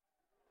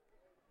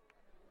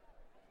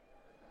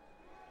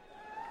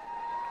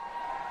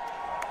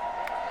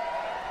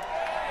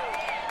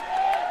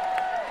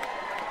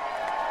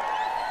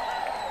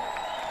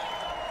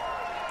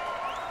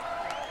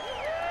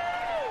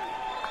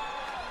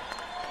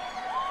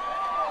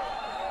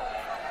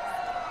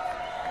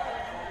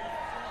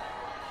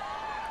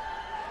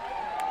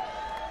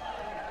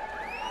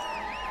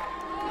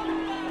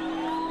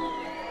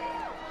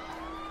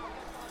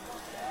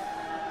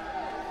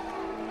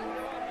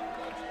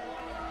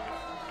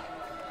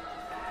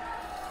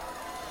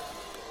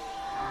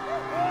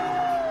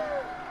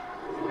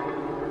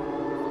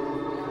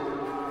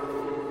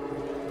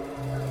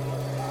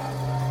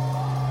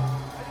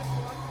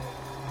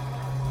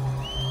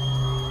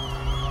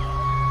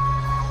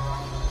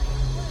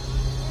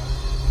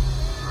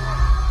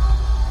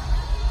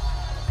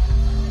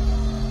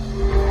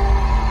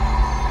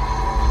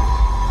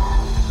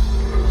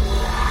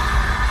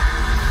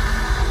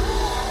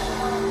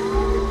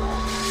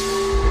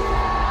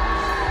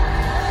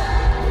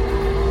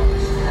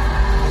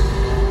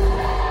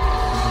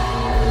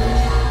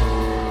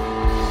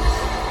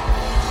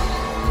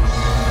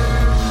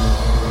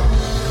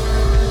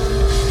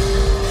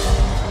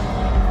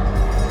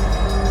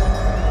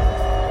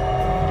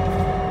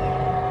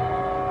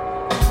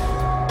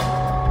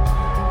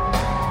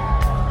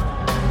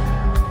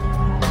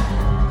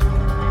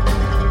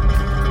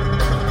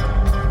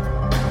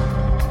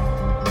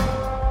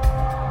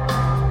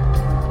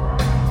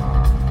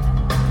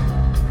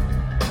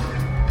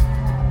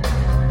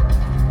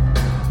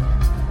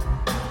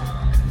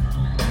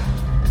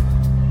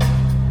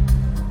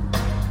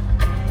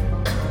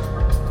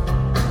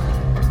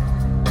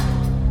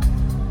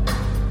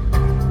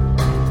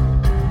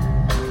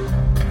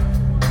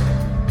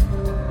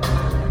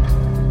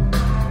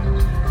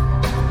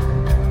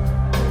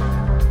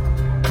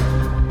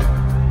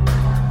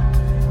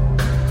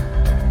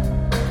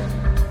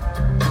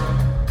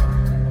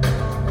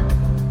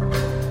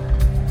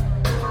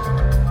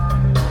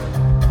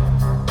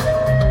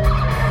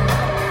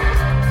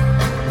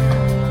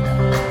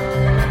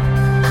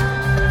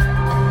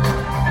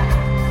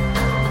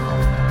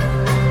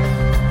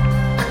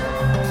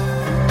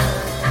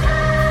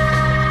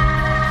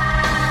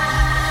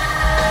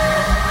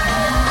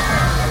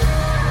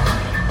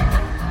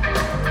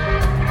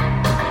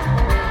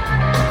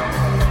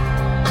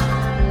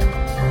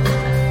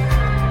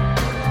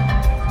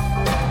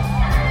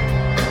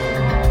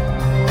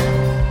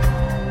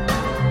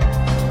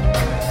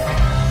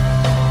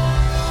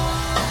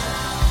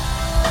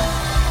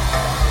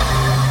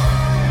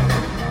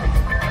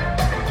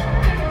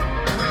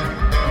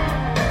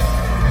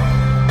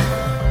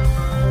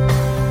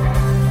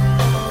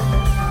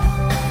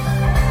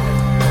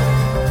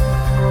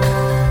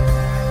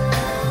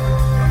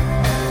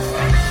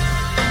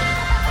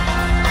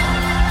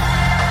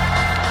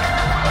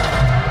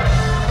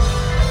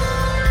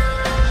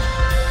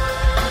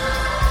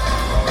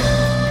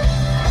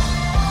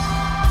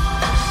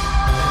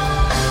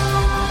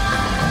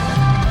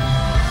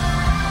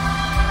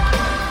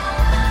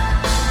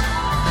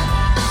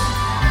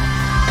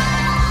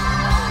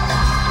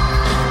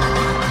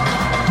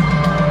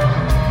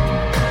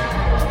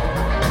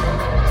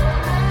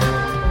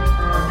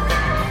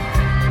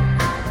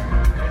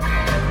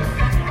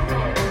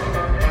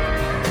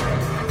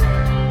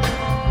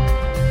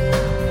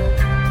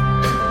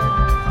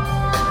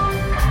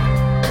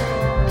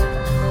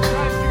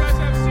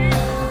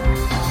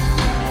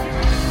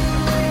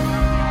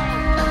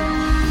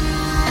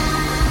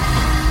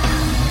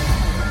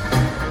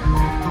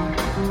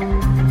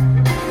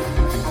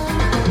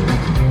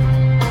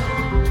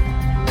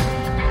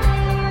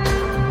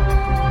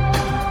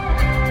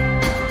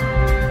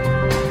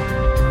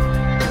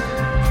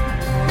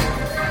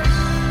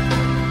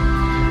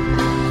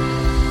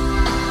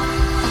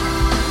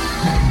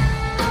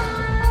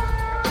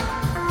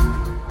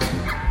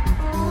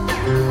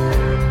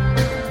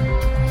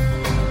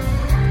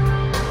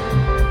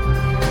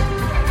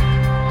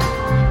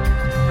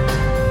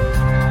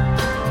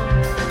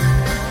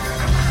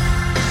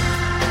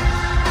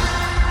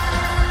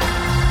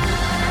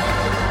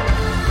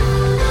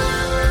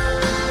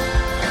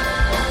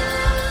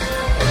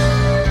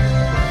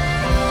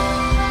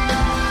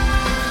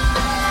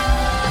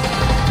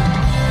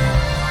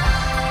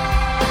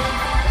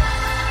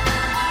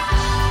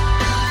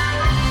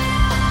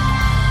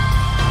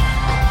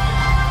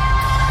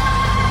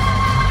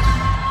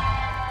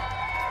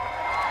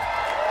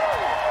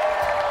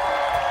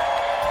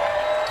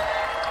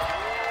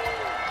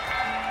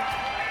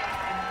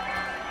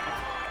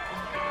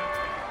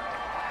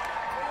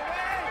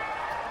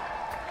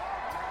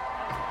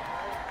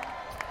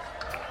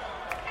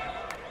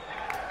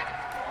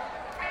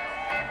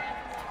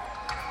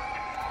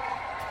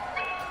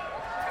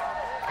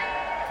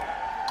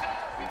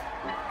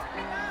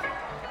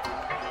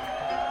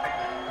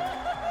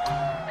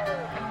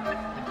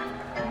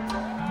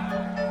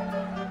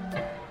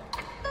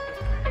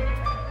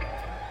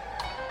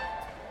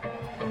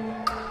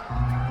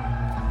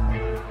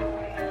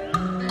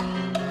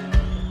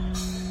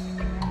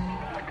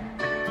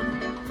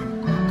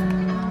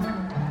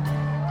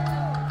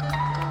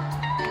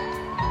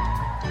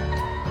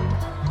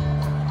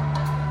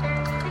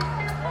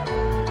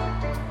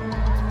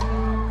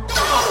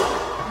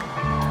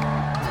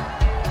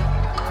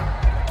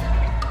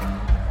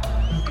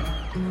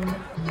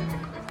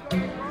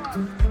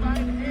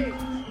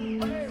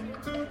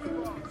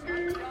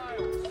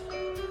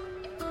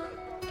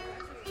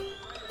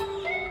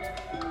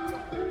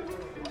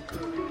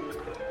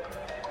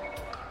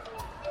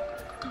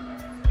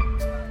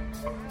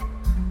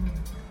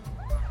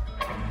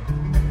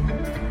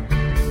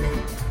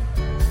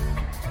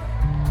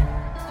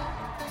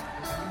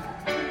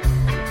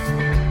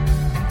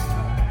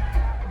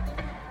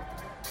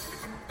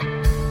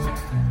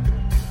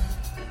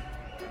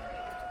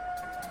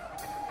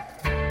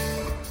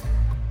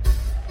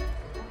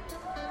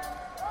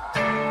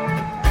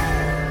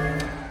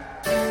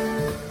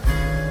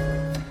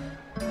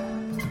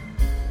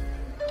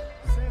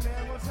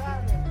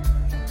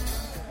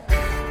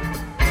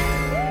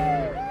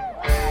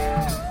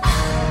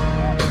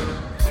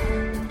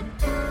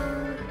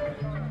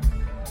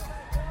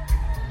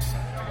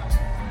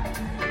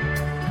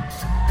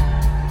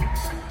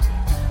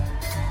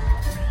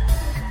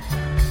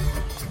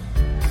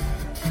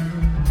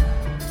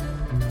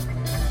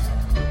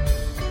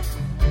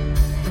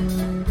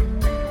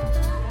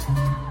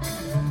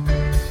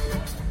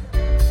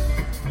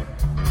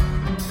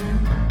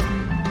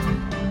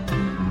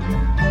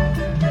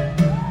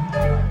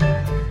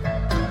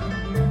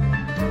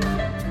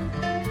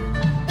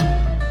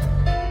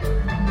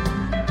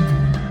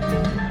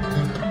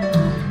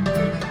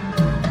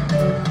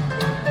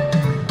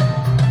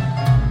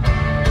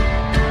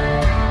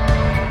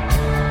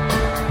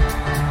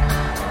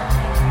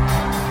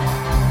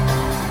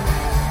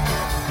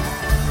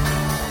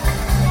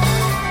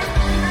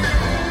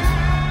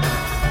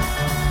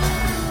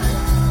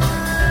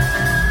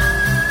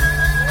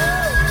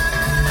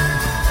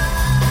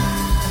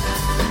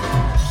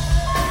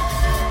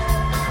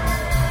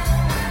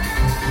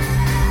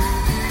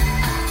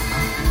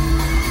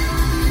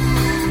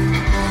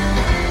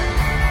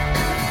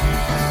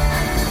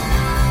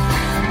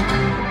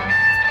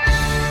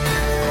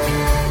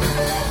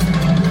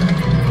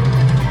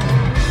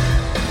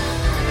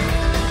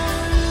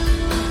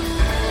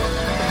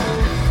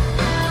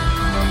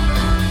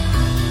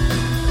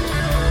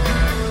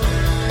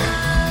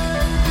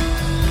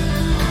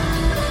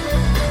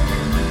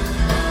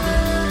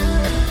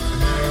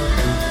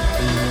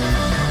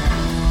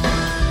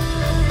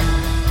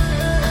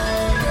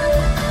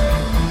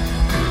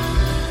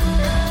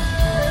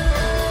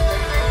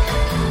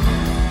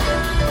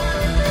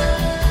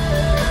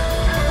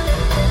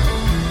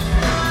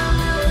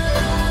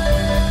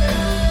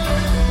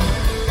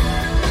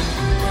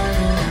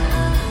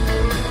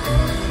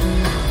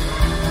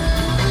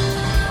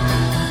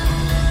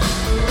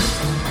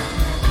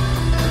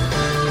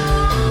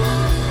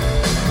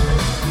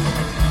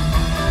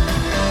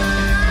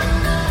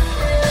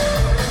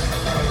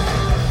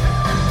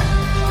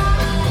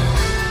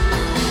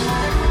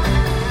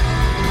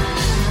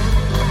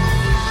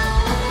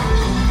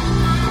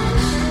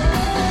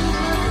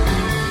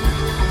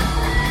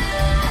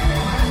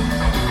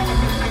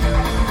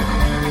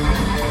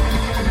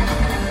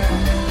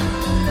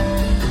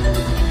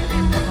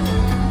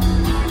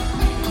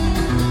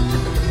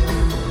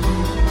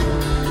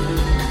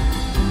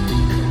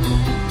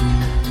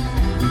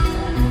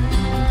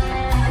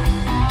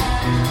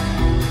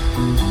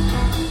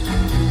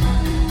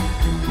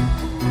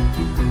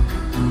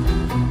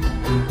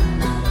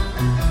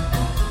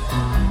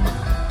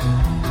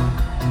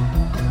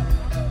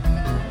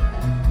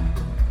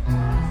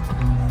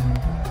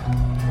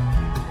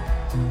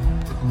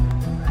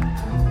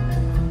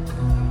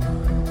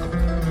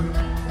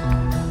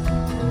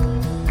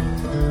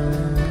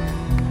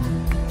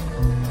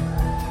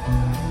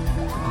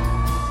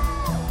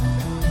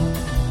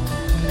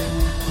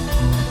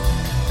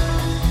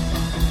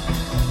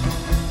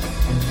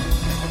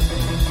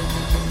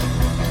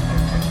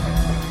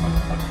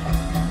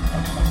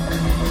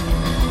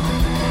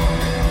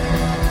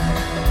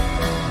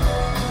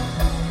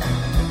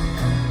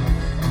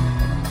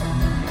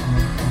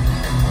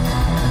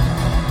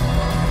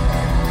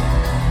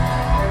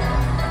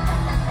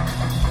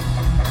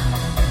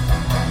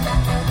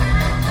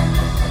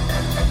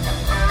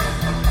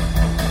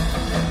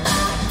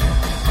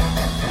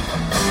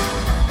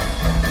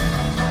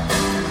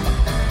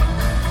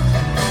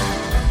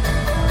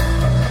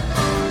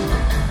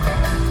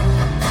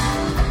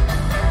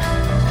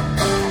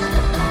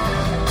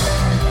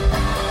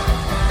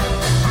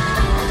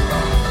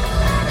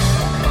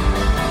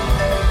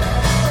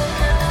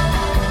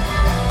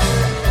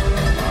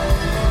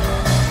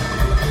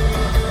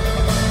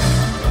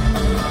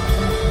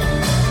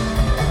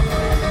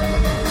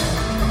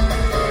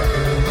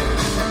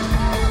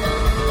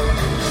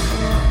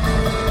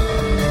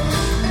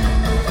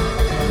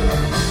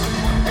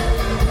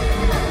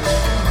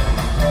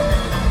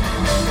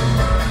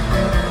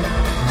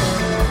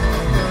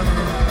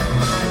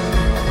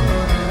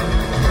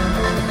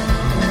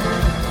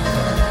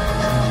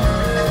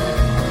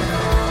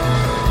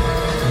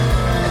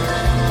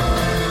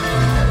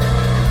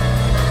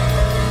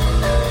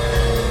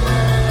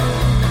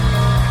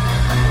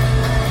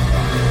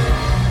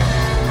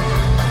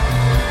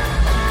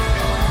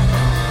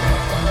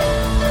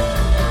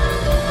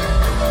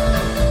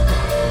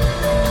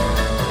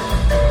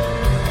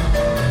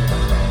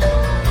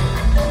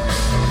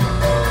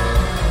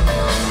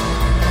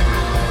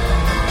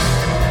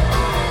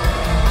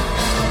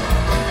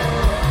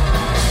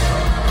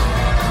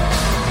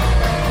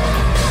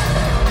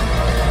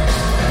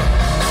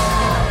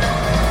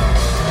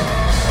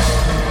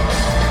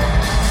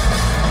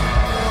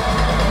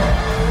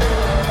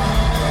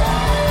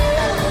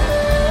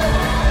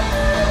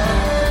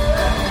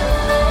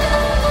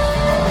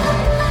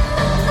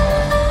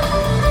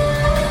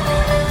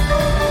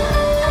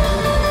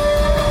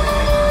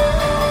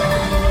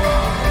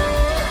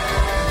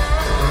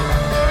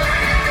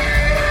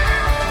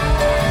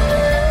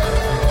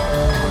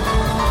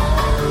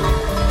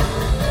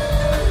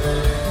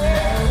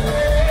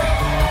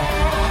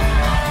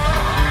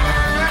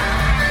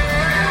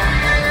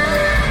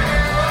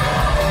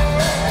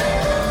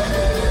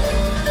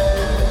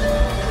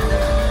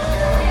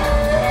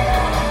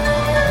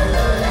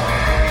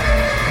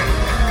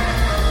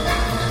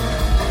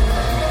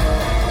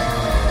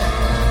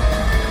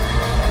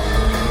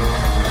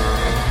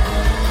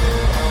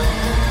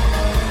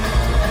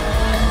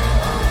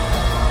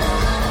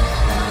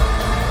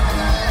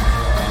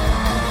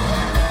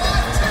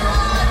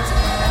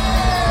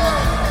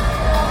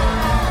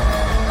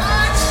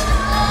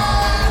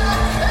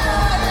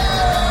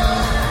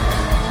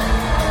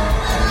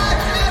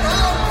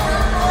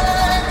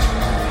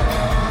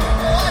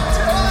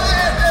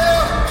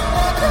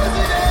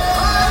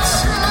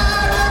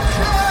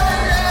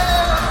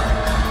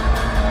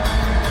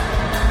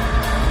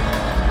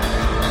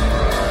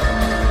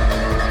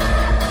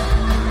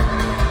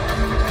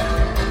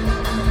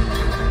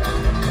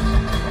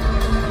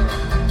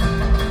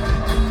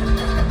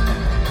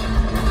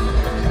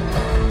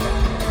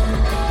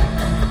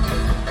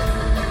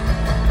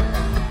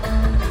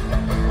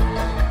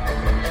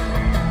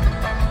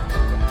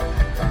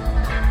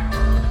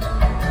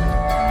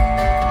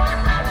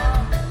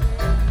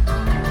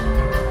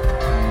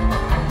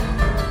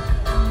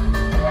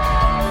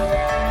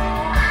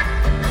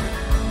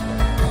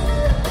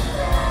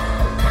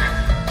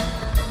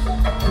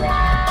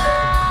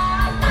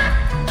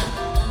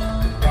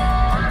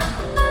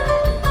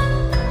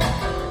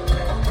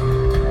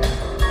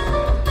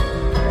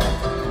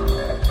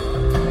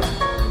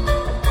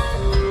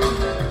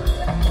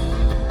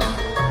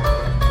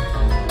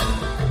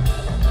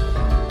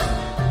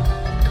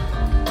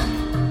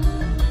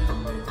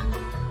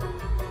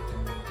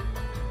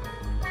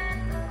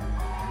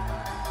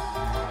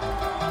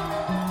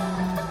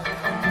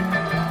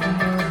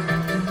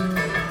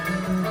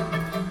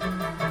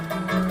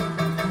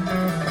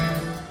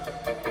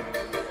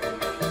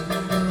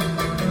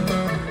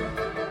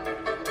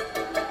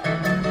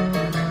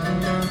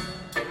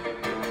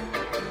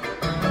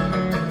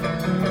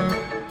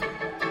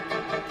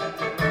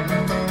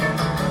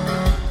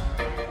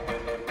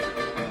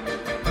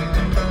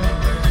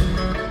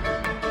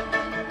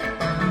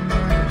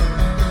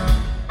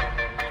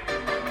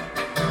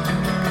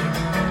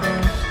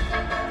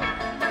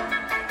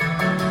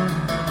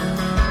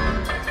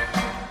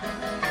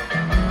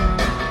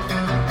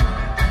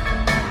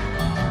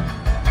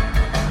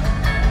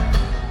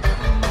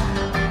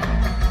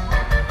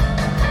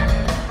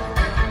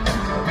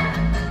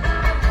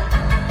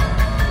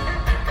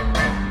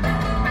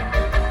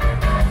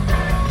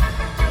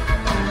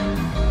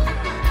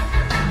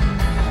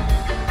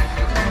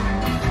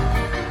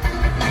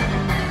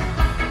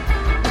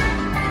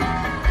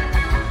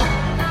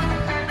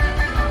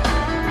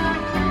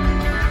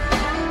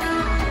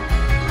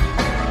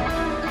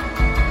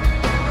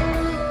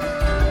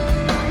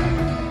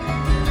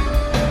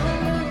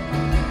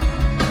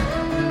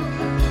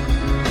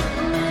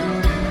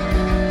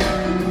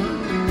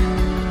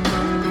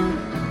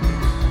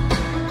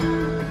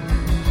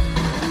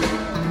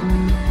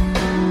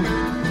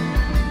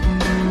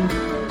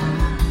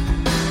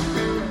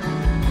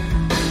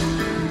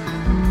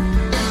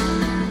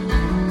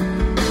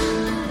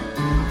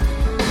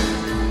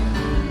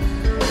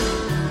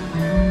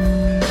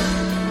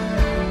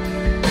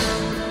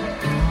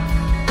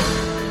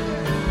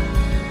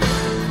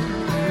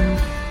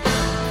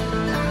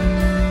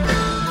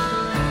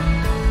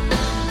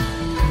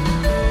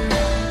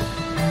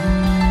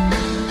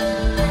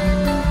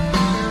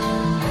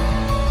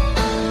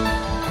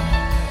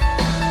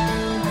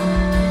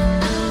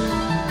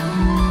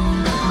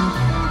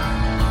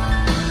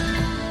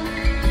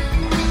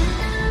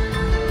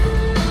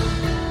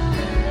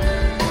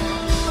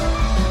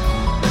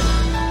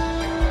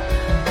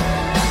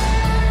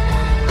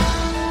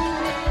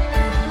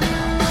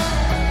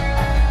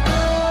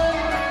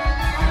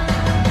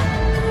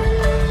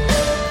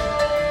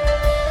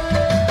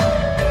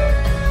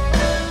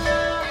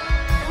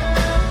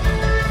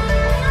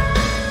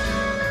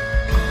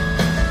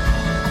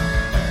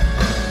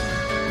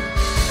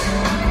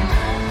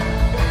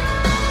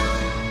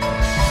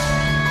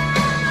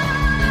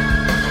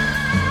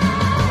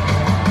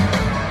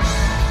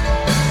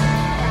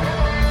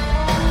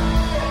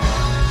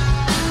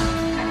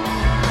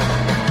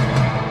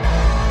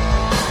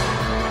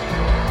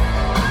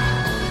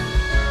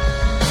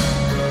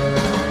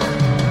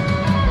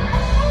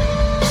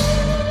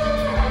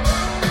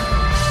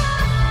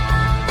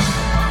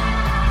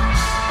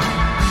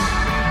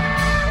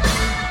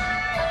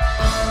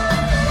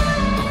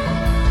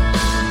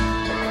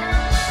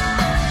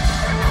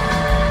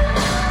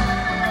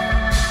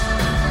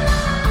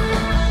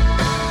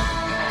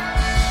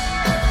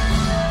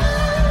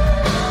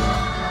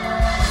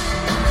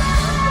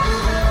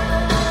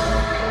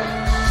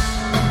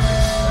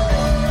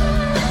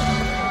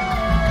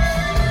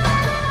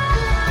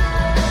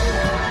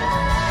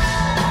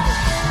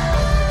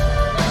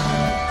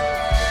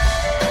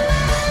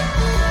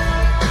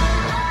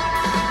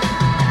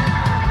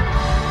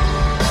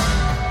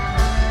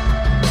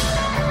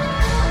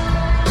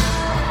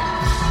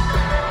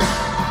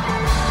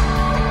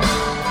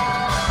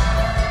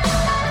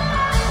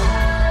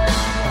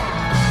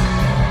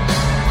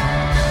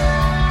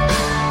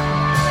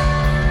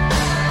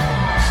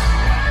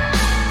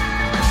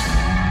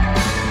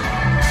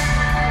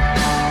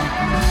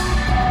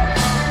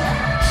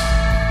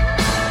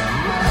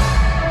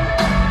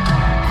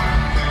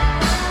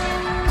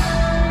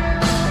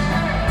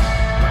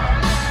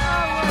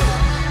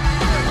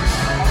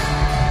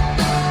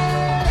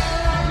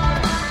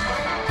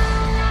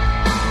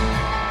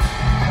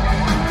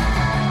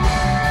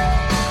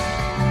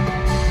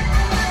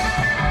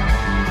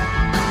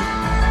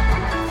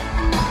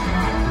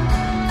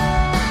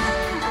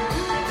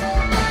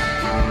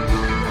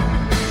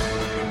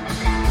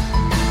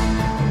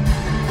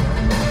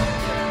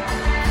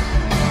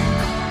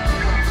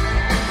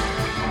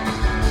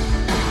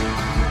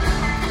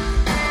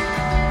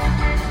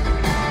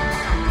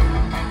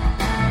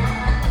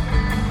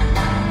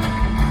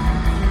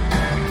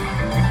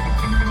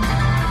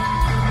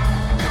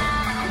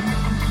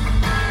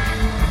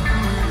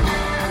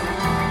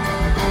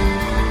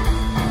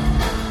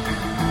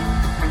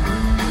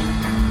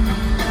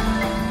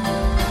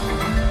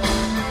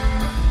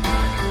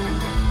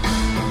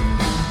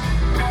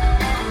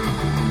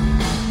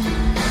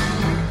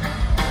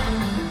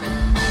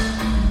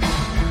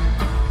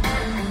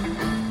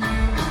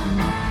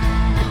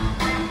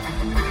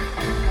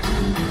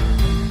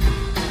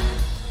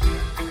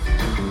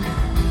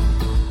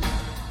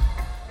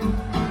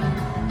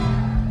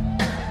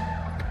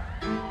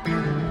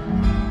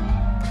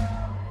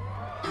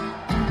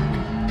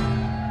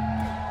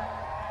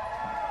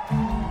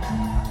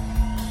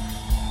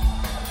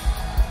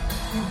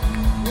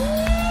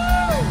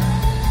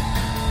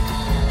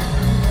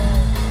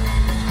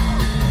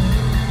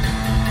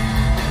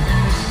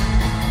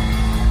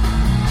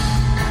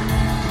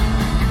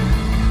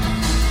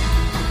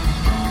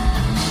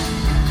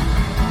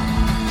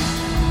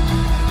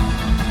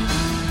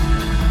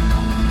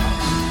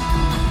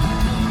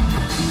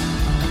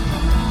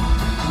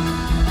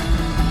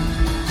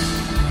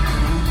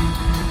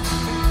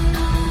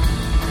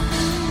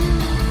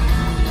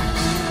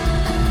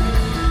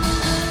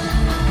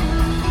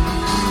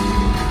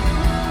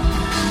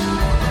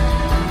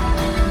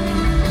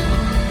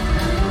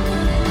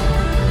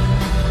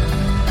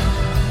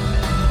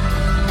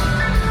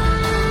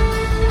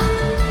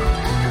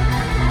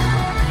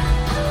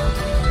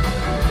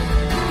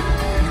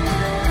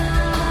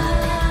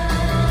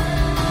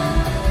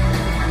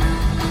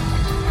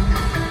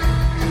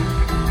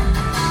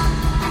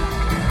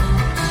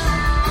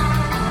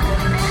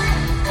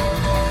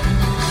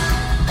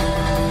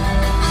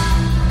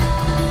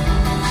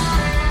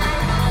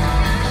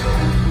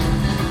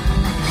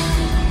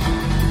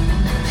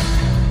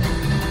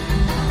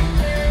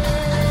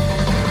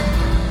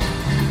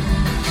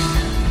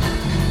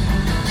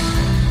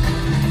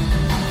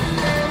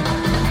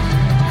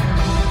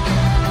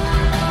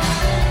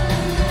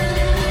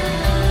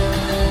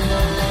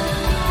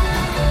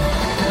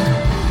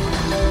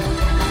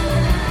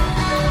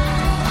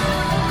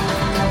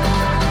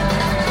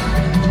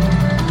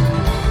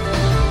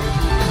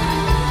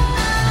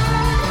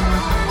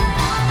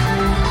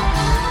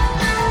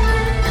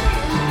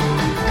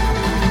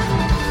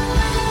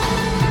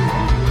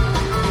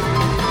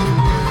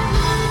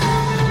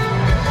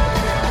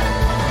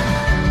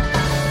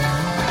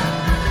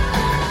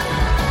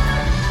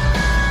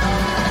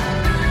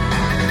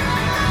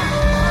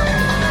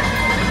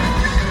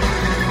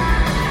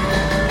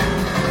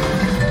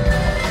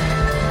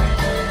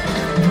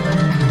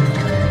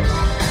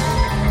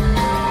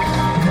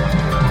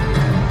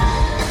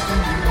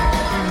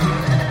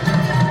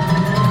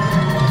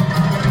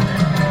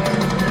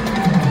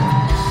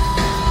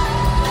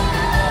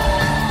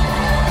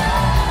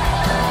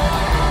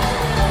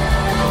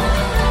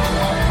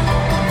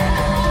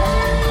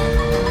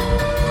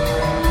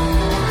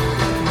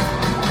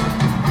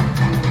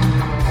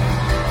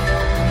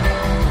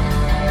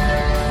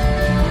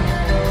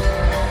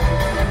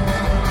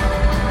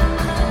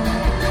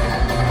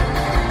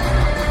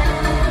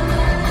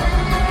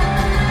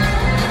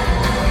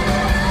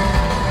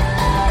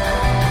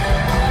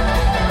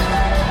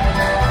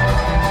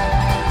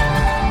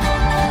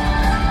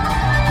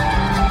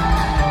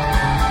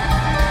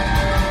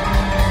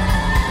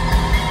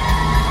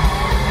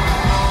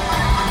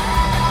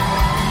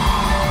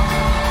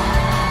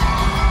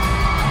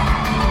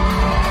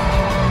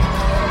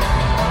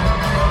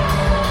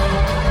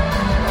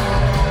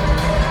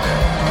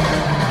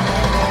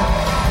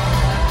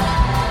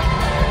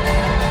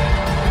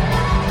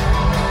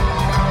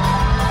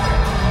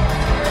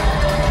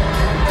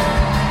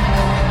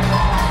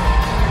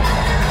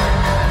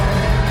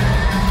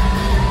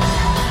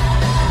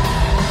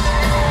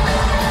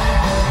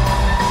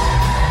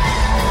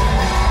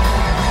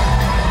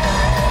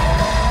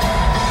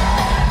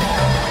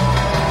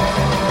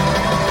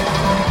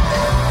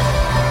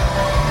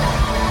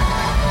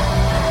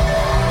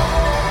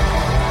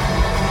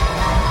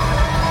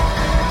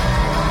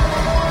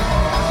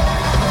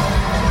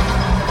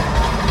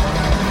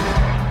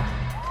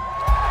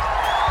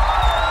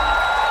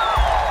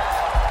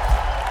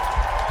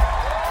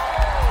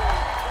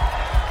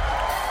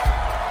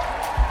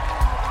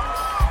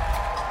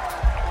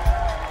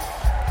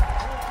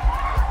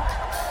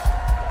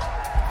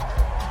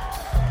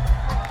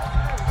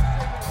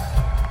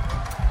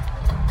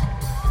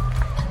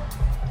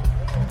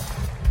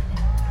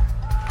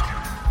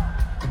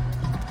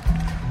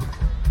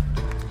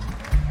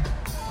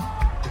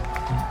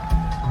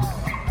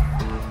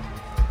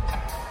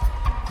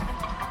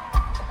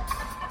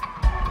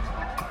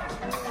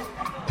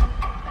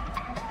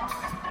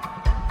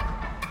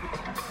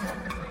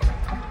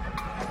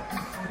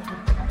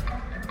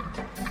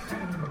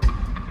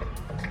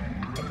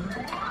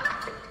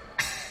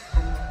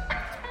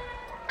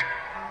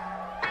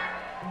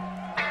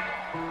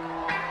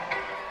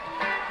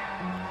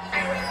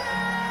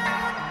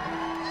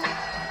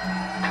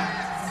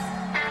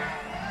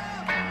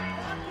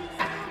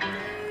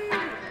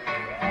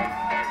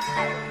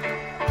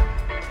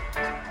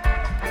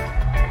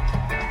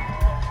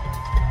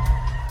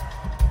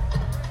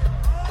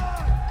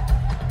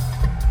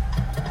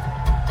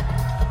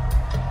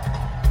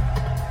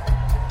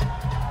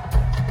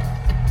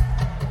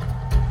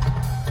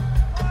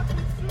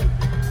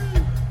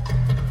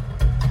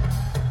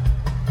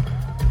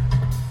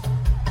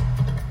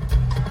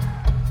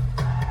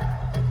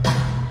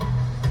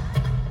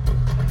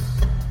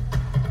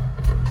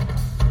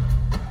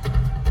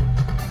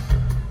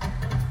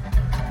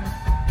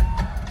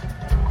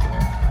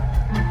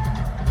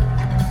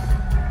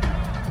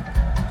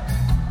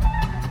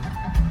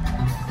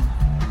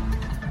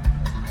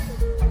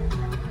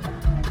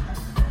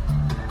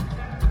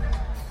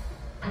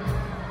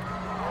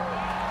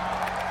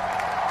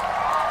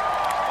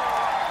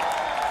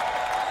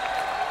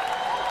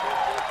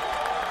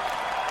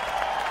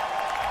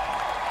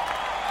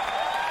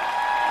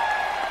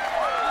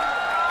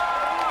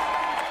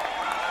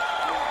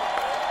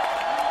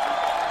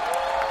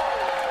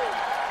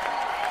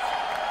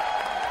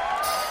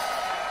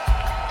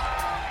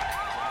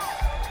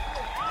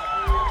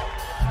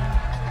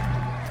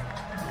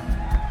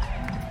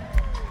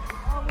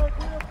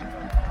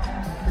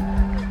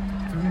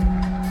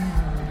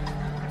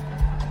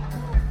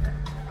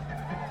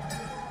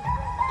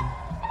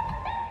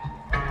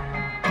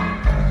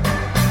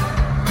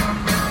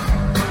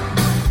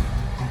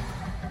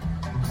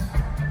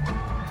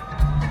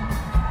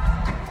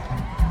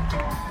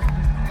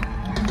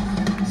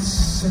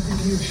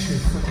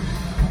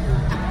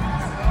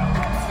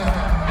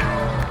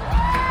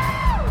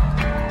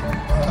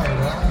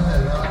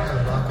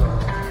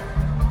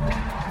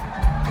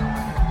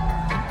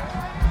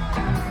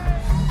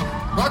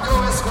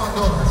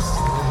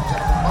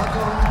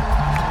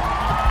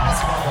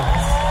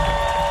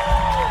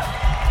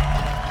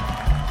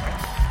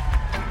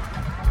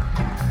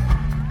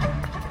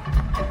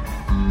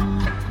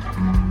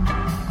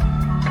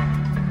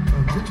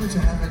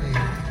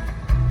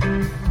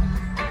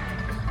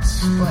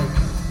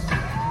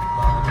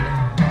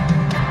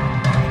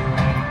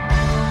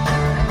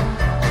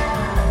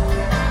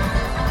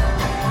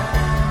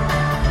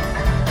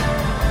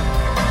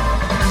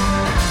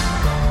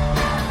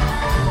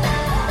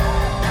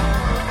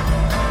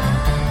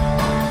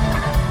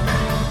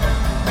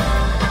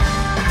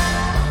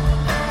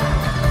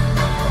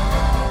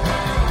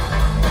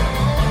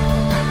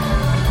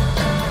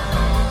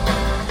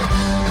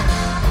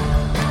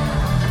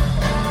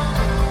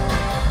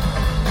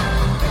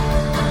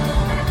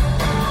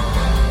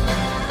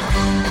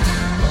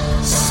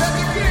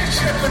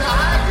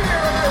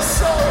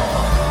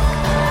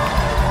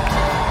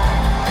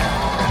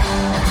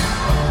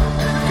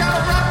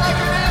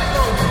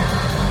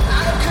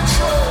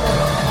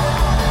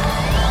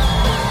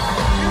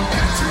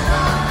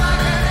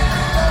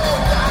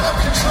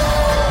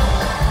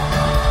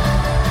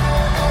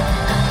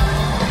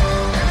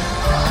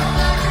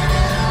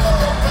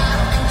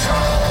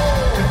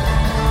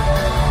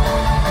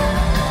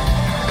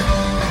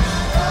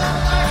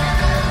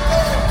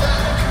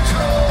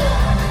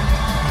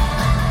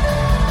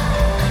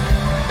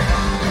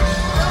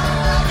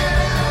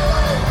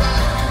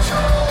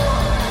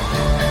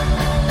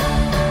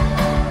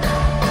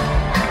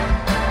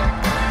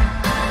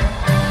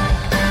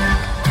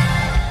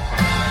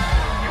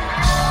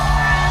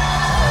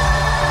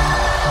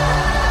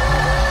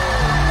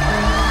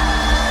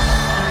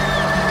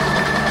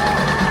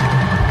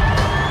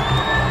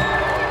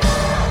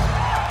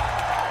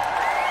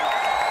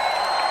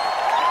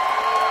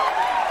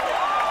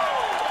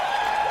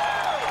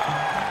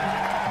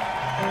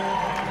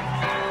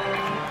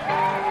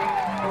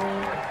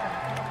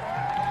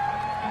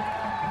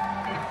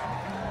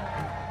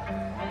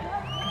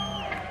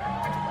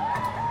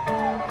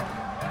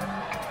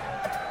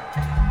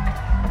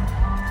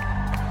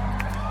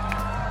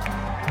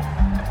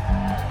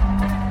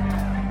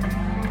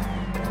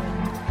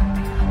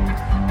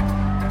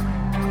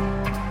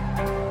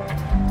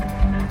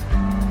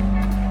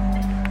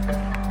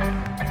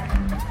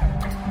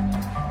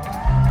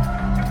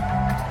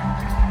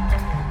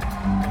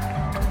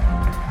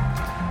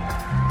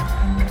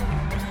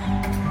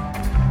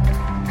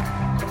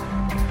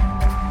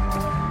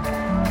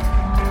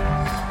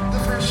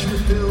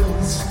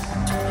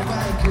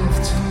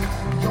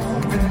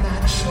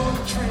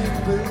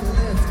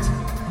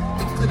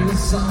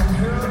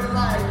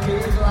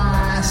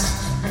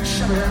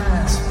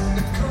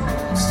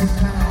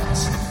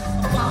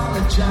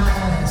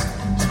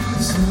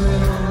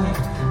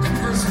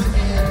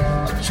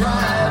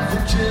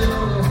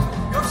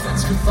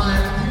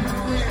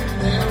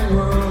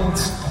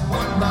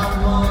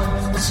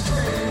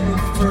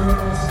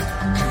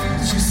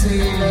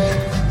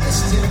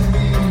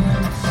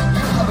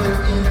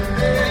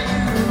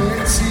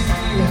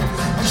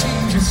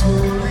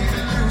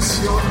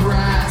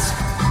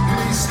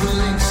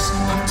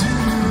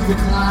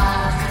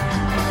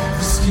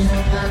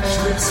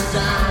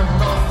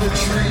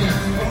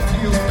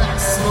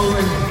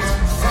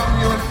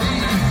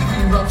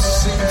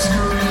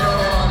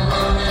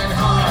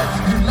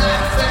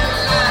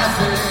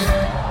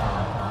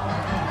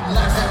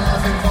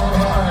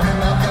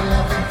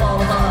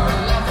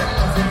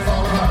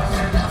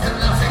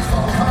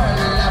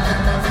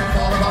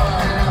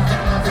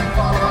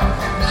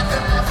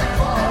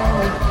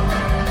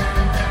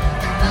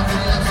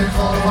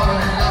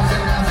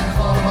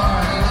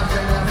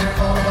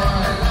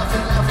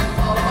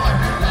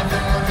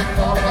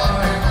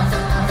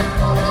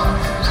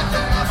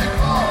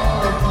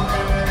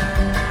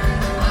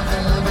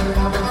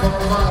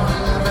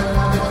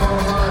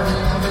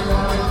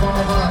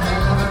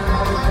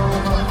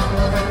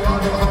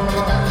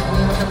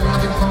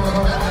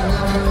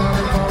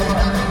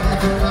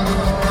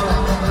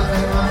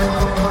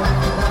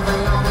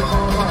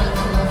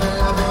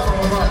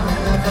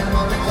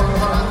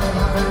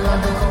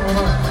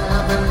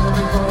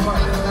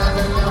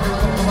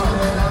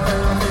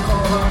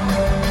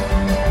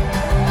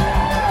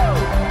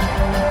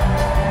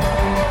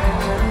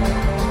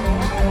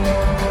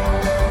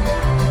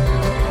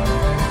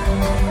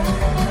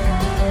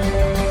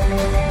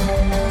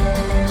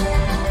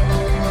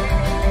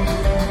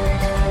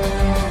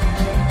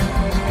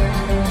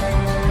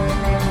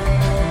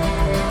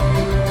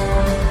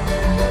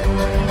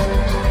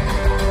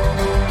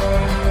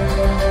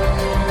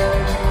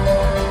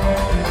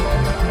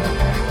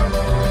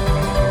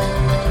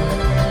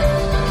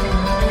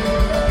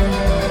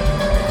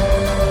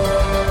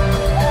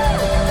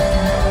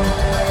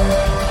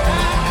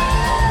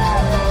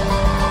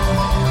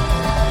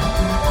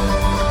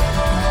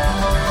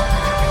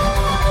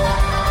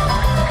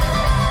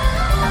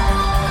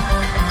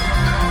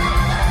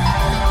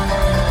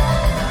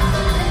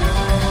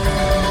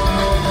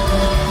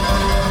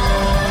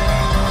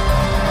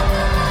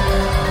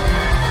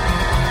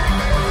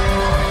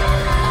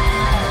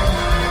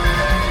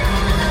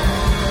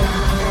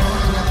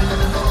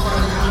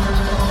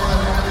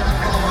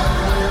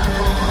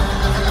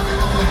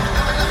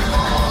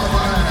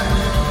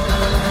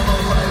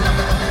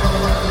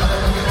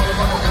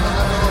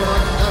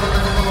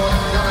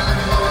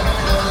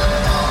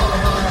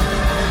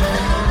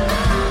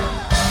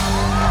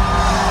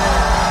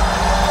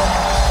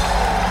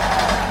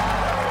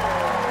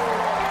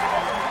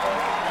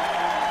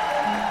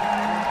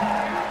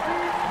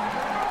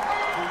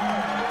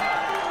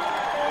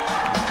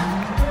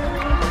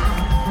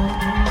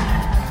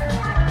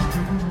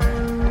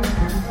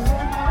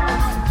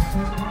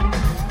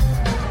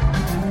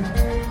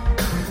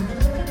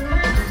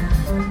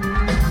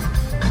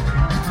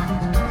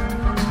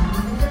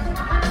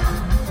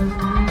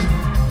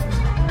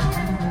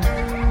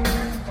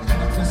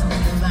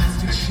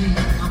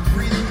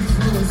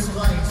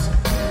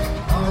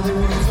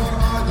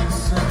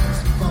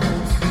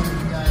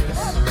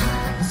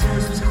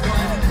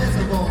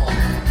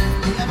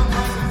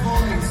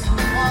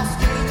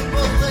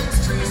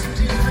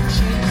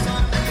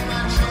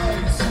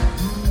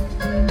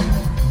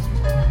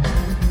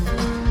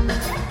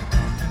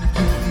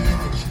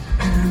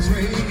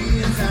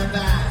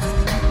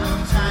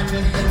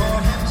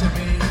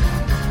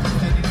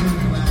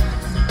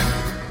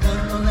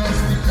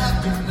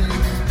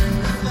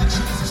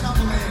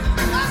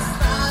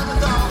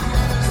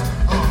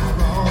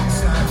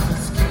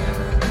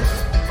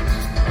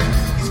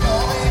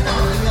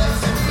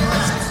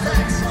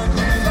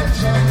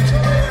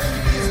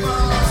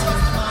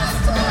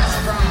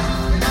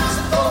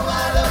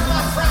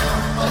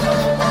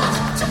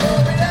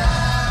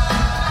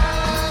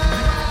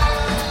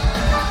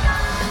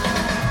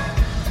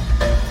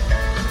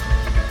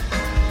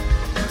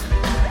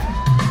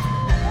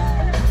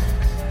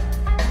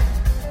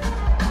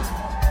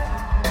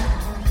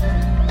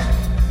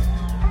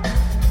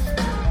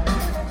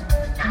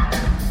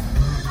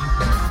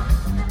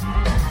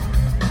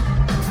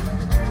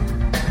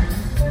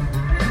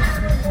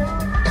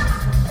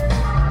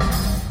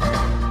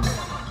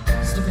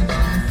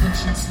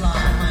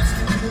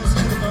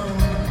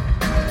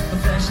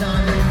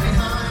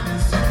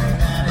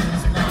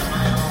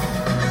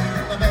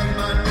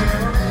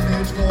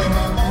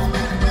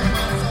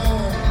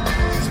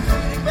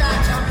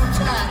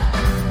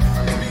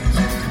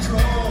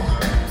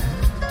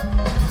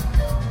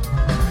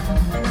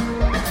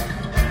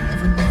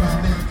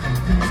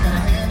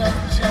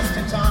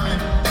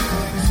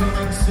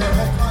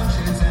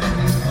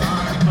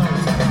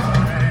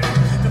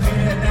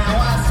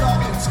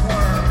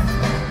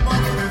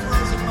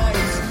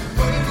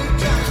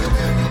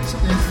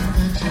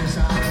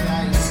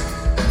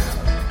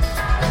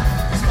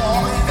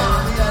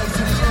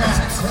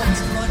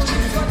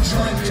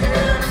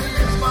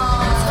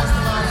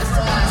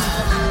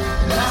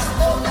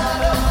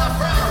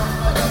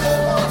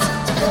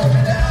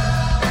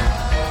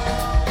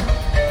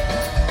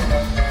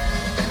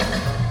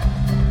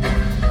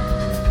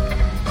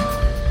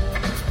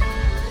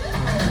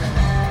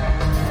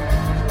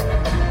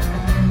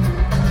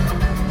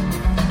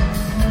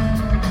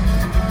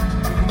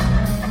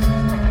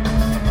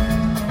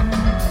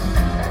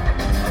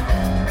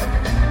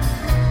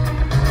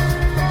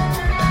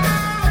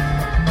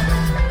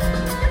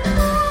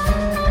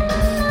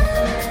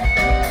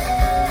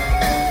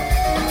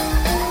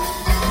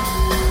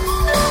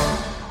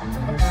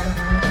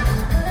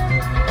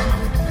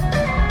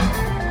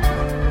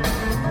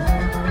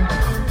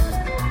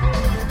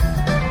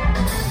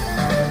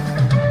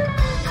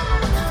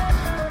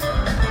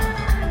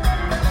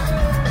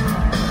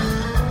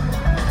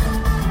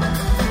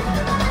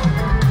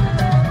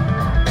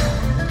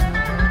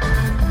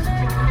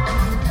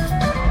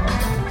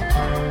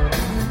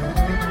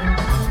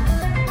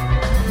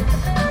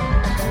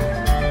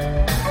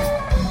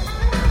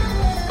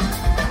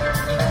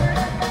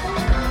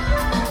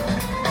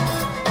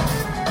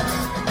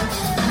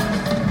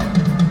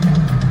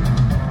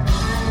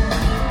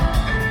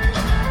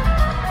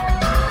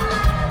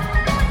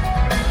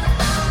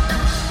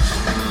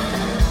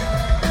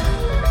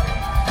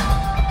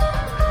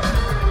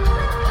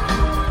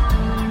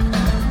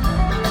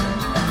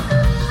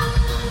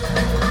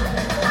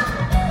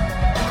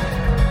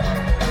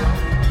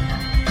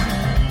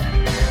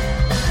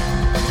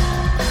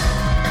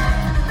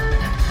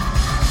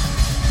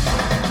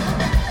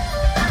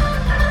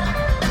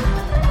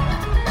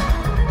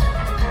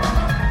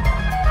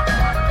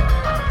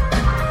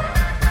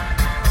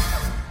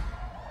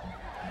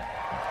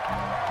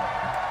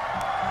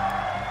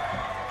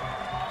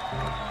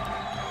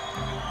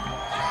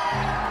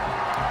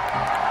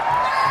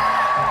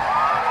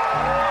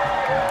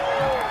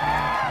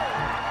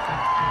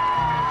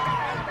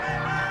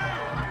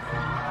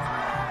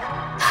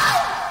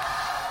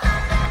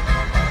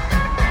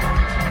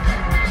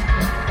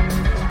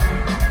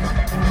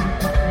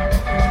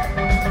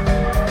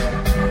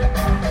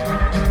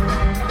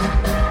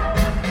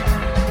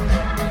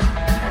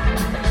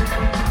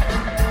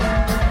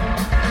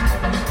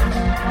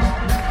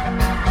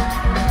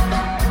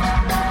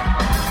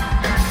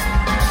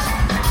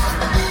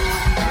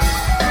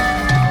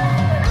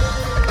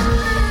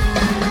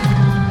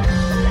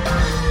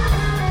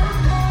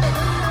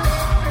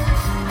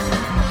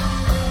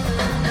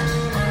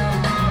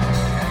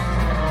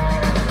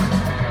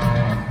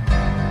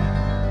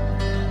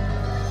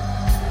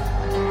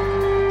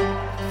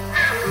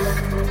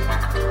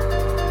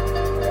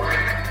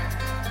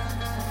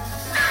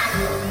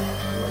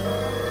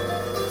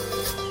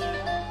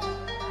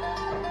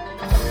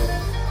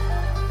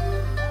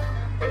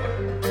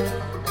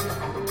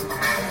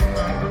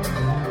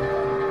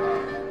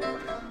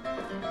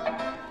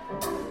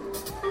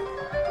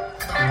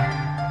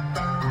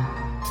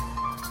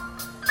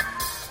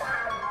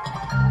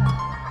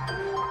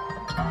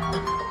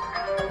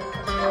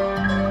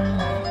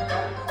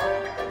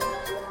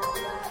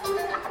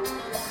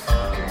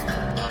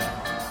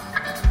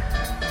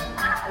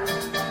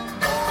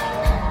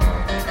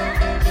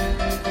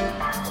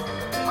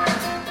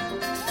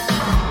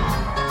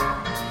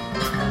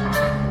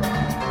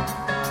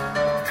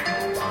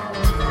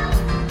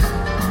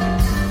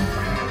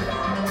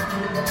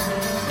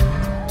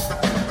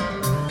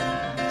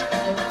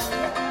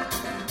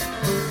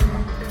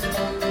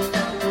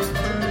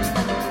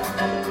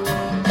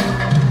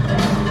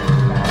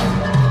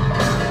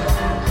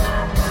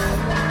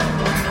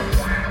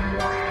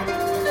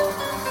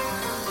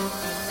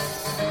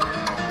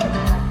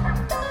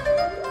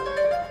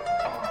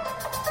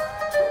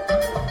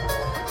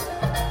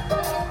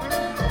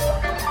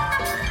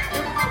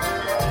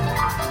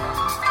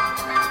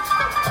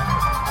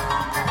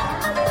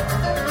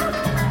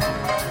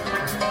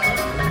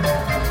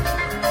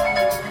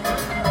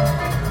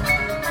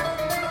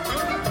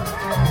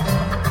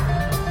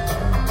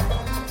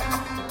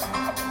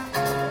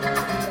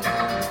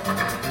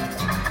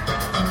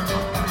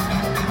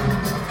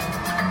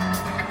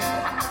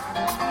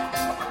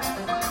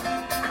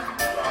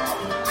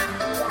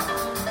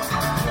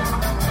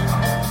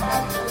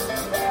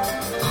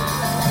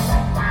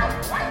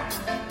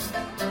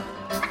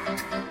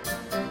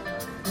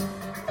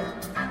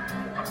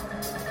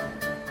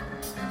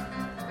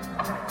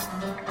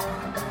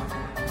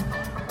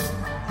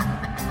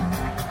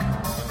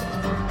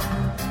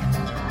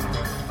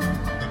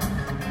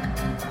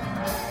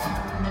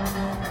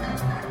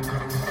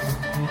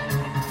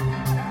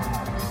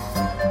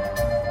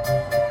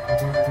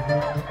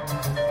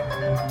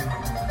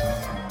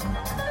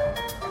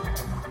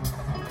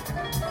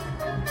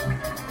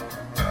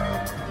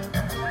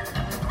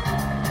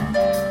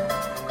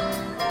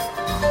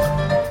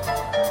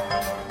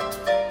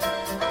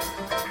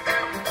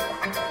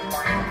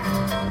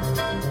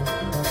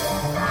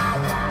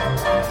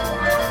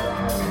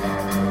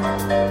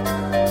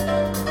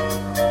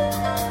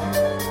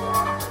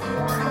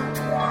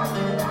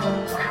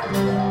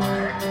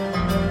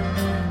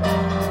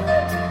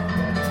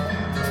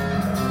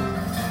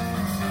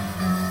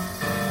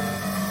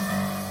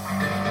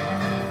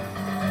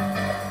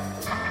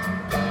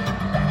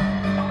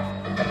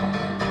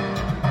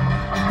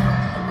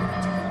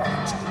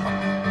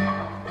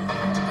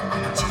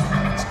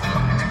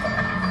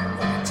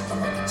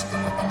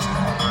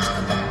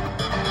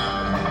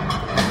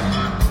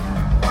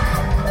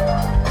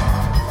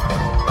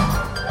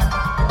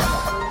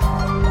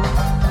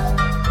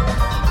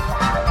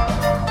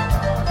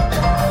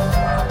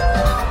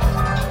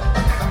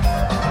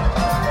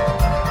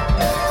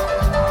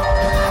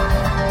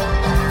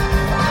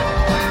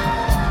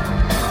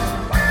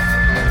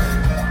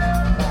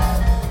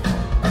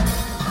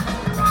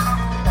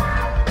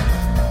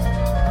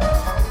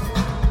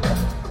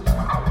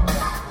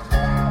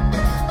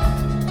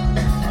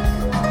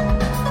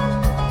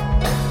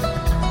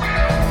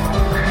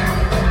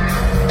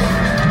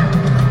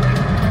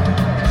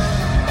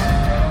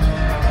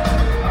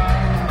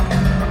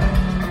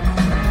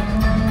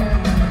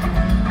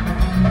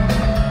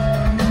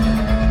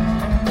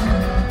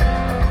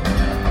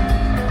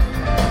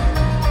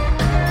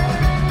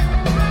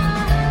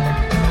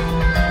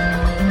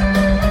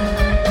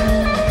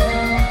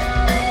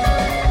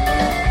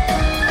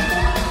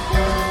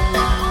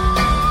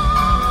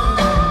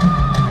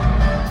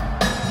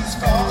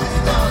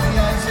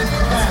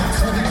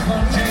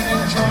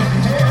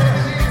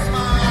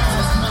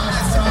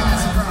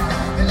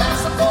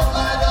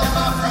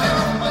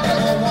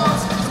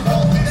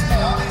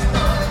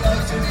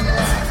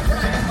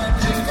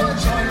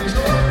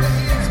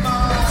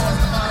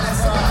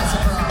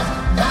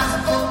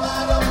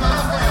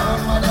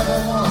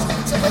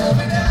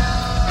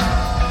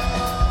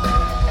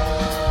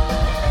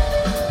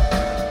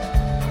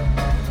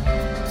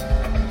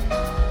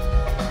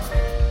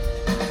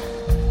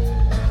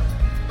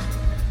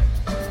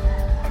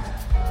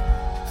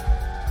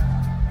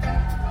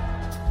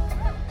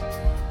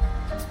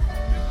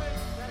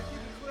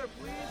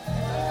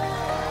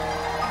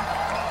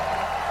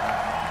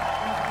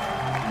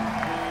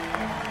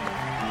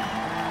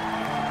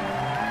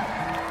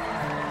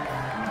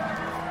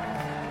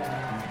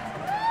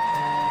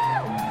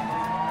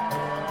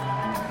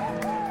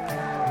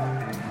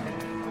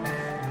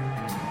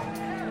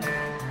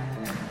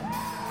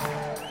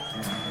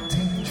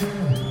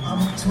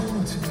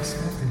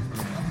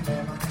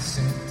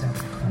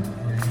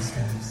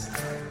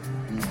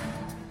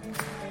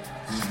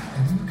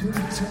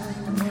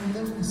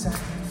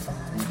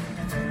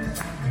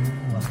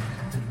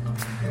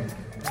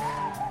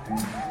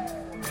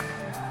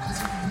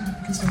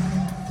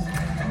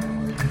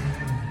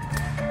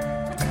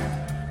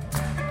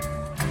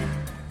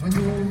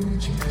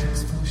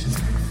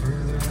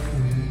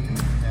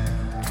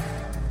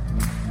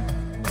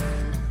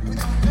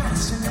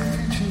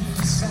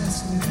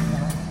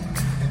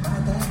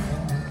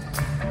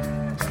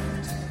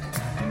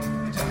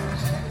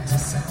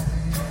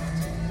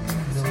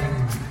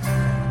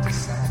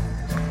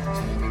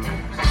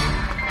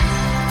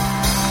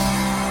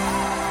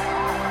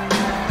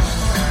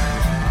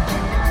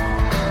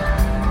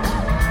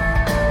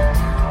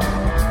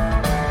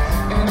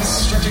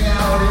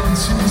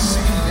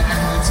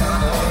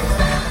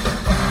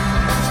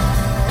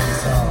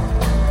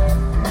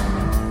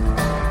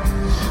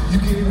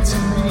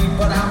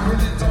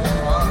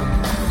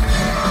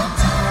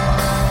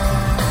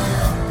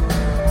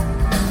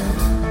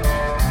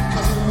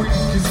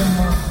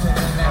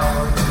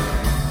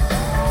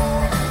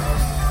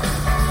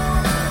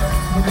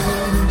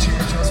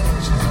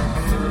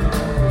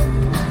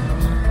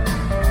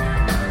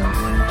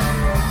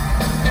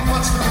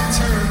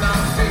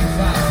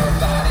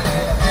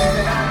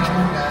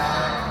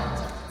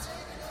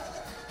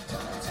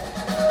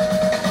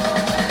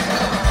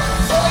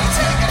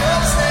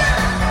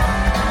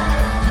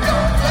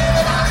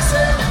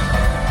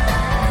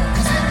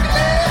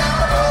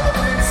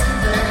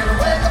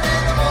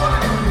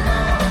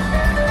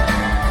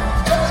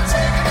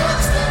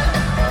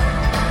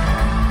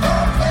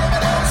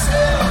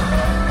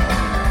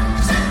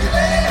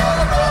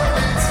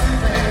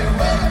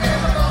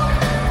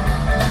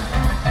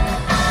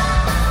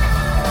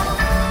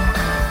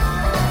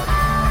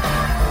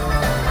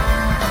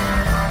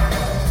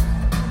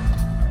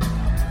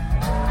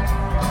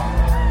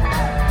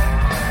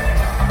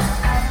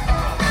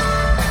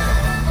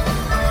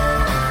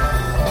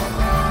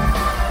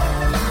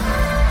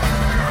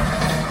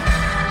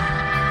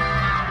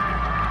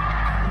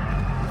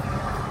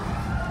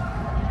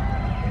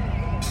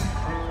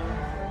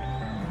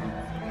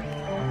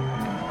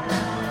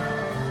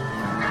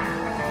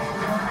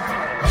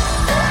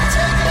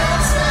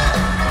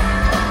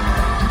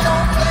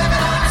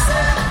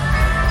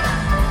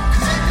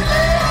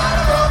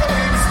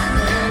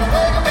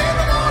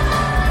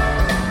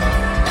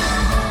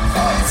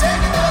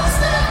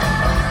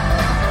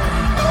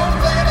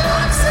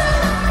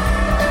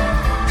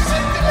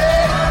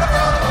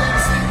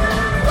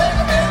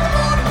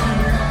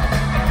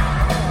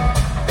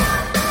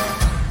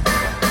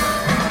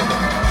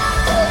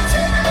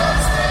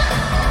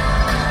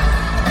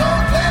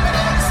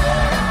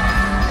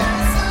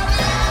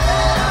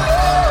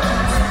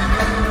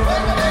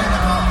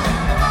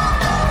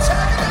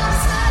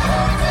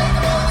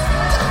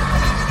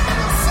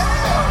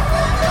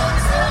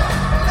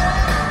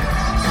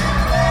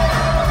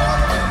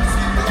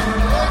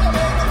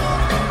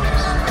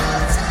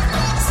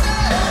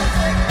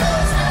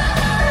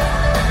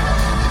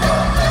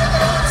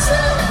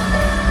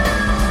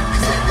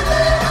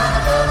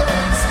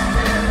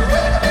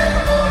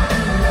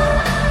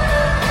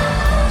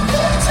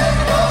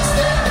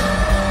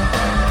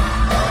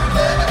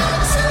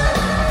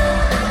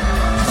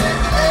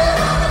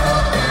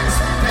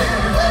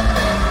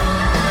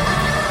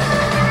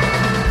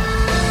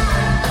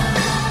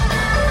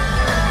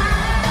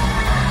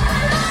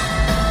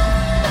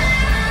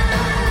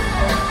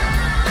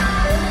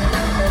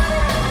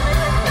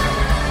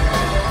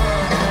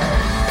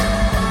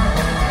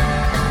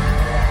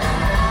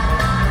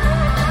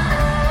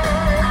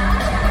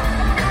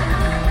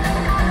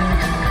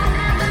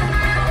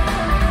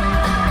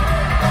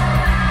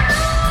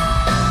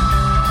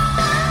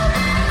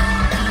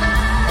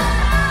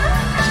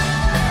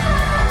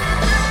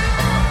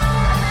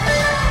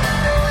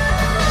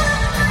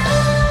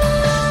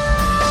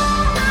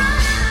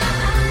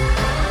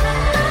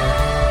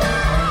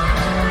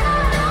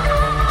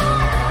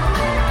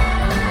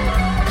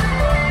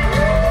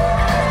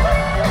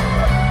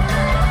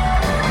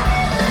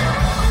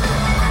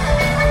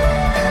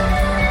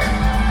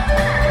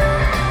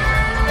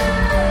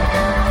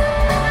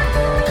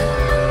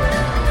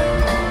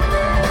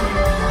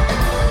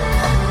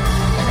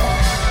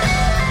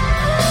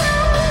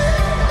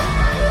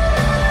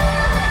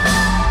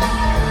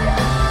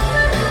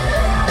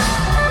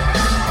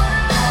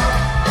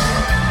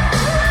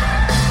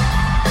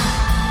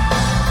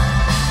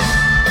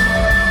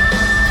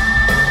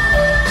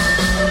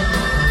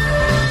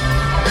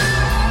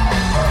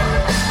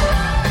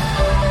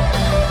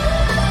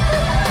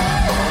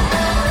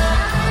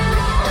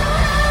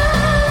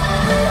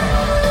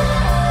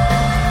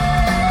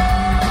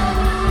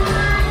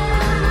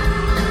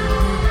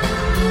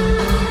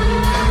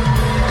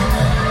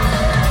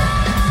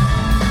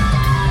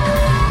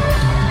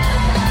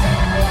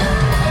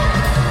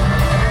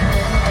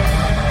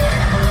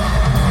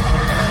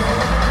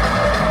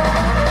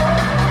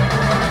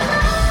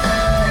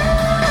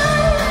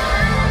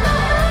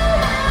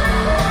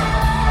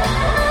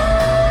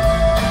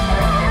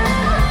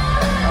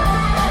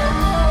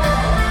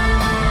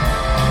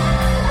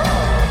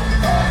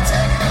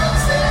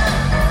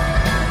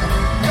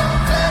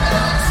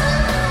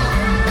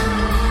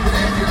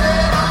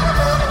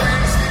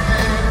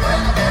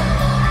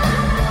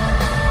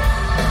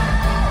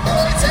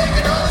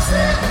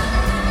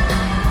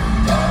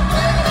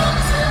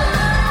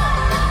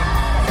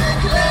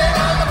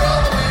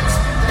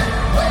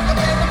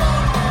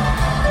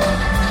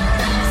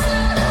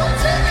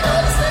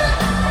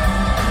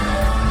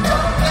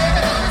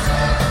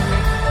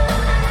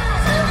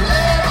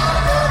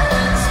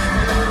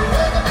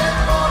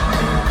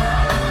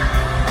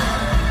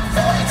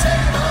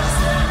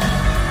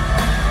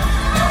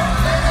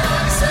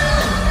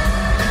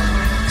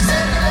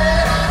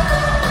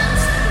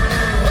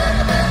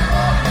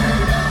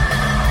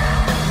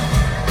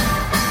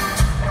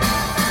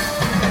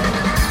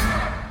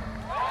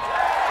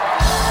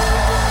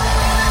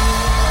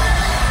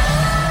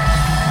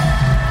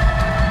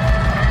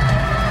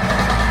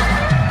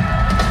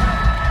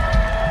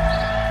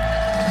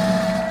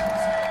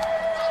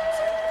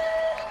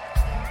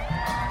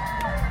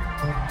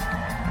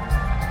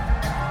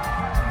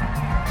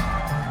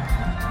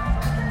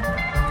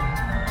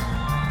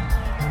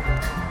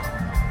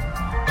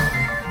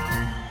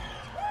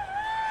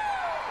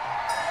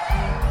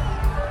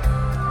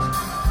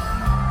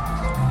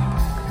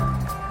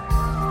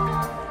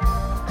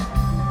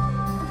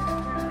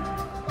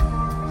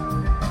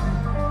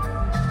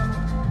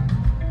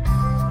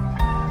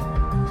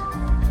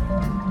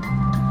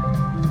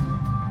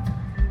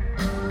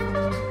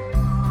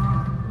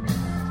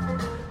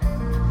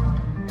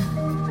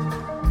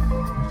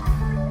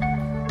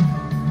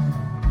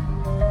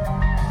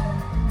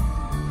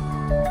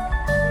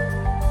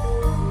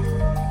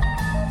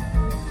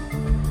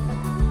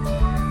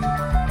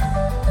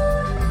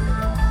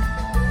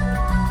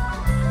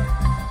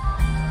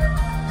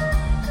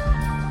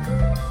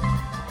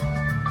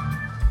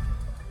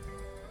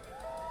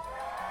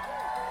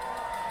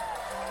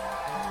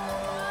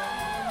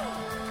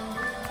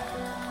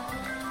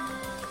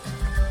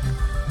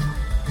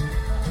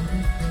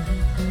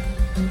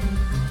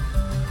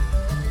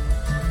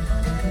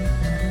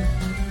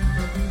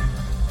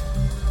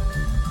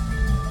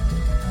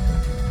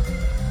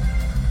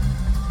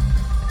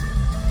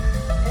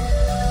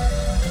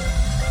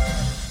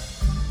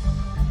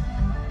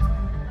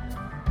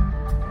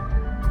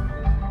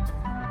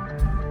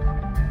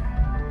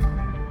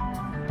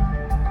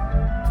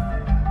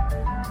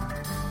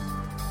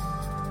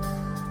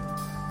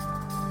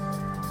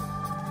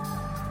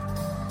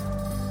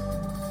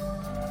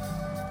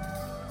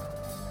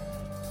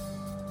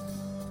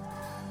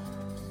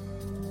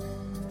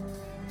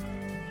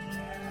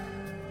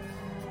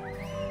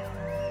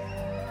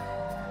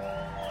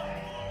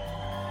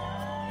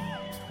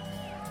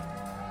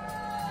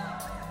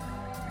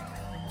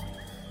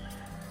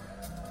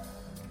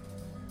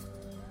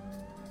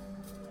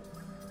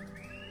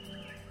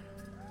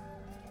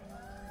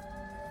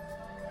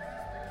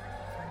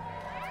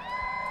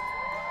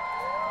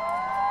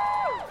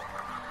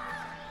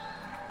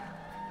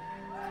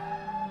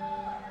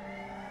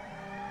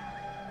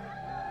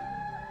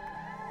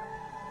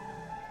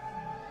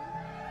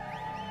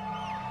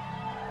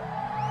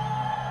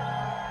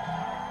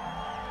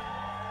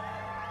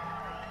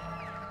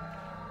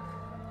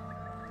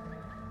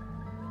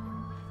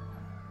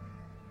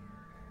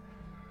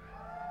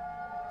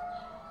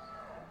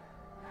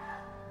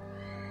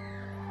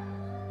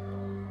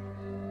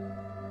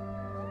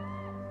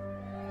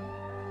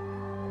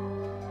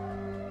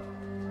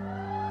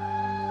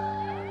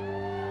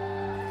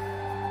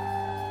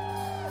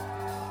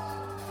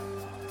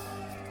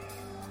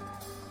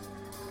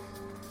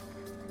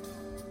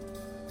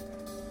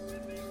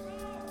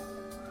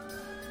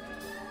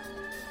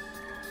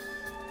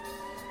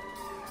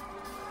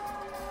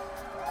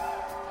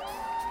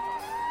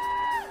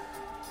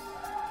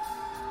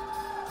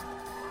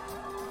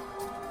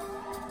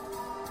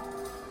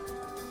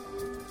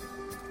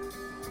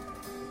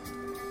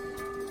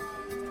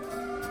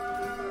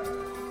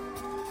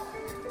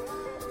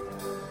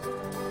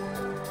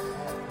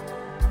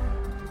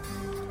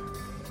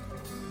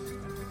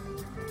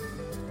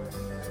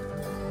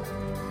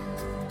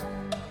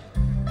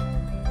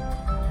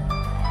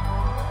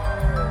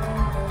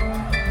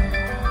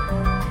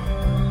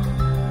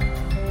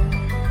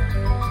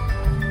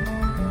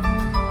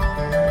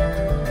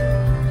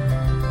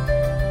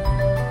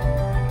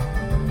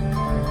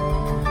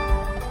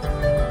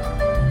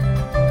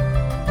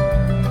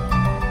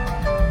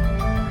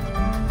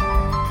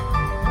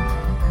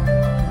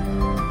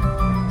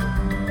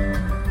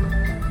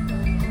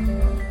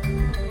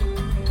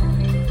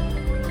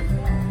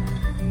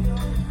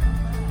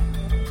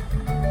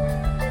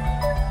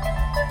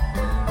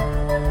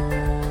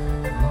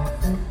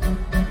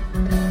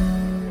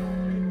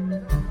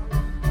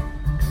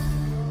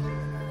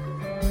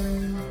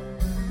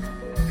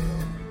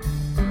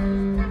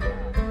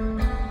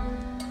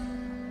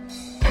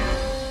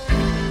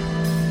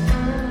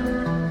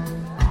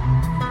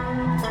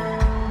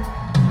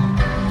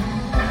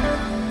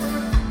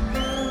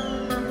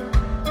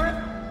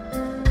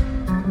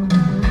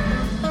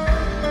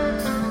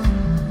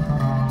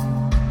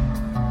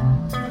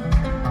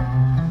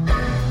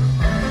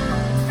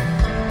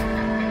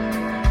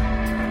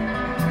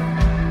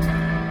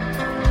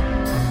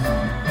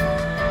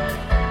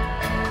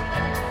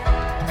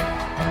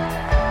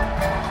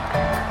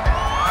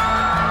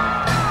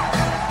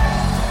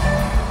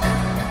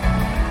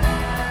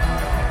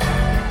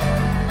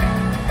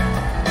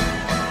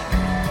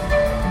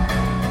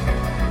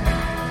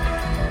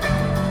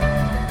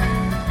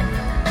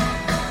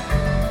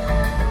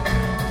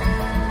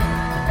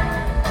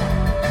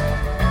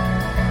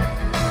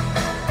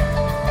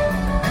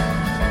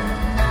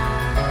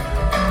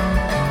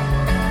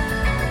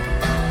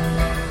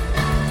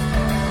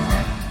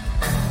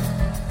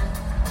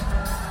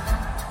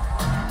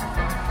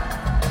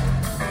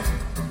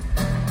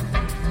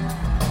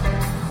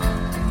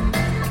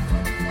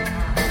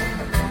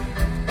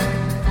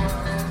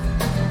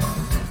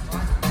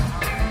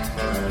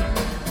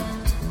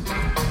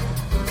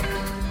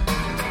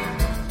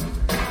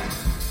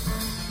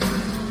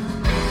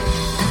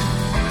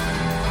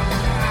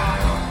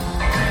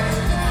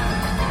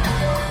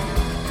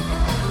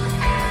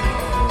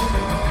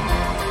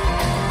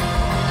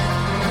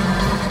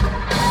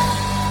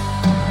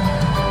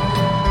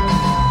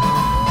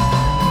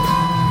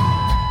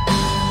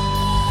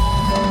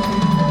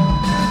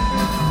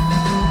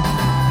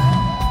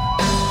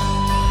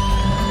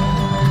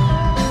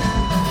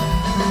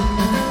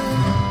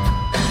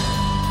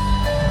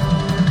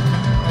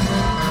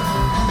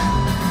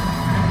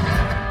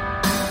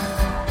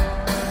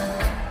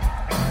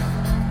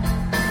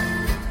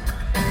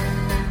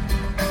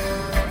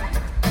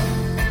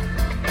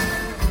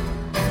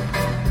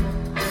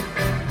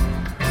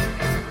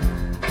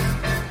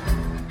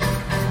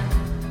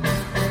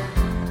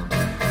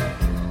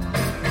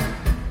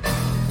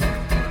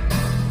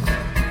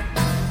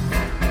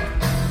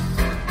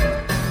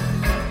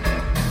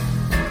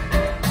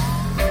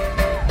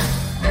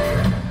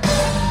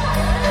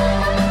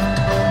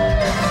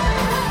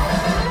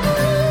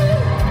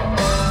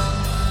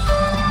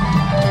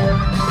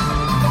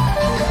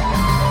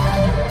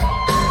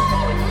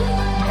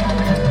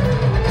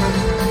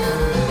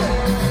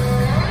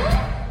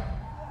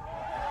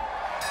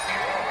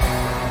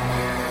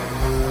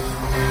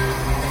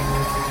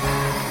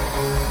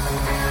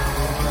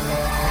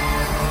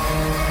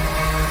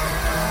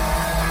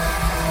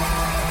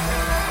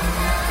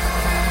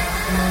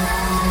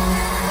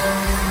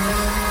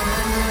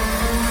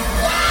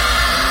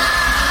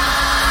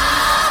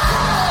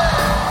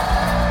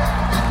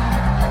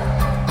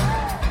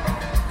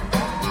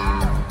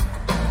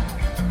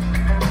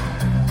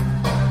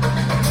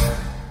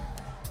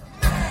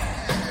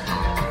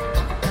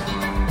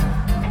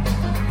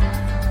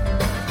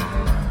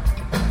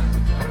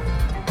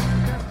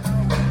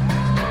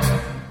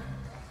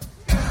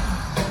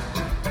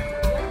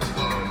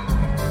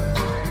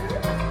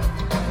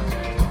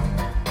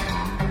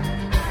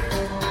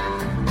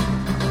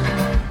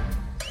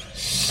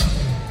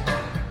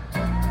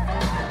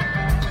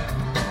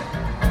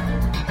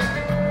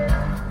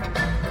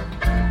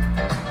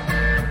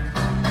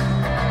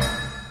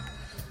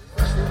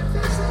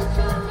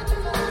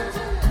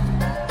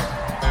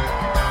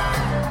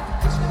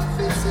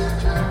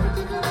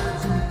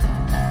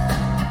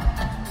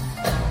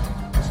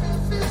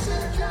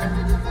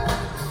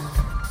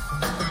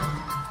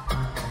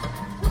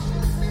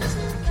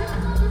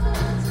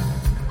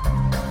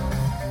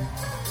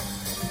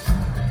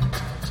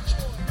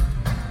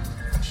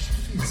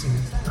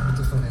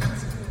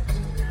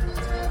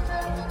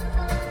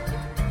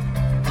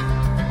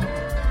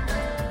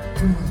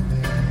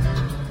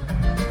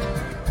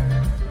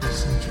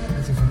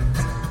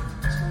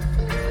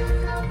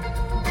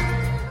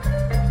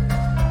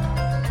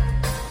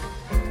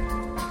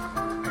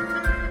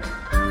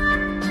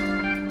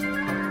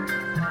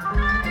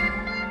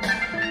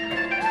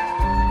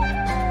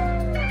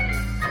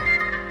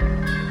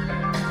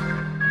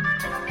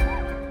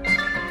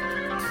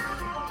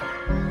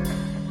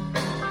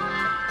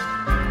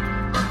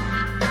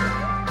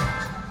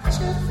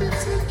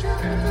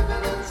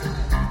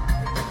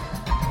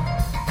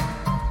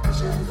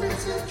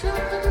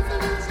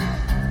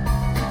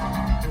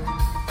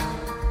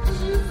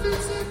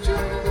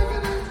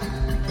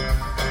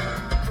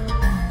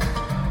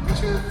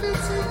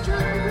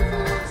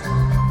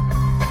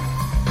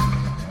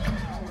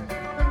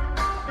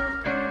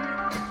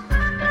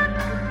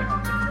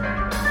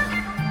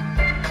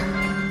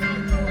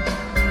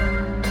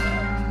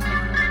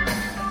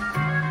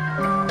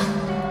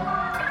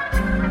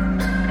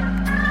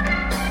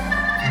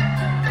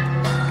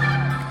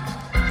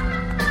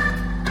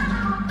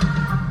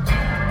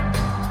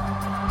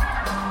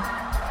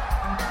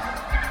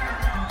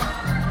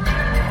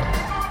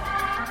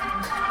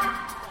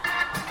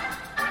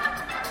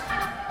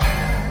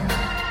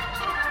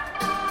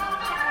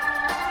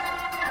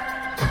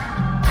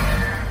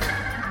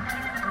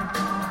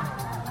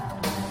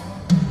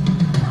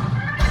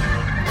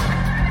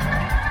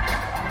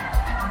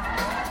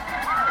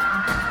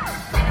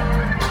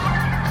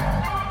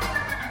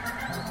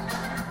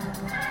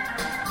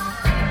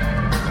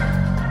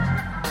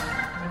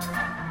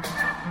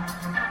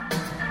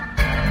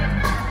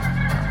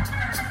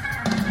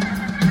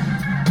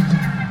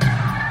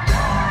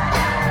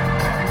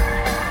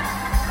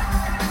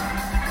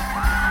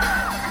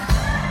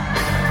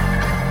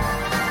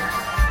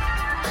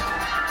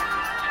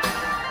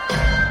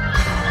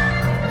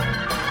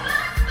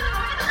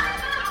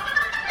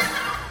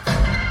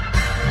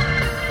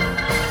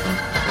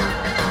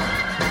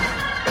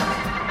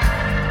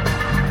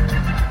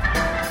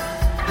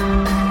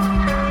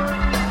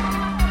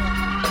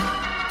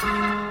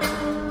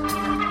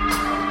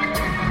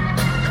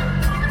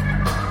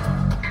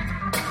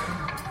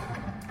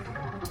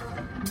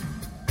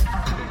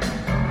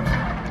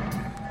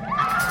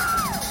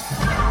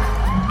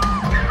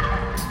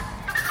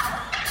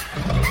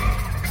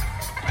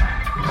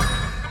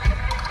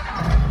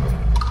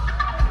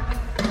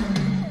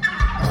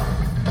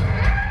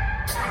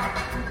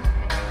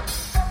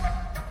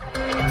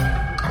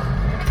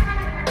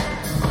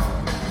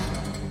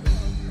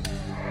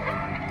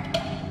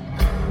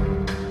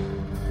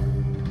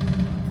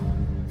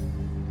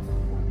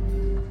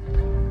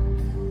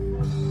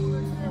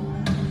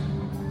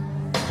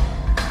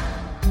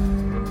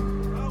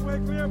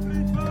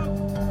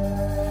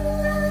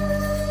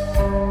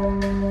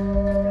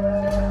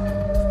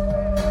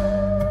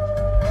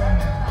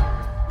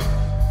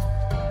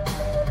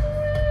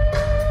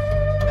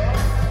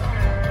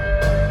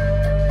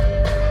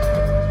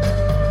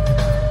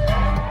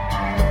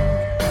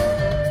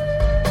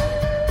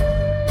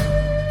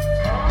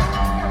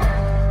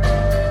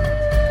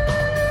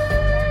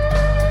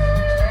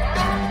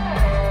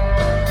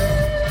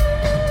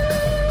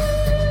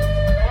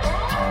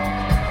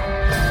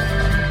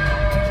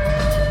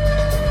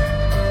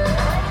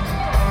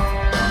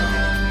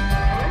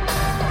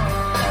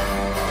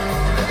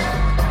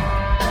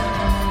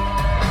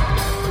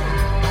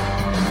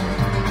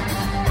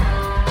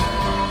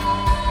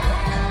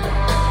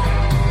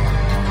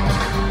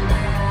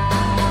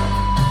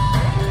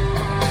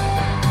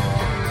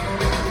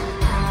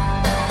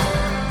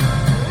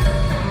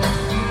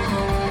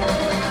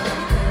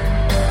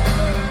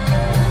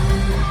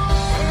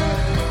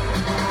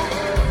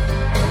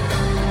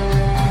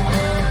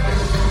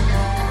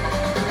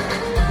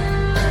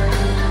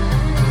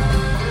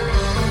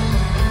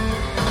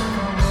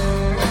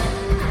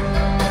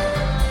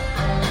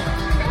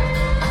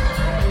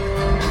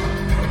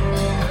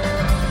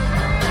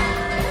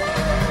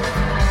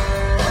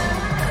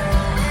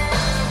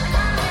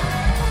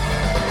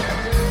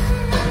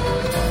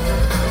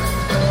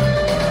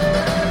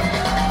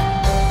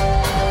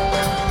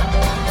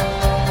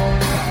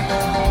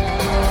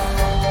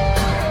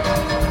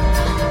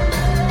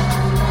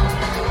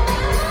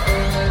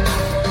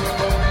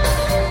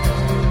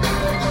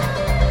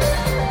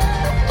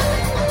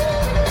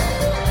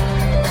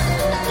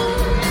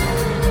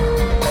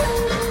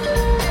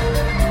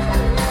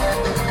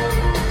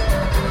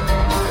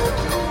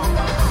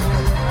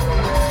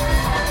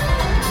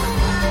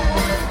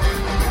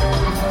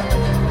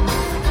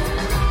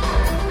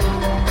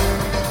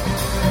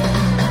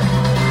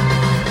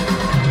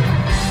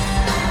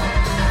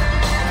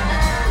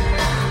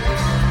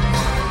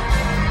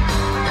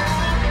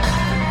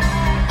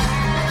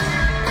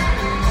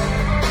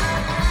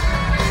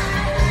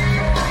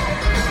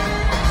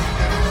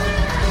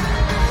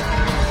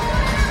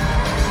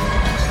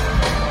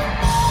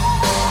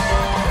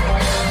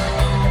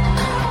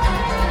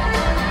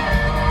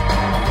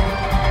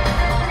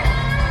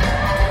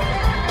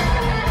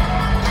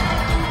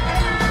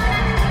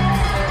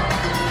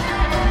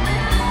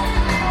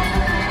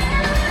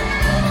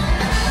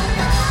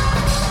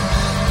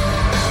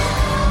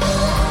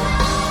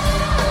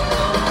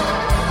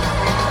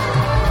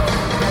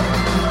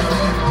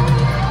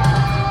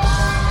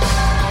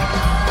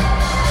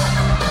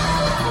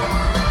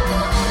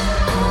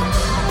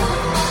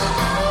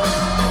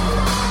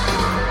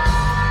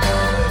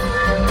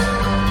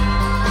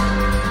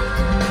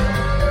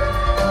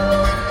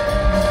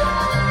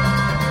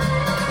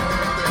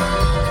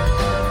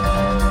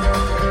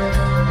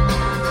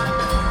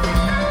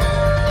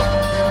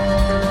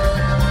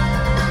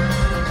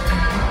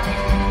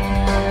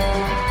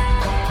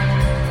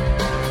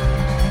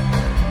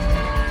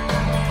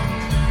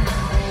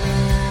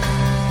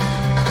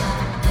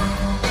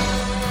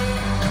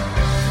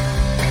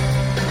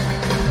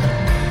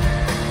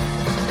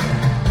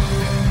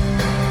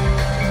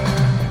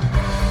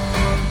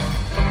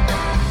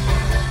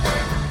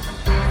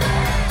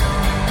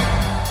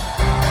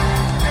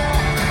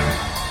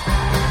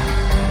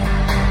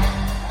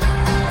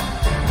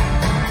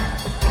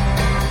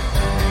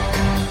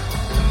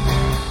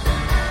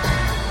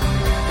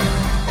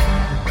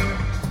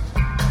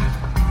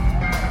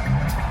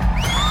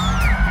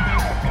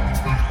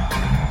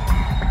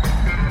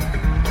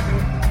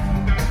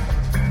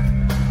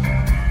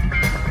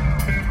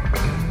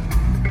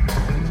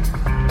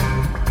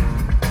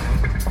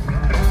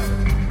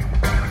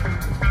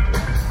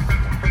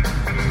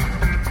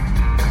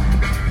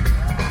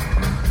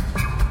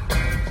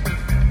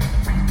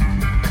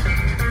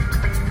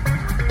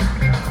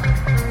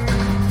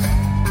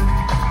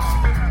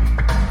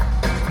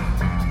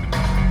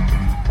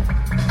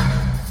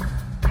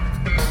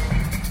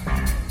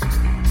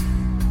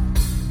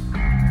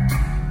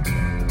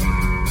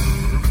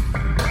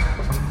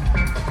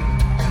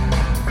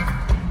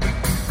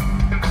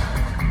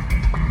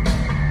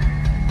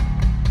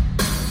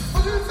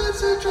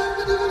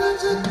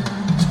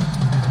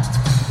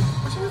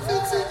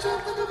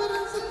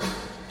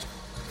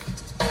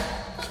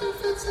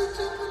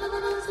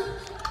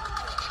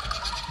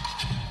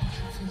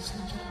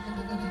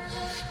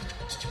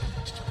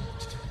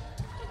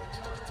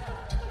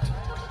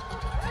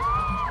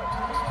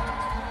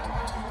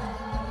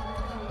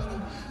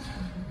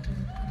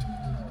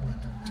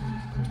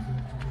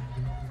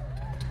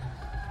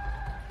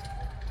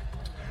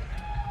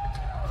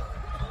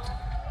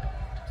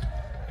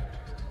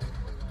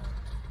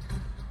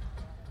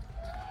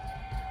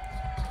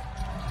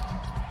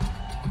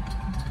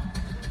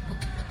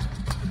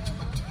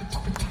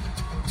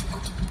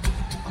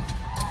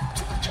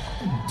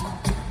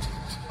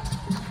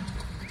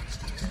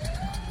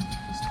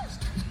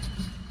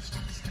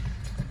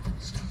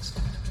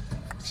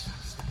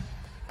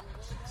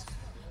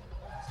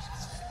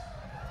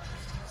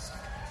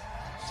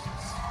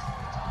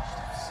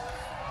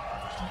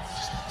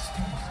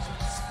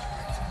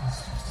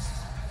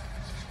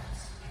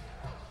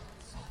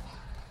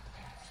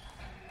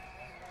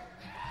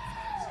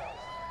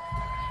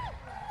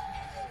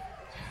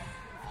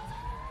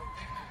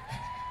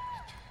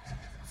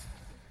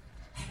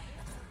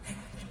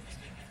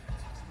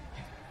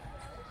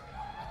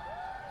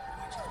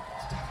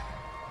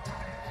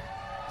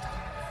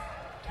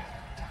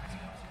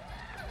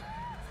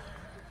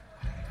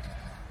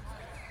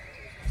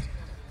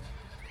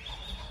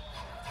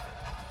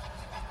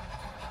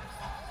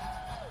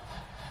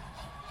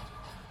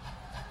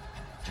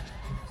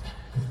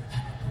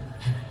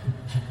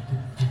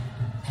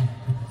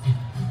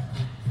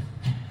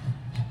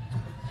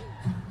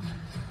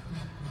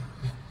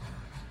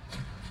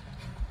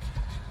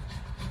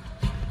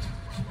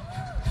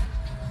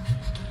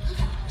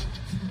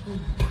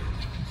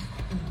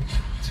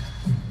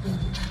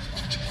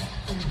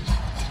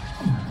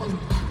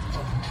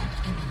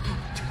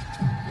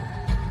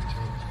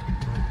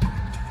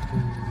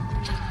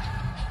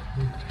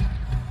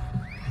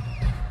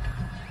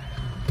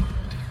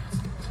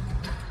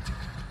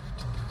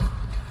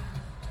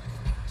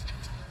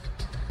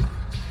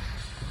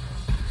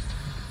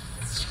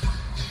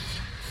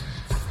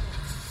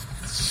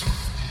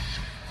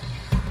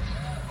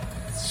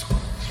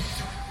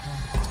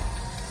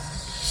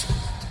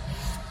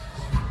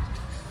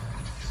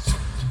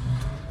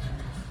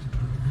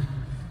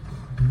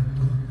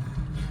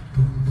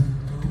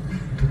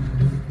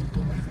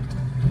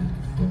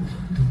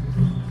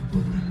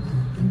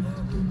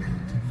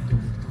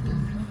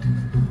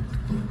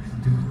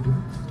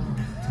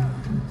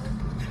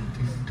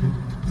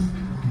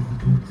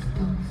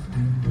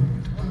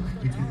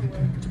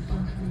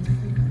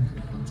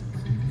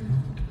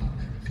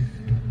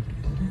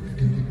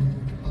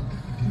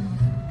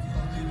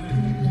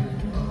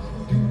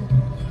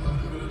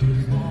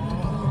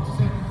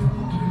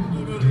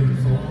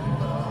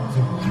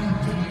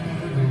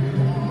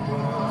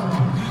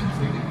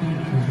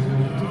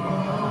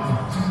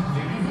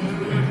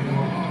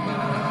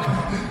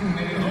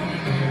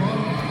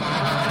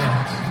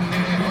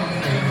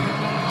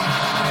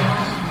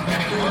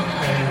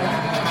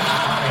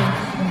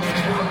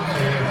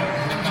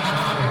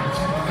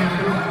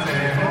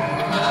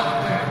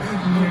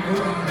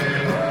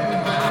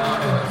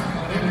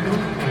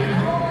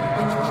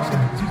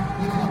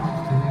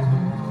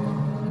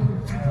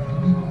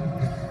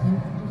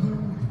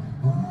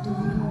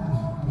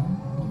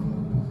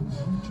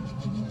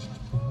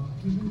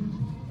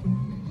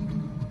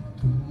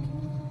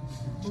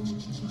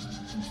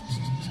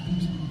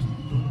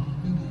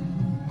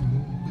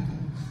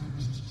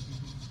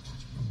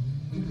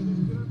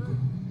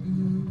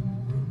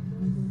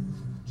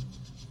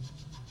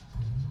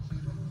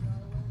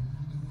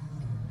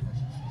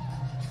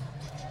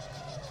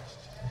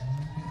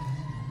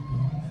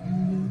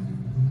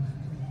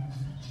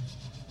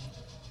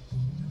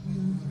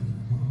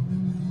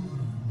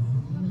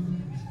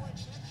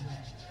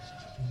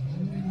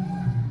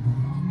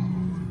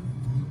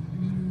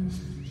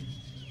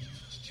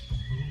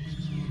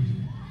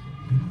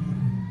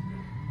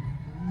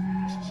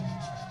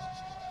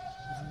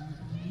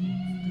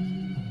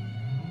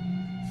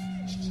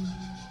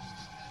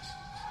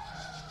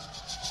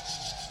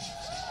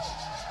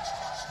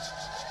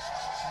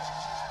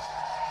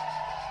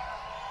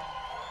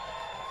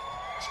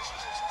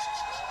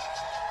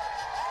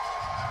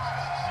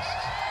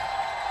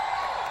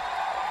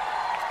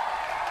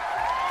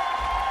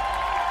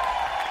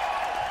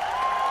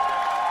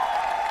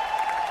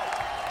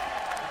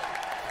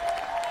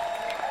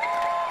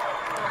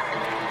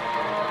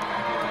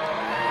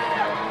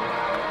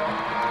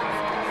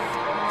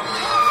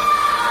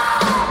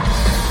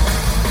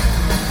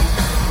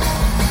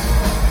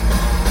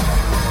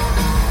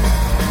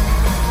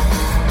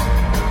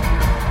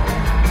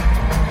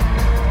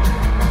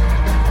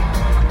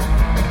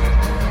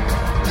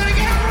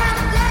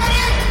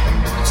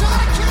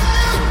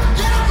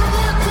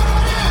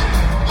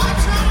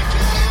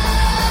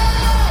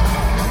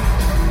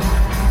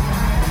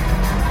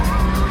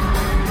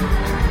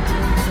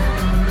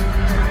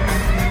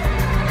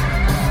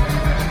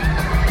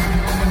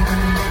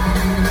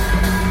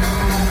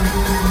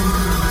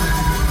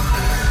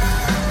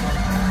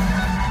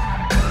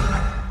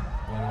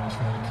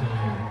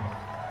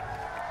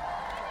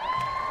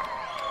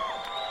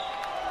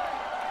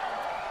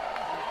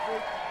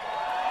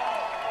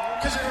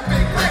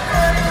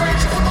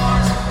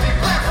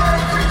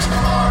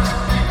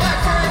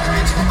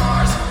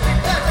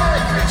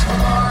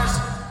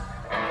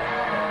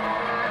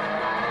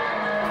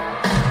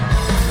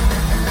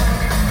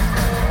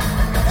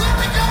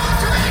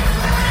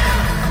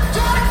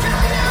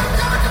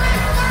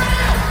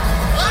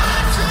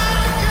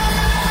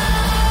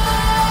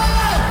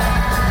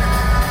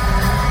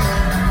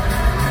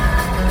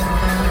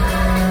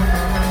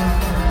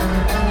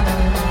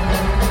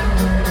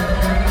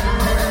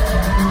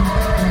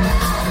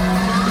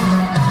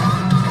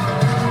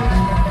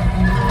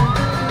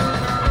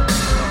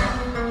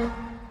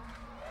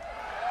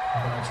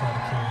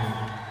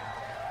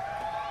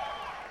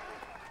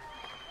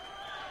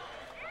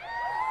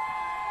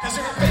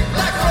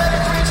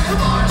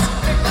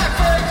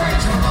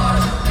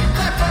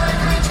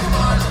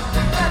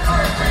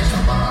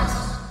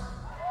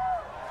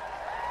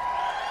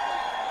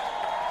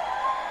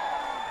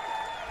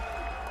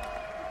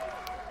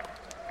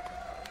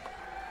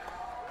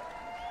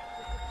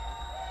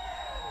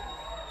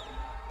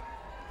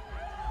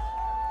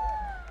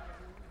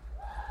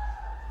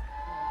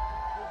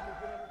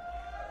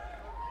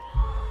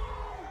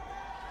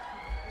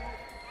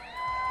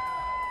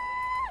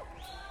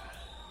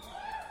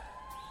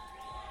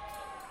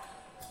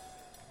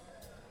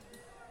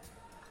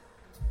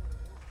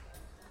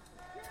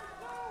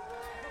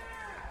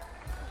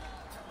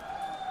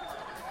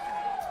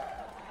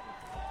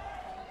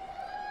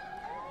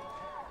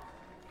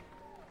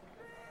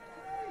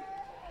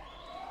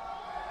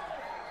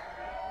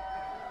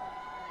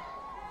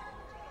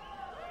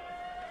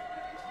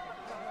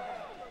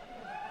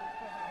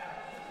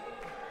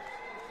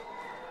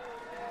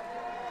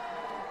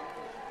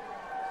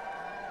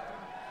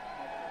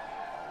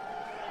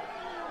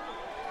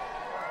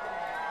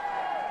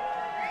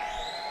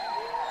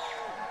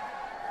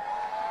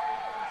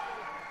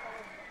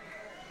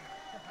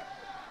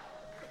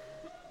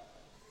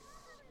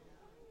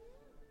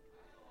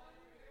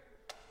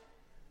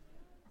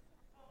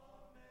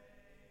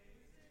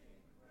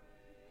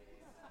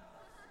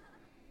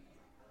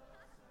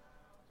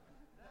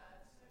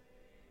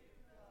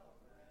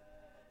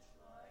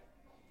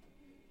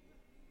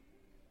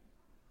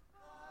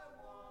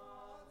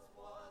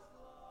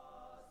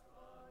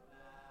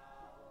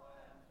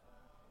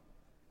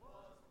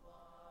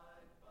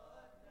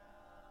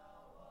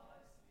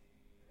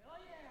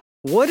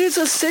 What is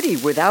a city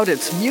without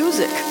its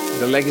music?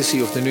 The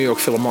legacy of the New York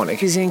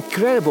Philharmonic is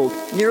incredible.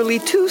 Nearly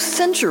 2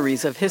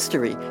 centuries of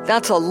history.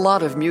 That's a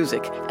lot of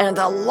music and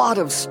a lot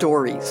of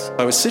stories.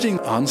 I was sitting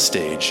on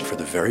stage for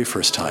the very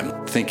first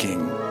time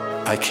thinking,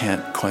 I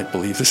can't quite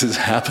believe this is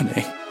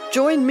happening.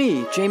 Join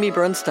me, Jamie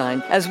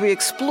Bernstein, as we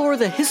explore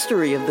the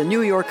history of the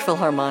New York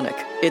Philharmonic.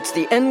 It's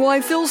the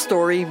NY Phil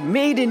story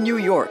made in New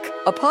York,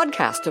 a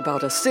podcast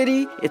about a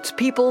city, its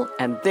people,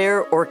 and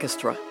their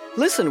orchestra.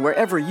 Listen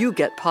wherever you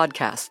get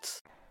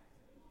podcasts.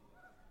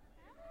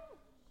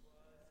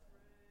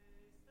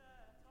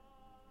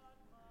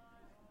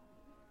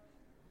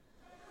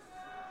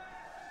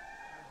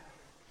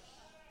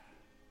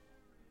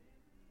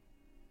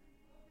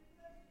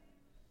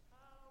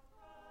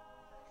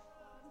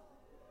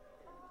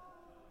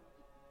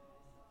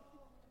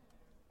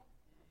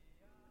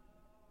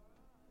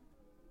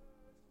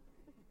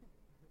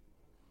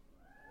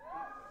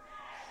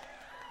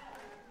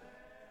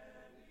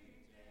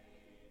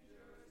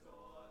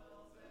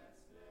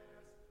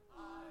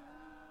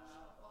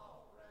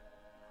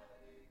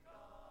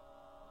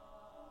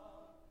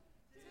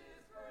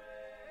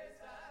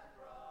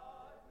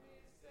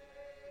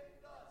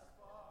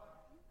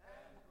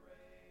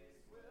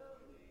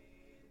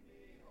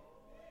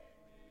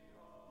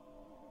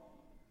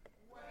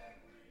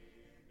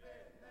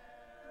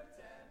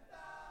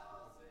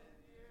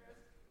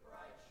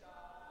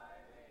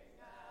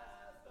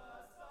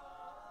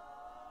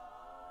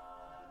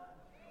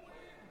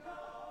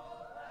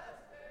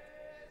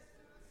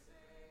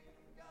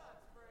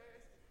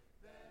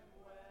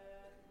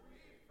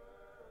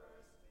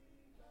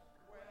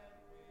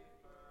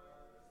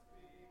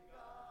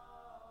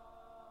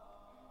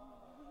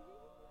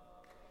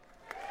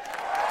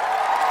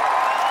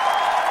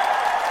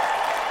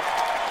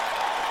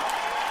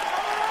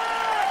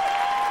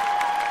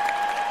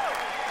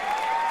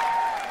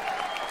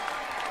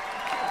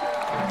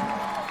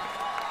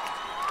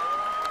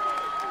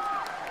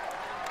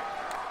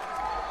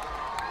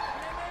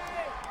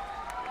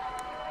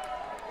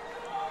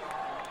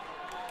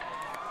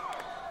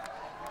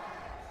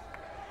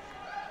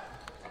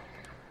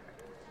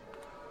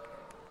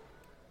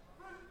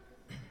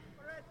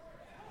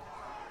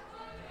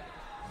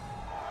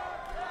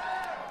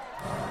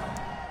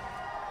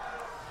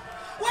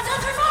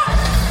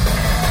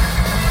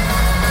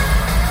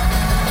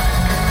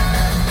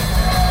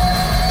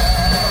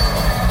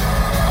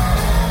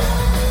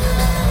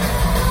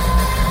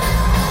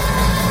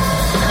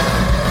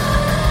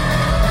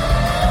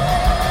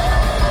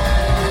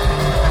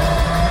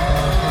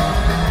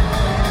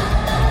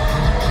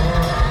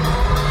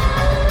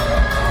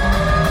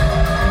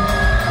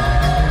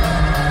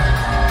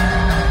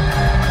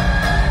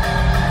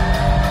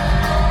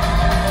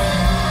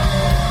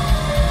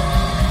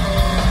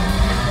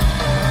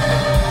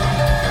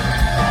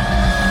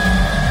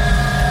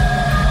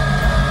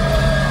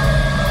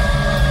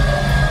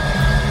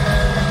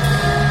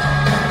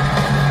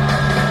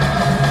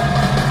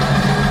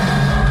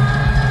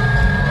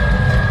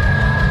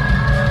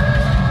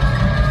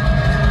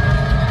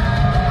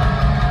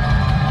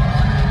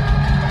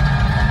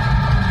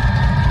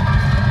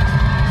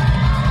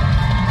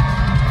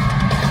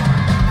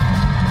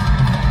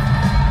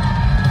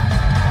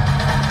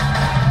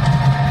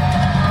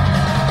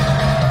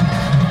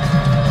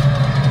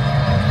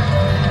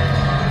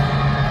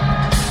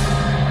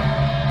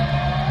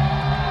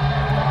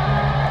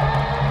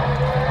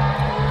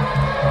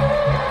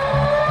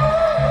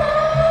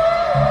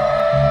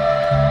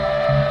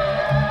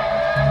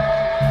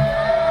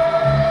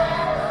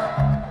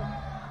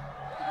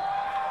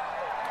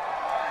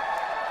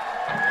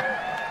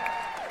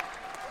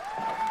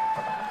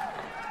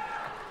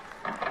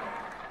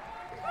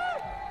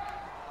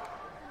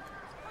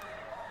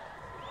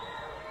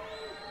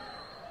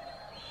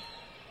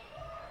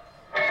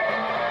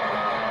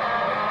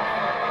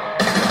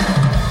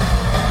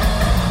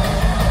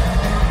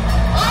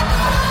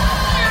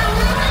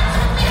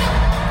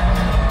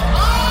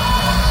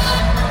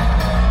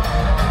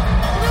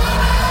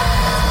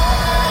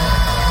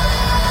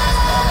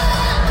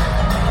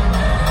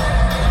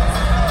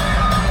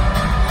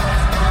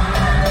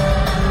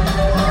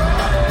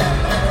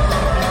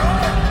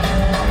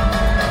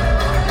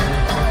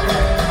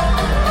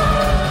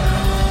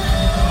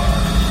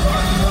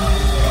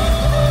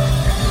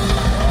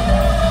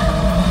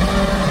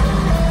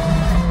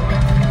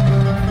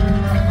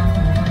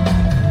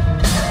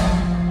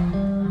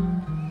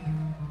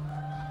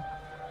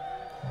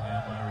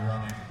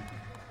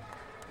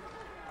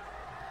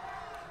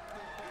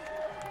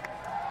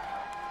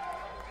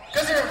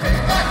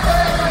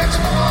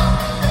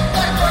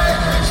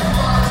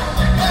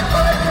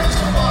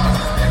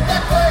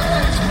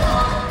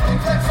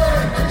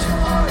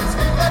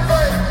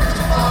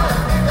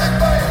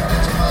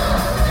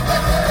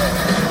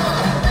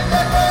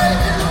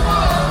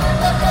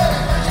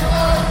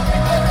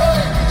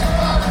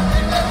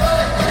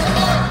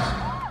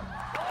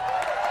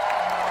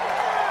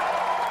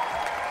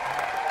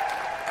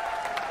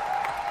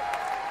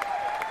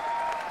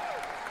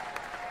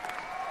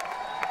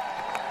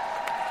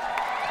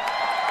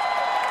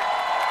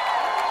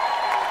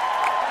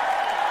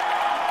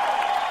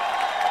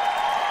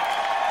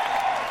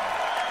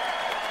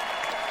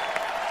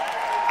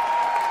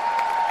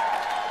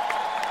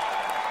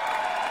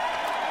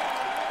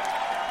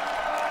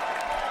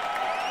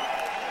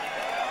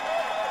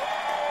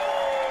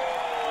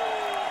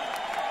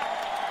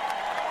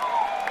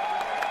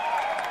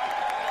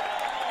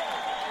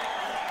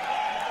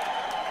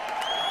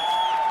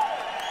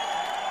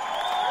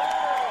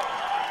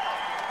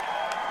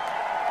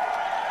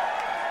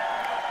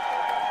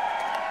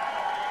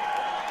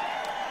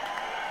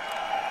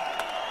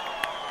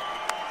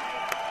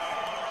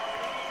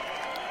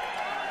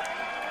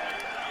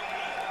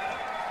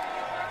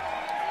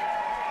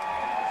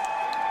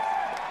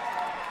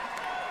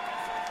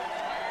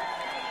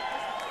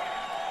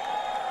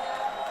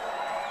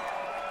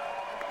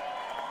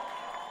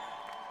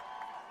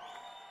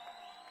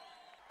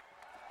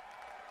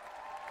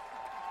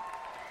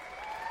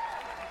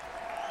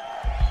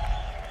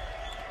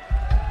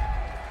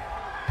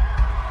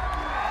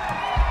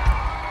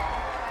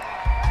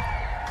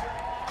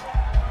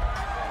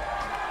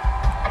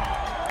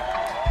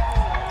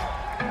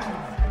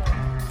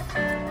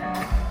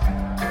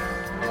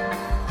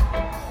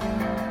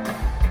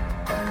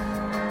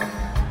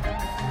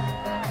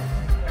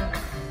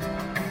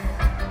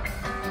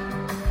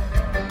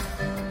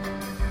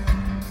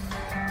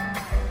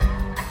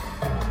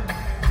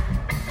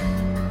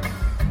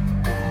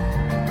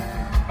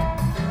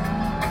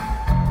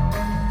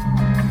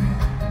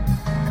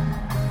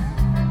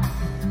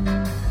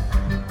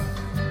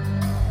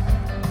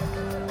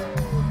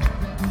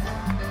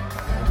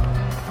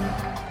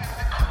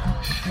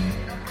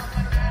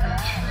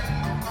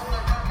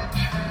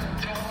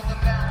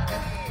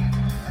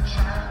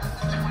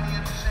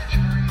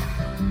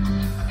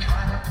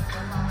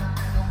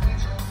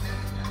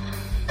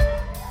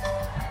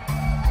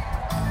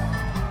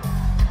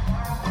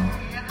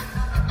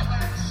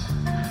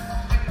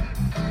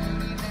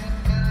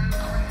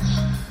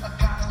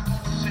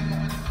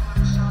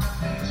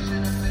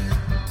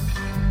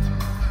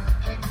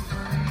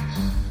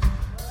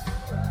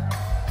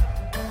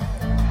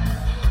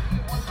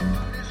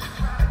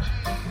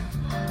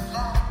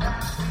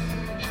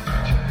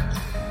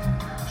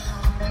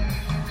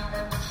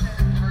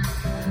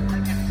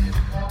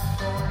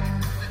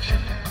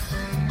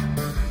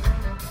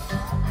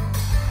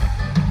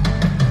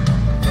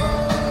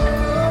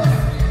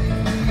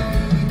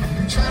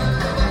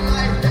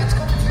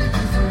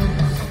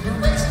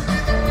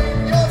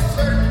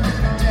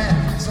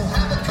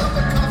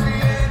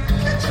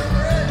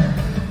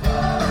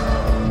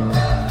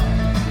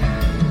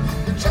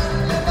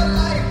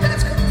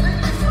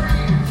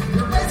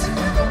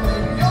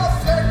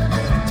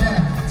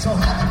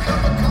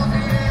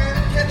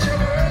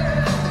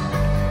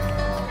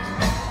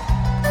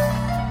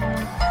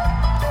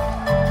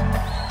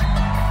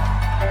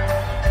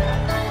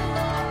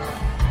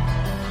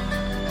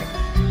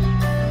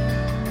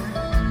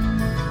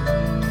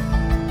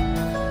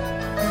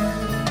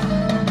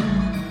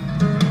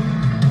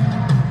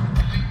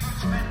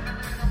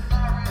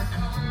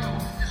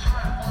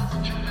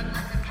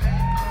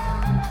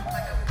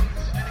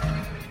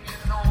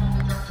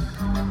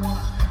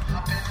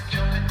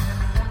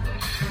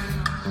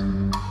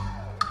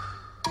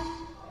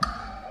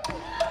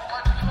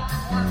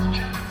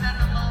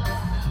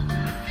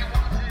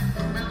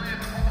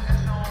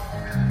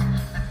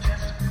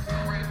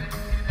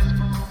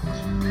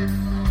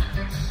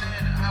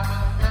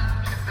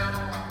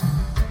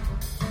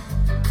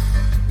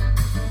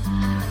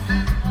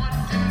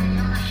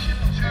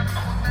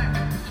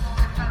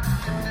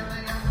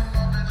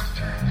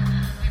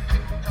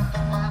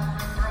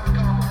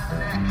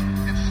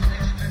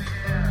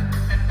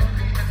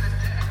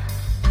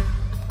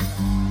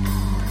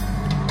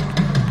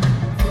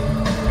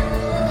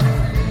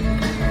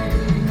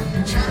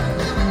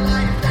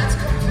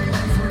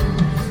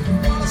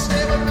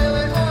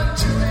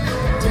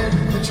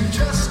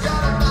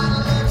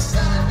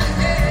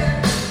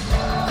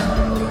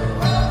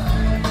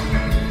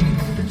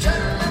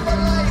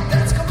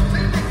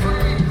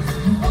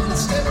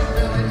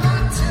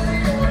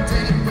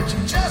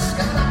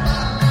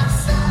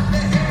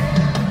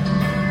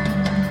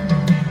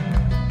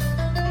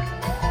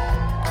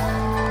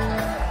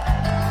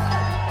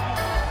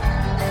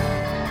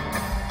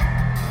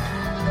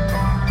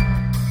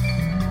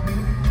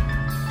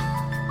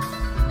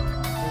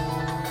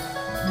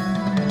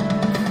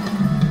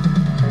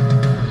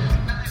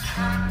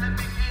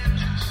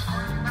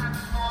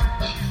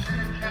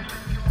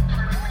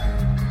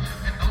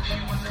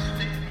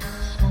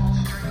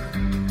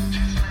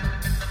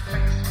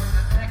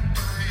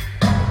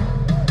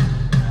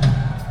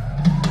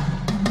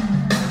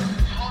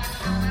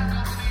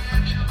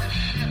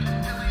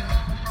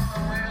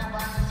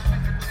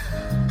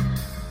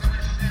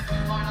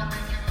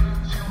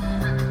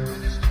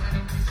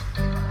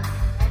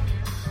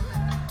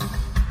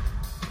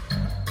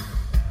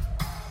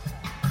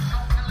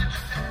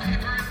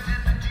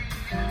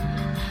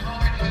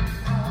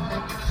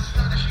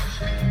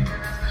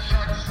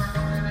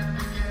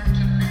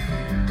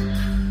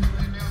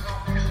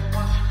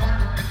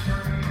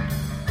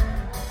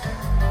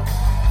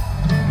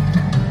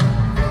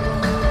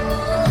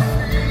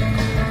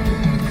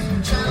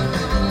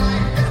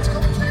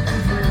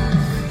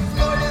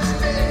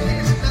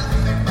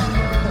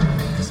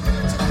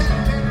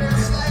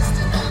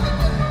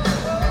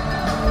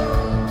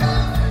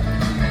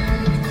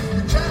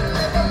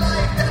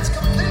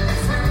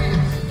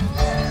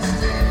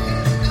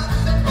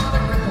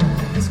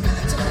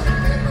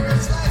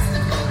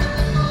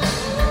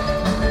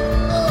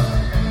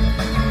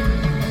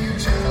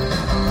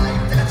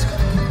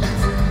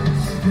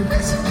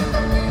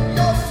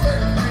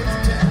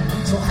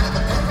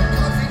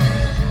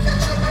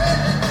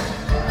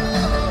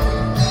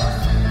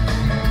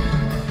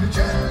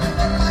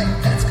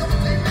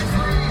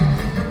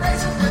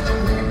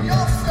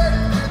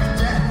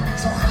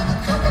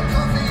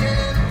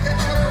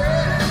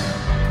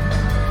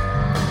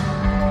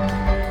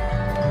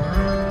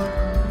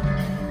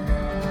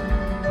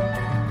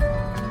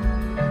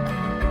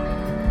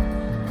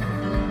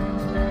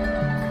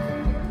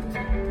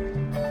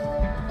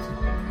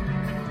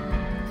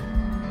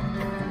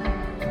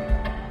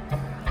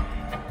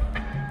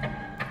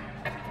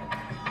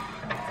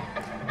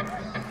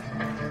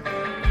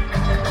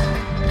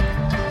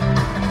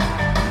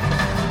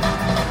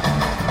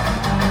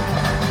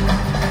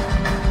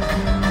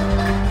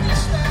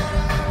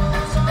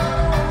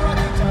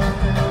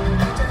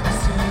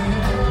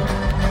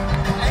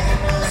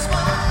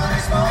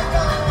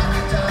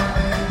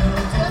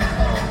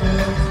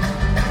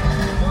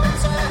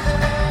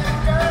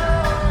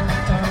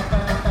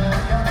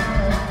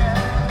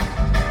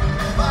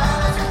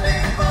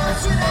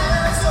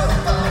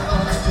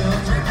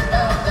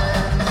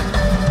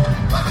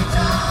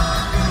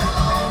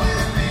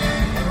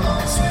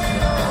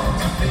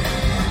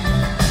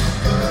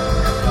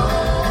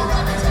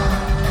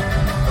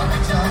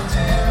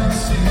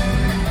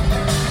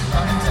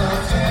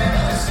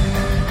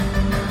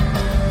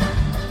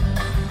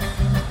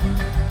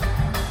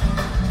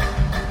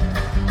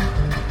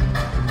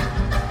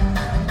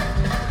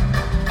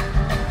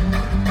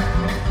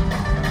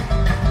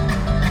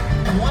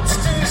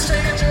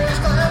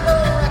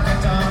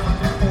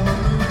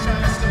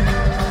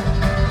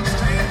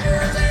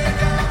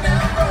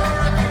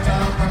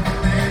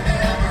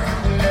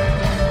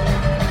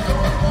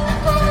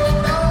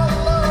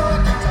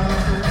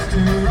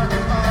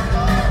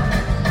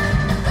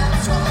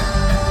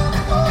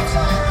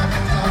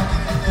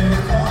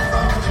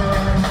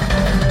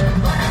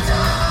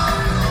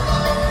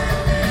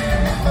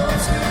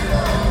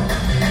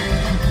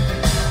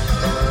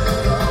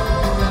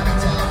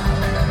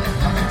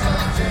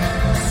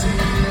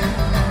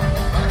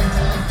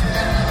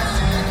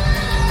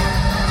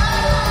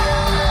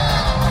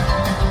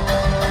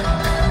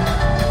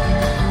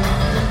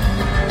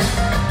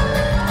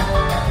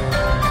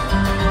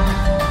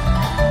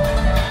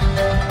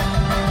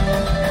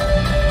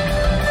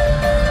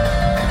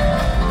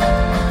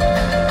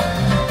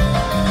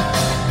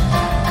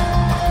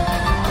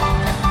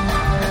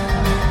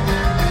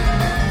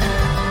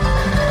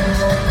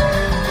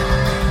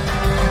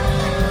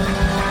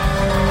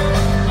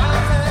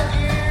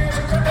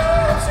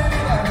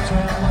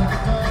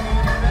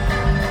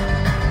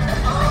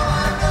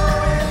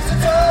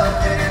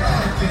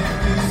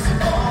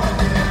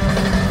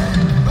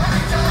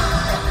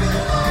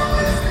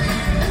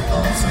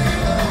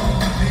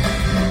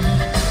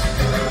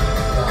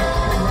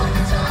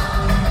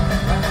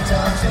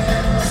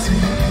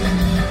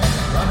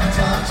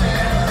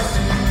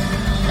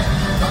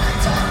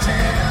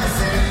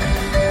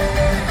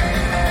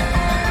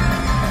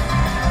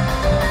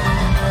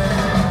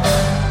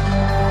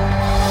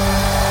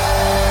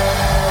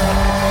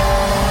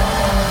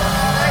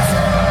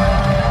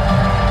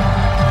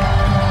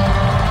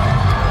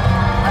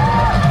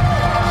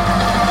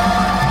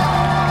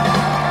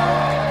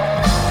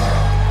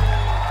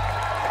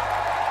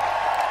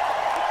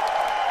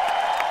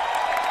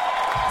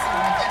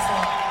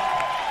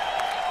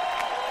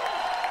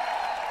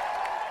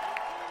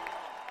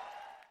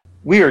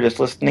 We are just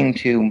listening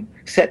to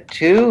Set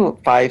 2,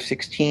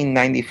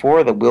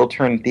 5/16/94, the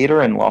Wiltern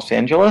Theater in Los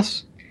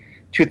Angeles.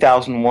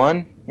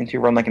 2001, into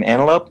Run Like an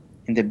Antelope,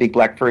 into Big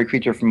Black Furry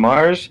Creature from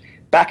Mars,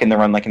 back into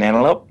Run Like an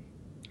Antelope.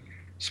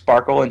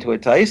 Sparkle into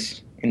Its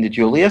Ice, into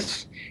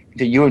Julius,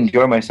 into You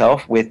Enjoy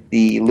Myself with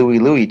the Louie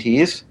Louie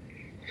tease.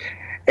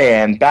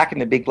 And back in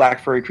the Big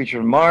Black Furry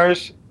Creature from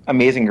Mars,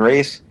 Amazing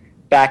Grace,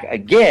 back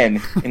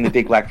again in the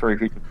Big Black Furry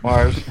Creature from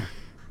Mars.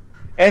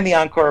 And the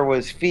encore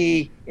was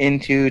Fee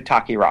into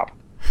Taki Rob.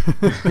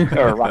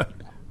 Or Rocky.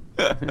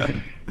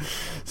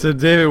 So,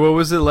 David, what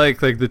was it like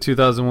the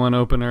 2001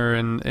 opener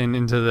and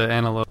Into the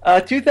Antelope?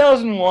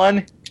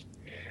 2001,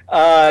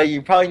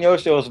 you probably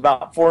noticed it was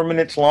about 4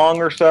 minutes long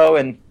or so,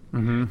 and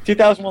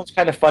 2001 was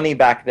kind of funny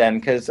back then,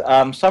 because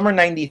summer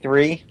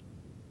 93,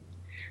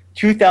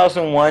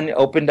 2001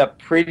 opened up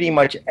pretty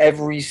much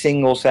every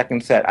single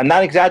second set. I'm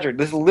not exaggerating.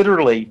 This is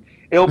literally,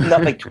 it opened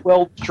up like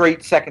 12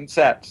 straight second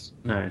sets.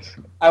 Nice.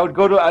 I would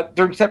go to,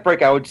 during set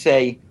break, I would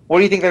say, what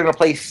do you think they're going to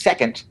play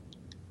second?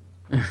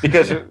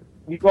 Because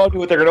we all do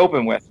what they're going to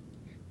open with.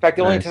 In fact,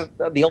 the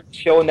only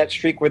show in that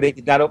streak where they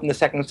did not open the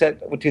second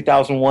set with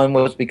 2001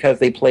 was because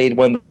they played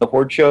one of the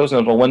Horde shows,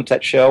 and it was a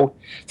one-set show.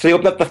 So they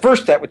opened up the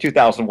first set with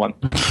 2001.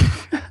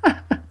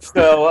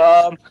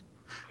 So,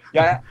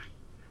 yeah,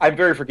 I'm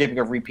very forgiving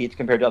of repeats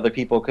compared to other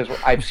people because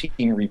I've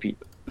seen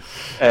repeats.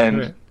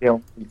 And they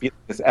don't repeat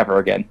this ever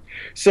again.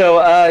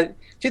 So,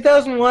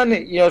 2001,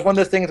 it's one of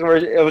those things where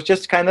it was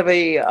just kind of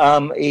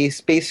a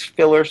space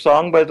filler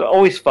song, but it's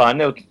always fun.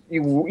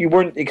 You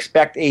wouldn't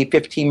expect a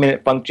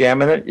 15-minute funk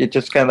jam in it. It's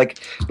just kind of like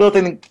a little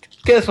thing to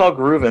get us all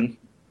grooving.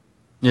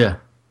 Yeah.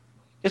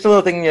 Just a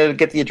little thing to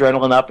get the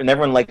adrenaline up, and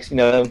everyone likes,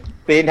 they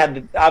didn't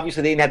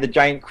have the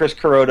giant Chris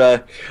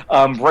Kuroda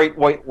bright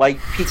white light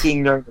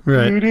peaking during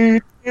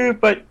the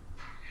but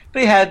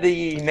they had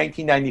the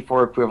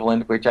 1994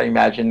 equivalent, which I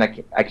imagine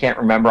I can't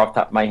remember off the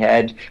top of my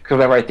head, because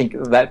whenever I think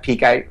of that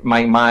peak,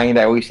 my mind,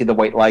 I always see the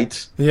white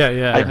lights. Yeah.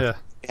 I had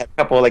a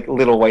couple of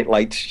little white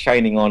lights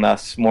shining on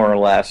us, more or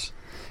less.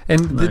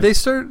 And did they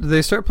start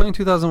playing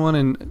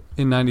 2001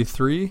 in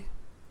 93?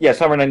 Yeah,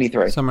 summer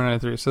 93. Summer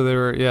 93. So they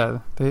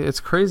were, it's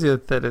crazy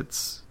that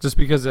it's, just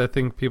because I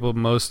think people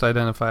most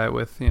identify it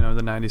with, the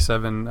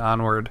 97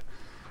 onward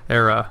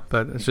era,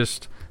 but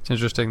it's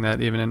interesting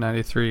that even in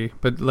 93,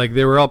 but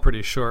they were all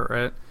pretty short,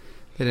 right?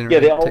 They didn't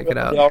really take it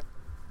out. They all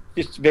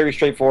just very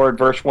straightforward,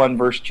 verse 1,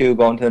 verse 2,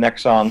 going to the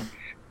next song.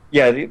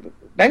 Yeah,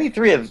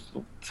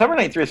 Summer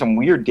 93 has some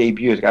weird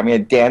debuts. I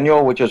mean,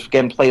 Daniel, which was,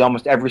 again, played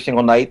almost every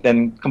single night,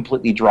 then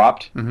completely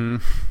dropped.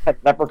 Had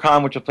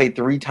Leprechaun, which was played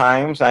 3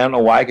 times. I don't know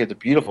why, because it's a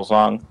beautiful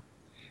song.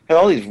 Had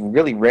all these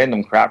really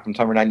random crap from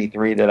Summer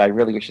 93 that I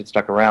really wish had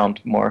stuck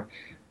around more.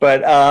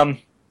 But,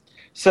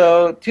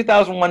 so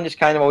 2001 just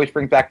kind of always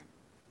brings back,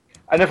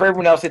 I know for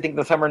everyone else, I think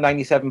the Summer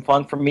 97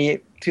 funk. For me,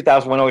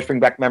 2001 always brings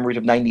back memories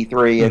of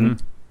 93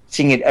 and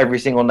seeing it every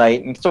single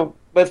night. And so,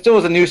 but it still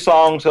was a new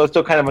song, so it's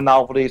still kind of a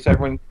novelty, so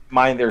everyone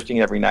mind they're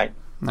singing it every night.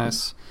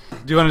 Nice. Do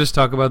you want to just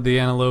talk about the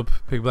Antelope,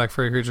 Big Black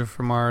Furry Creature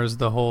from Mars,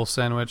 the whole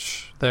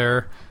sandwich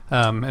there?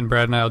 And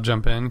Brad and I will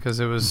jump in because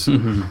it was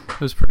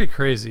pretty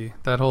crazy,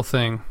 that whole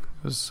thing.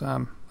 It was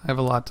I have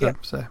a lot to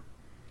say.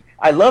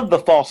 I love the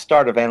false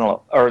start of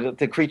Antelope, or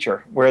the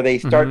Creature, where they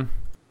start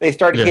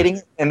hitting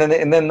it, and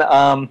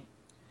then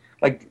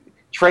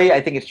Trey,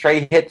 I think it's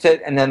Trey hits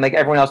it, and then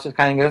everyone else just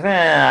kind of goes,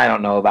 I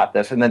don't know about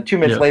this, and then 2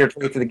 minutes later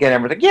Trey hits it again,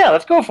 and everyone's like,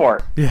 let's go for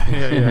it.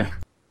 Yeah.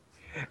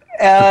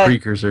 The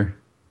precursor.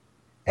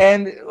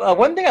 And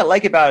one thing I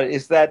like about it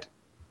is that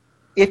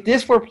if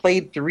this were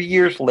played 3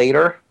 years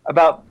later,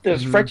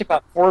 there's stretch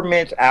about 4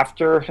 minutes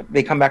after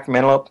they come back from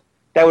Antelope,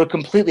 that would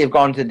completely have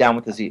gone to Down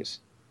with Disease.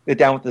 The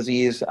Down with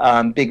Disease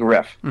big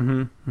riff.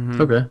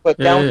 Okay. But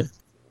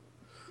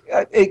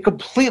it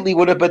completely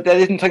would have, but that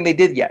isn't something they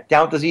did yet.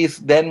 Down with Disease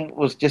then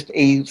was just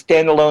a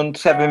standalone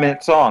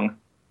 7-minute song.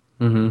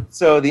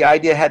 So the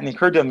idea hadn't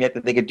occurred to them yet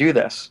that they could do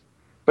this.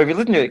 But if you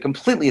listen to it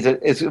completely,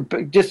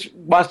 it just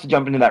wants to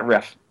jump into that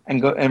riff and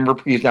go and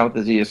reprise Down with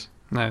Disease.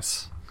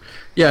 Nice.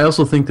 Yeah, I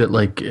also think that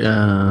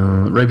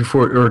right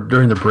before or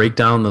during the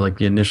breakdown,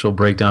 the initial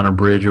breakdown or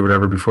bridge or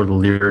whatever before the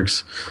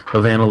lyrics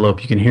of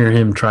Antelope, you can hear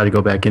him try to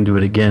go back into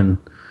it again.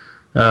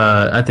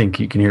 I think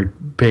you can hear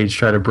Page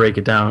try to break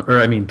it down, or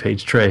I mean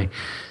Trey,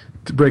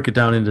 to break it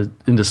down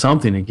into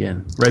something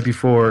again right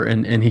before,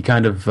 and he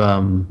kind of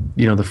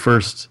the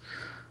first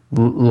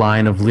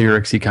line of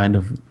lyrics he kind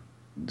of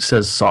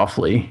says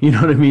softly, you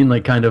know what I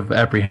mean, kind of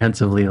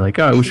apprehensively,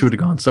 I wish we would have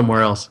gone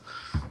somewhere else.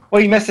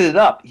 Well, he messes it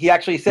up. He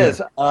actually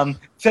says,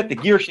 set the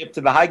gear shift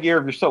to the high gear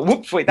of your soul.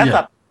 Whoops, wait, that's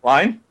not the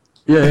line.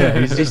 Yeah,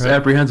 he's just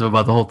apprehensive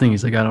about the whole thing.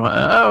 He's like, I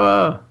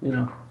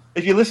don't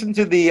If you listen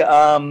to the,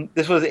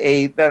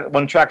 that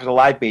one track was a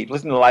live bait.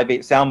 Listen to the live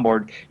bait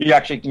soundboard. You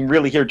actually can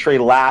really hear Trey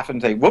laugh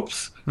and say,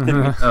 whoops. And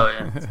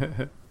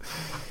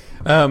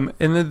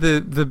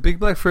the Big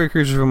Black Furry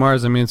Creature from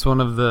Mars, I mean, it's one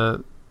of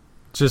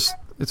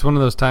it's one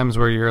of those times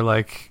where you're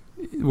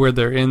where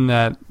they're in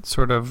that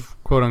sort of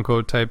quote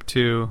unquote type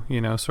 2,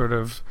 sort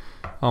of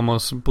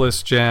almost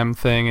Bliss Jam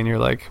thing, and you're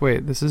like,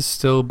 wait, this is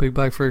still Big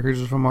Black Furry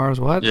Creatures from Mars?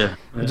 What? Yeah.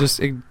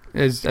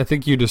 I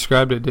think you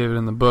described it, David,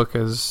 in the book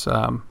as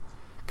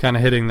kind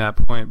of hitting that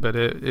point, but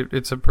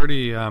it's a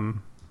pretty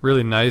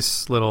really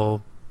nice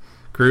little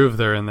groove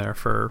there in there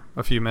for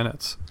a few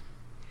minutes.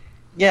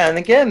 Yeah, and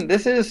again,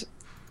 this is,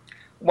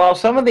 while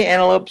some of the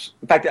antelopes,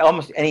 in fact,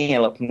 almost any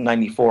antelope from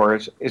 '94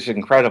 is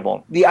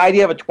incredible. The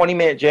idea of a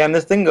 20-minute jam,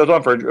 this thing goes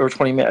on for over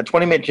 20 minutes. A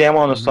 20-minute jam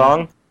on a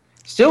song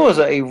still is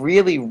a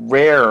really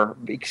rare,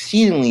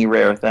 exceedingly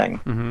rare thing.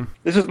 Mm-hmm.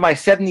 This is my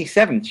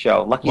 77th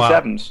show, Lucky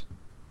Sevens.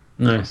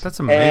 Nice.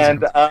 That's amazing.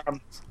 And a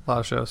lot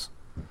of shows.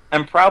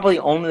 I'm probably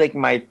only like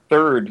my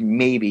third,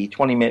 maybe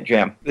 20-minute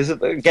jam. This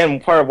is again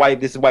part of why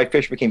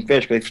Phish became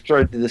Phish, because they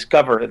started to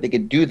discover that they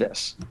could do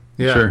this.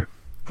 Yeah. Sure.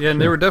 Yeah,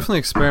 and they were definitely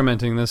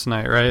experimenting this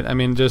night, right? I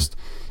mean, just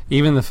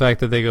even the fact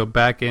that they go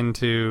back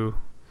into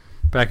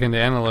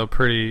Antelope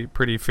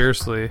pretty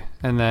fiercely,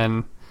 and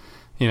then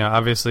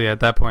obviously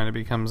at that point it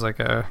becomes like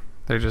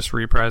they're just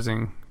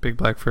reprising Big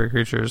Black Furry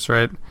Creatures,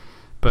 right?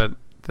 But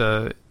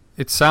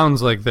it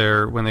sounds like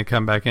when they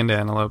come back into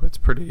Antelope, it's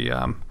pretty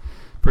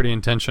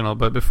intentional.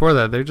 But before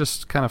that, they're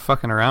just kind of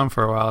fucking around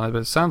for a while, but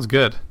it sounds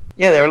good.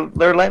 Yeah,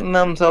 they're letting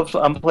themselves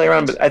play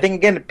around. But I think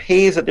again it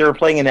pays that they were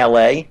playing in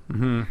L.A.,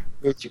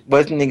 which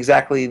wasn't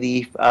exactly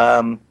the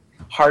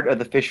heart of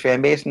the Phish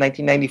fan base in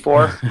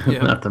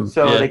 1994.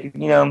 So they could,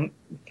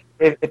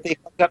 if they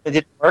fucked up and it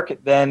didn't work,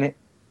 then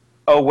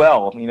oh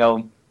well.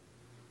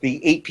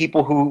 The 8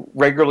 people who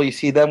regularly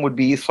see them would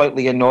be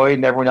slightly annoyed,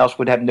 and everyone else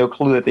would have no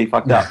clue that they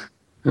fucked up.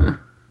 That's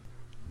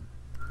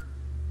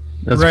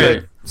right.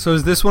 great. So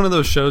is this one of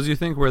those shows, you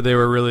think, where they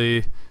were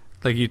really,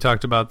 like you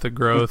talked about the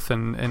growth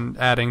and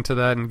adding to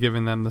that and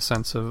giving them the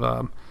sense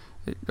of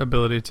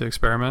ability to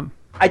experiment?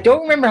 I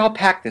don't remember how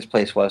packed this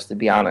place was, to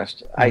be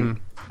honest.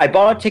 I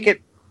bought a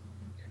ticket.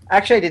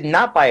 Actually, I did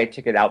not buy a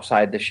ticket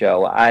outside the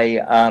show.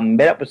 I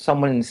met up with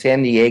someone in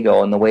San Diego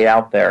on the way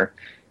out there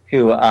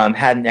who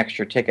had an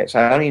extra ticket. So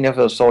I don't even know if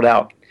it was sold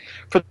out.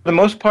 For the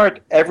most part,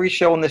 every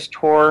show on this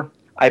tour,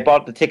 I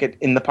bought the ticket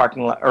in the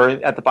parking lot or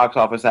at the box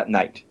office that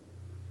night.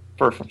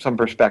 For some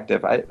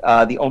perspective,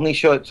 the only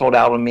show that sold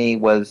out on me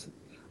was,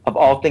 of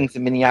all things, the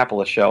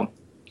Minneapolis show.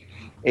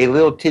 A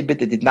little tidbit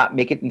that did not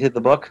make it into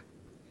the book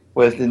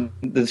was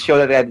the show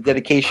that had the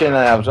dedication, and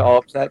I was all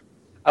upset.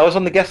 I was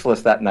on the guest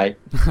list that night.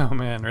 Oh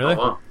man, really?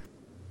 Oh,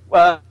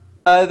 wow.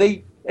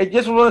 It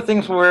just was one of the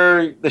things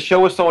where the show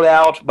was sold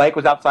out. Mike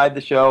was outside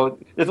the show.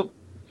 The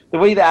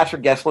way to ask for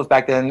guest list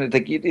back then, it's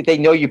like if they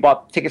know you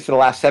bought tickets to the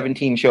last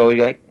 17 shows,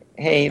 you're like,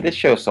 hey, this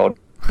show's sold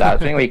out. Is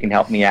there any way you can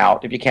help me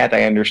out? If you can't,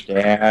 I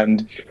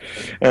understand.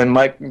 And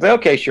Mike,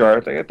 okay,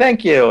 sure. Like,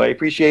 thank you. I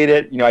appreciate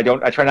it.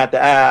 I try not to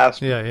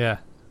ask. Yeah.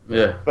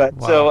 But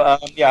wow. So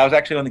I was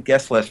actually on the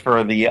guest list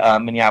for the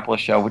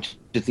Minneapolis show, which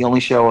is the only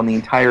show on the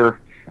entire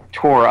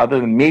tour, other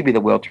than maybe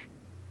the Wheel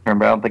Turn,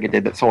 but I don't think it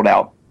did, that sold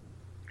out.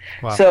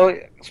 Wow. So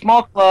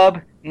small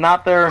club,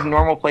 not their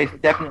normal place.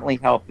 It definitely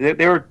helped.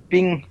 They were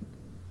being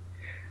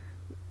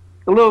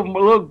a little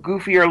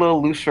goofier, a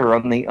little looser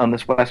on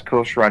this West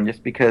Coast run,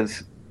 just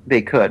because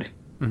they could.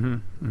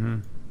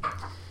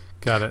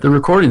 Got it. The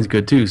recording's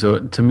good too, so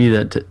to me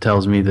that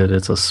tells me that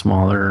it's a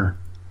smaller.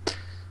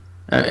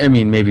 I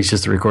mean, maybe it's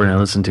just the recording I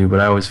listen to,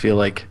 but I always feel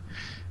like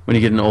when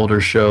you get an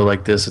older show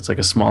like this, it's like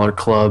a smaller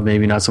club,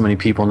 maybe not so many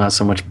people, not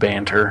so much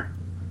banter.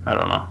 I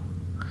don't know.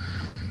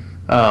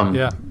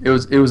 It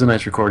was a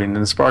nice recording,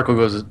 and the Sparkle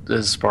goes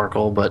as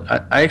Sparkle, but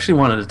I actually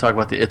wanted to talk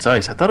about the It's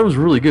Ice. I thought it was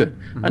really good.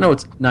 I know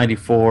it's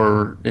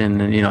 94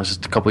 and it's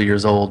just a couple of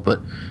years old,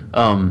 but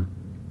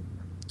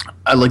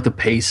I like the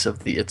pace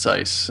of the It's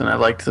Ice, and I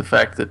liked the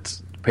fact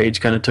that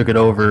Page kind of took it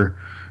over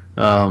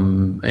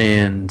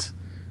and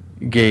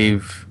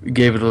gave it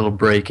a little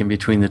break in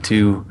between the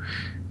two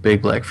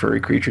Big Black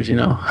Furry Creatures. I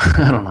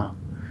don't know.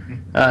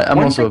 I'm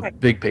also a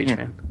big Page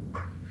fan.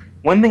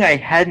 One thing I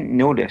hadn't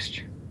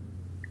noticed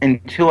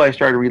until I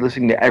started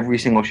re-listening to every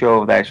single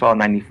show that I saw in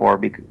 '94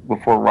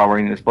 before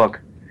reading this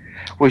book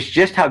was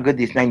just how good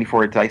these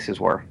 '94 It's Ices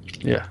were.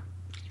 Yeah,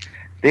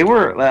 they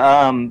were.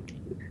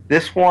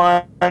 This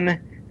one,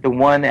 the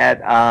one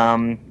at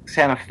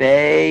Santa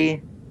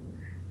Fe.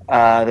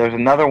 There was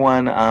another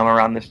one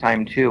around this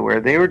time too, where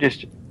they were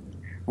just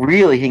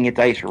really hitting It's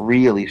Ice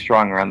really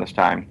strong around this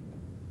time.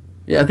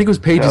 Yeah, I think it was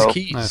Page's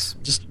keys, nice.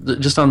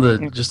 just on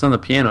the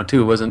piano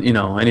too. It wasn't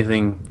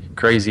anything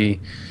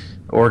crazy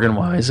organ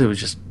wise. It was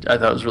just, I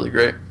thought it was really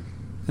great.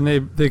 And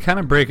they kind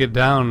of break it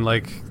down,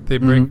 like they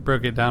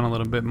broke it down a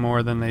little bit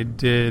more than they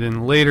did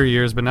in later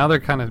years, but now they're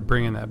kind of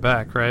bringing that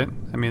back, right?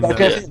 I mean, in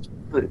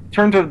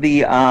terms of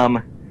the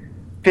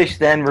Phish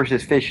then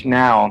versus Phish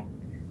now,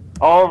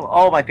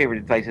 all my favorite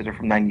It's Ices are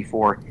from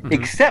 '94,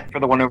 except for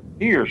the one over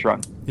New Year's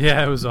run.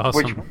 Yeah, it was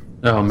awesome.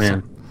 Oh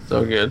man,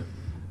 so good.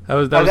 I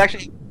was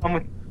actually.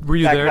 Were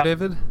you there,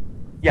 David?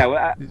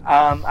 Yeah,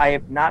 I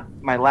have not.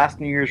 My last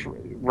New Year's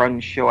run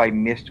show I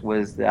missed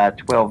was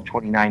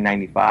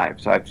 12/29/95.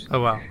 So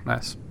Oh wow,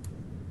 nice.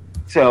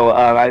 So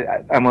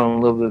I'm on a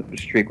little bit of a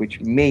streak,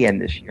 which may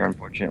end this year,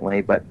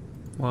 unfortunately. But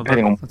Well,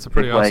 that's a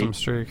pretty awesome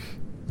streak.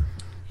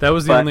 That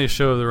was the only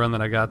show of the run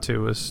that I got to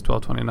was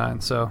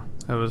 12/29, so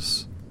I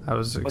was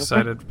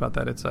excited about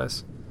that. It's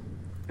ice.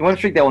 The one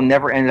streak that will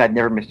never end is I've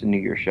never missed a New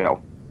Year's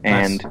show,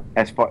 and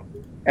as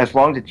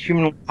long as it's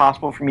humanly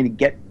possible for me to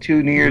get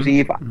to New Year's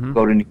Eve, I'll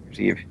go to New Year's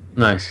Eve.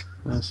 Nice.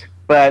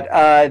 But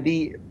I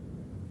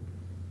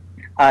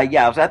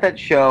was at that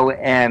show,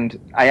 and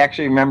I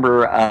actually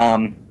remember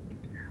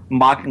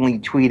mockingly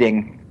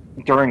tweeting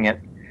during it.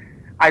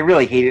 I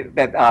really hated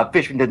that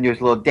Fishman doesn't do his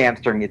little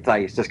dance during It's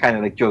Ice, just kind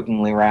of like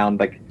jokingly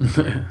around. Like,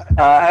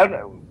 I don't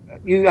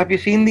know, have you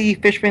seen the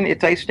Fishman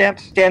It's Ice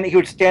dance? He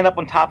would stand up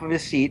on top of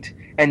his seat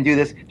and do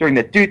this during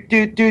the doot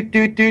doot doot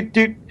doot doot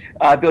doot.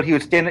 Bill, he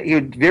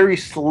would very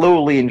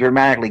slowly and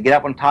dramatically get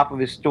up on top of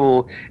his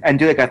stool and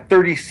do like a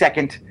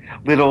 30-second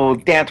little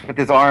dance with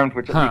his arms,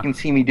 which you can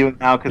see me doing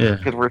now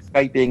because we're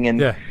Skyping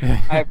and I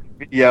have a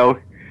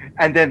video.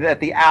 And then at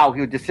the ow,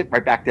 he would just sit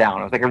right back down.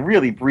 It was like a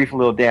really brief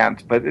little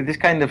dance, but it just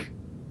kind of.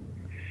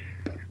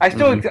 I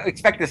still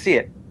expect to see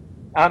it.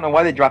 I don't know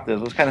why they dropped it.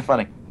 It was kind of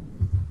funny.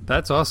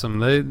 That's awesome.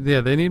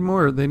 They need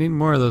more. They need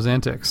more of those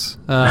antics.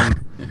 I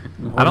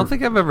don't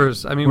think I've ever.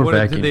 I mean,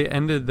 did they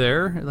ended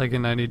there, like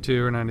in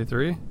 '92 or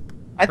 '93?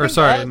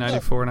 Sorry,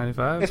 94,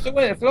 95? If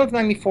it was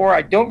 94,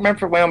 I don't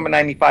remember when it went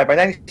 95. By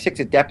 96,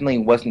 it definitely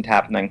wasn't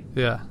happening.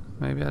 Yeah,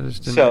 maybe I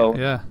just didn't.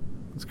 Yeah,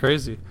 it's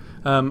crazy.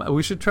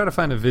 We should try to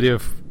find a video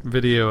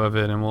of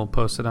it, and we'll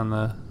post it on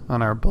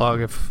our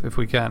blog if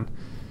we can.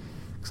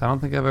 Because I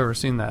don't think I've ever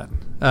seen that.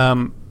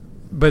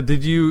 But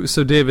did you?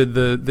 So David,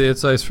 the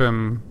It's Ice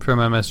from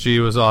MSG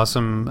was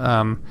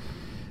awesome.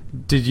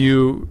 Did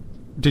you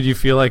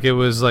feel like it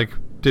was like?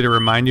 Did it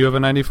remind you of a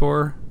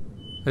 '94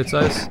 It's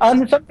Ice?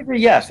 To some degree,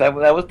 yes. That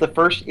was the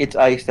first It's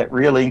Ice that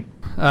really.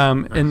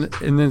 And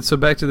then so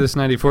back to this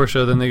 '94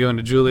 show. Then they go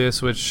into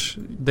Julius, which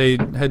they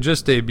had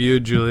just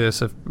debuted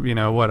Julius, a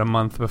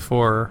month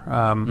before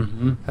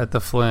at the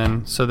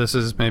Flynn. So this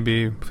is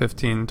maybe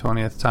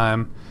 20th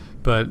time.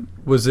 But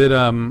was it?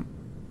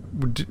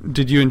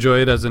 Did you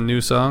enjoy it as a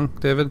new song,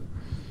 David?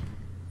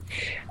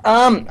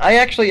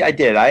 I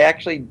did. I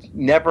actually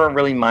never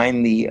really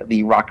mind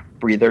the rock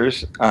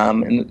breathers.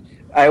 And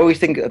I always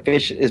think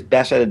Phish is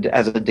best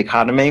as a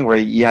dichotomy, where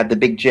you had the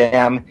big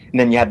jam, and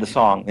then you had the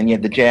song, then you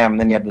had the jam, and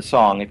then you had the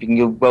song. If you can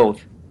do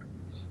both,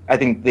 I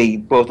think they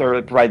both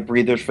provide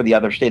breathers for the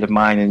other state of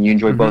mind, and you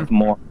enjoy both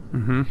more.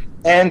 Mm-hmm.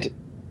 And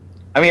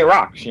I mean, it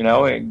rocks.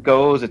 It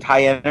goes. It's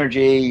high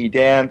energy. You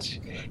dance.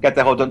 Got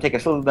the whole "Don't Take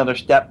Another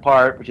Step"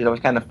 part, which is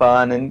always kind of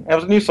fun. And it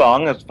was a new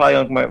song. It's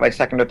probably my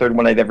second or third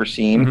one I've ever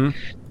seen.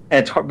 Mm-hmm.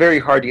 And it's very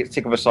hard to get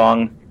sick of a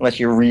song unless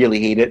you really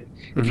hate it.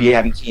 If you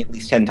haven't seen it at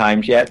least 10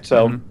 times yet.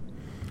 So,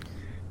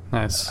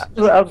 nice. I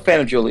was a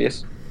fan of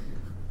Julius.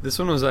 This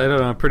one was, I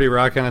don't know, pretty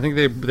rocking. I think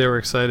they were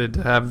excited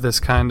to have this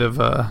kind of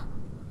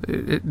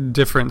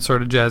different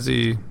sort of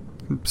jazzy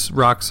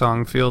rock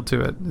song feel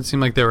to it. It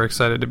seemed like they were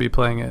excited to be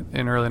playing it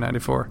in early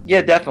 '94.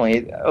 Yeah,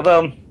 definitely.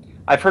 Although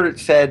I've heard it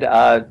said,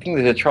 I think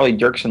there's a Charlie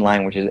Dirksen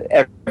line, which is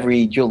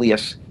every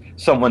Julius,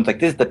 someone's like,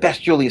 "This is the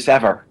best Julius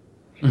ever."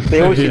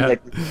 They always seem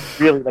like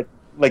really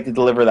like to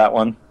deliver that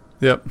one.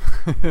 Yep,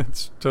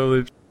 it's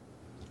totally.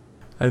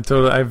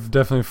 I've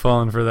definitely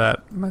fallen for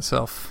that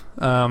myself.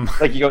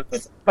 Like you go, oh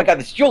my God,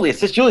 this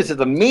Julius is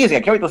amazing.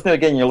 I can't wait to listen to it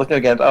again. You're looking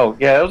again. Oh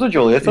yeah, it was a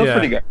Julius. That was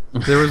pretty good.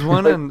 There was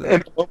one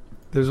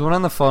There's one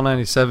on the Fall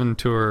 '97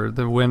 tour,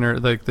 the winter,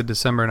 like the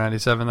December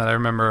 '97, that I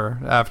remember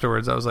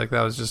afterwards. I was like,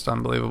 that was just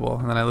unbelievable.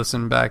 And then I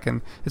listened back,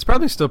 and it's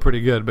probably still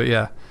pretty good, but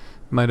yeah,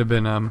 might have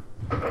been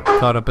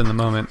caught up in the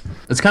moment.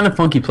 It's kind of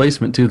funky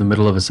placement too. The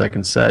middle of a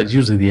second set. It's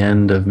usually the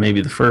end of maybe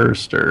the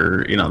first,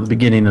 or the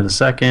beginning of the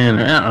second,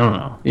 or I don't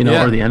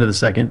know, or the end of the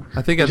second.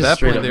 I think at that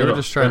point they were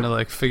just trying to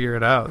like figure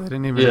it out. They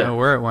didn't even know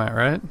where it went,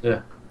 right?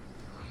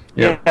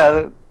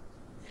 Yeah.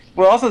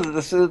 Well, also,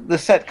 the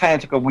set kind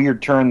of took a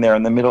weird turn there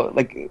in the middle.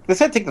 Like, the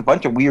set takes a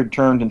bunch of weird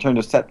turns in terms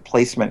of set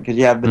placement, because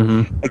you have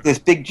like this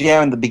big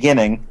jam in the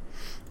beginning.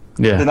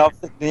 Yeah. Then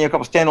you have a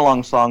couple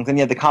standalone songs, then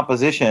you have the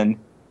composition,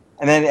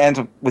 and then it ends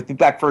up with the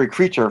Black Furry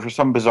Creature for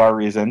some bizarre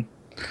reason.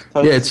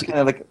 So it's kind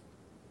of like.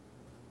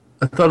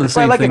 I thought of the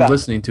same thing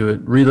listening to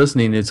it.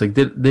 Re-listening, it's like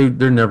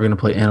they're never going to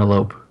play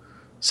Antelope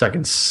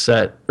second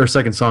song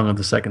of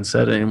the second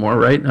set anymore,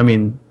 right? I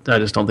mean, I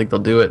just don't think they'll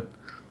do it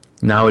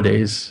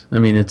nowadays. I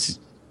mean, it's.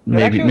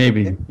 Maybe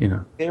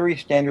very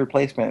standard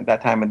placement at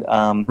that time.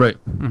 Right.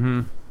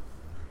 Mm-hmm.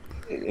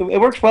 It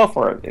works well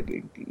for it,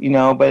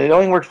 but it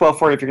only works well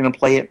for it if you're going to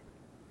play it.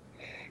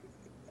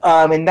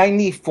 In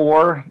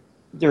 '94,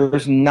 there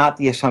was not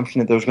the assumption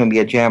that there was going to be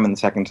a jam in the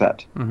second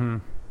set. Mm-hmm.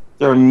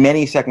 There are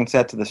many second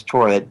sets of this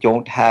tour that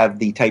don't have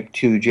the Type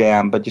 2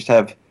 jam, but just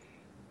have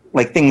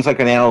like things like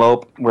an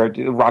Antelope where it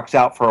rocks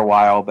out for a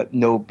while, but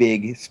no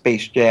big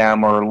space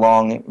jam or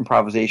long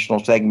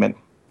improvisational segment.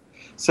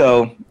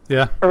 So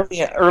yeah,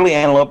 early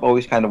Antelope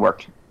always kind of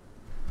worked.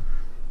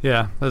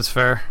 Yeah, that's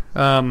fair.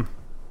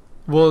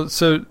 Well,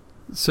 so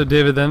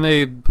David, then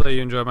they play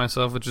 "You Enjoy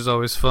Myself," which is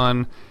always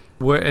fun.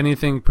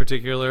 Anything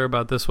particular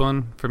about this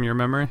one from your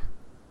memory?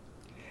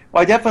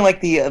 Well, I definitely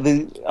like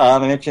the I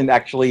mentioned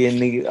actually in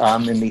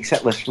the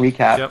set list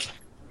recap. Yep.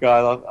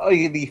 God,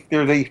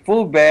 there's a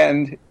full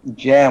band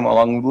jam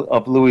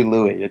of Louie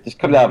Louie. It just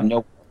comes out of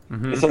nowhere.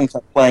 Mm-hmm. Something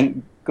starts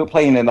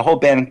playing, and the whole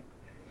band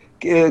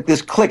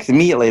just clicks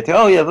immediately. It's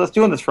oh yeah, let's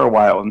do this for a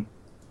while. And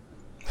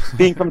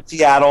being from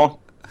Seattle,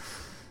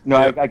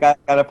 I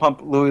gotta pump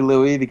Louie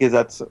Louie because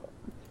that's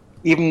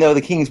even though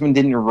the Kingsmen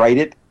didn't write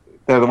it,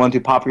 they're the ones who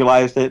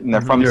popularized it, and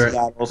they're from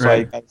Seattle. So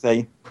I gotta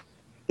say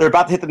they're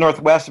about to hit the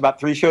Northwest about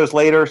 3 shows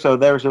later. So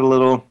there's a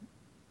little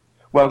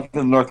welcome to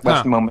the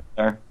Northwest moment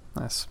there.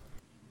 Nice.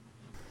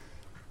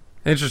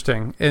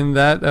 Interesting. And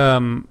that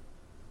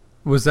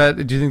was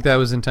that. Do you think that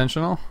was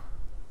intentional?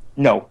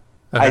 No,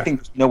 okay. I think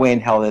there's no way in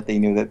hell that they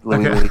knew that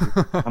Louie Louie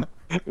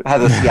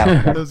has a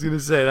Seattle. I was gonna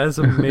say that's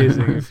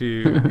amazing. If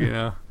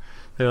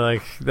they're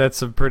like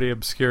that's a pretty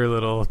obscure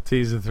little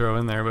tease to throw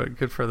in there, but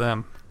good for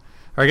them.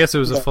 Or I guess it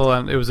was a full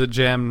on. It was a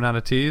jam, not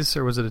a tease,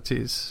 or was it a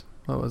tease?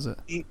 What was it?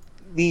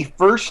 The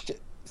first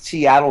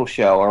Seattle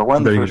show, or one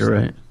of the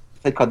first,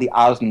 they called the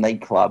Oz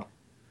Nightclub,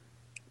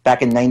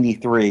 back in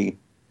 '93.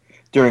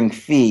 During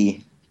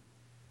Fee,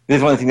 this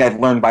is one of the things I've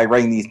learned by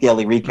writing these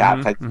daily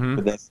recaps.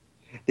 For this,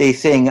 they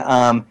sing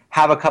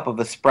 "Have a cup of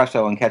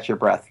espresso and catch your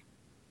breath."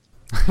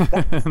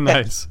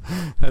 Nice,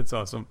 that's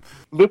awesome.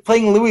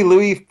 Playing Louie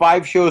Louie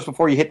 5 shows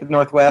before you hit the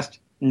Northwest?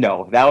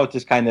 No, that was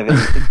just kind of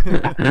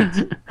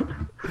it.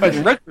 But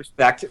in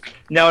retrospect,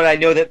 now that I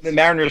know that the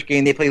Mariners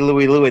game they play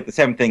Louie Louie at the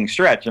 7th inning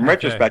stretch, in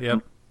retrospect,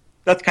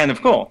 that's kind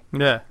of cool.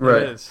 Yeah,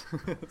 right. It is.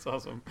 It's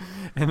awesome.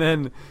 And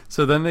then,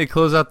 then they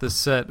close out the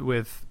set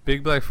with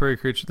Big Black Furry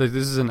Creature. Like,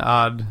 this is an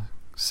odd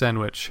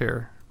sandwich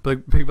here.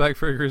 Big Black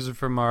Furry Creature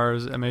from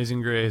Mars,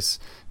 Amazing Grace,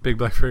 Big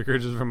Black Furry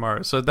Creature from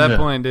Mars. So at that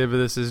point, David,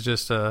 this is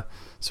just a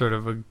sort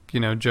of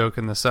a joke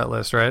in the set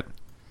list, right?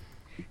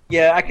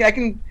 Yeah, I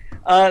can.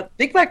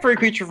 Big Black Furry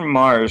Creature from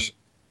Mars.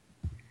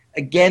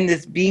 Again,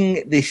 this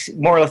being this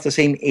more or less the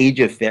same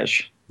age of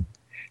Phish.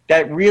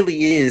 That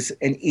really is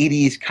an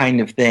 80s kind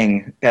of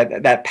thing.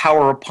 That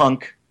power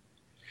punk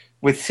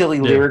with silly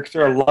lyrics.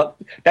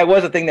 That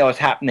was a thing that was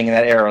happening in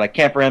that era. Like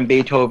Camper and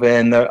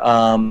Beethoven, the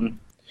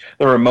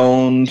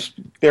Ramones.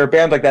 There were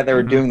bands like that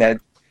were doing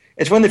that.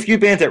 It's one of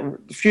the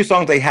few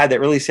songs they had that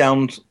really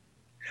sounds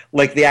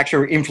like they actually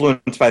were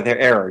influenced by their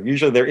era.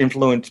 Usually they're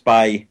influenced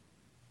by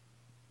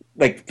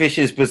like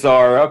Phish's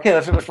bizarre, okay,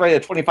 let's write a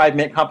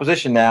 25-minute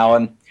composition now.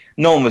 And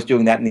no one was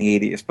doing that in the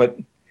 80s. But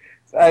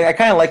I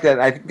kind of like that.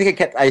 I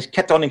think I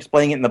kept on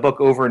explaining it in the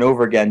book over and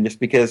over again, just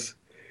because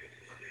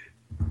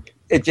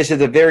it just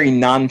is a very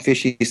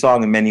non-Fishy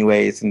song in many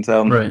ways, and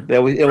so it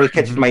always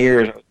catches my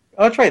ears.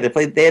 Oh, that's right.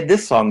 They had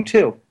this song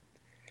too,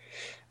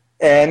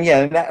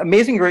 and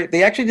Amazing Grace.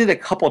 They actually did a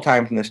couple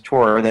times in this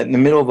tour that in the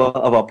middle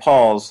of a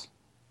pause,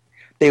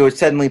 they would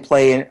suddenly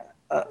play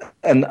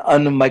an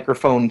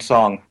unmicrophoned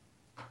song.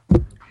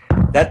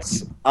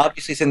 That's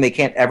obviously something they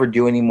can't ever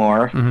do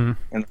anymore.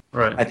 And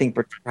I think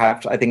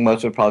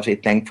most would probably say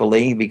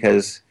thankfully,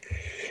 because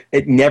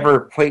it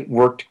never quite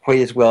worked quite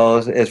as well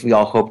as we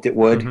all hoped it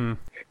would.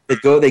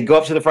 They'd go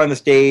up to the front of the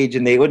stage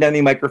and they wouldn't have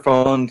any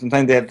microphones.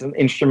 Sometimes they had some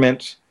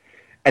instruments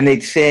and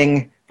they'd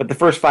sing, but the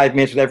first 5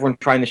 minutes with everyone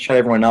trying to shut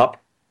everyone up.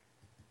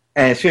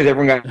 And as soon as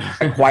everyone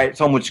got quiet,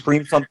 someone would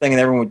scream something and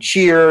everyone would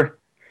cheer.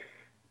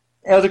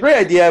 And it was a great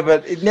idea,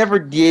 but it never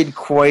did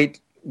quite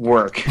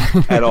work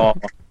at all.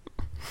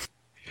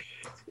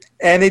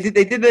 And they did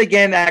it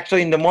again,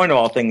 actually, in Des Moines, of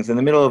all things. In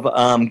the middle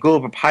of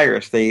Ghoul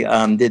Papyrus, they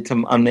did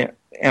some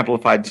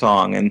amplified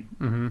song.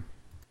 And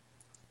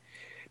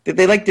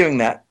they liked doing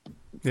that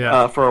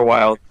for a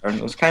while. And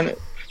it was kind of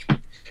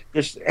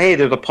just, hey,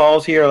 there's a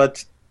pause here.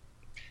 But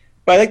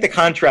I like the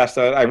contrast.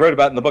 I wrote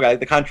about in the book. I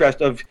like the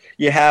contrast of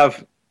you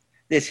have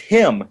this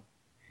hymn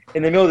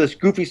in the middle of this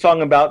goofy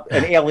song about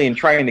an alien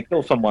trying to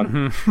kill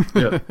someone.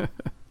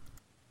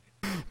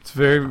 It's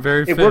very,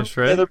 very Phish,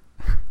 right?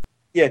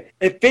 Yeah,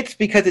 it fits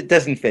because it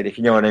doesn't fit, if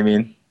you know what I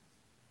mean.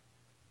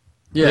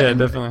 Yeah,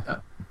 definitely.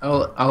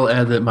 I'll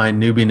add that my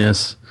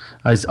newbiness,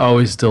 I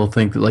always still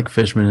think that like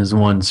Fishman is the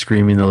one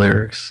screaming the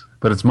lyrics,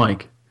 but it's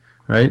Mike,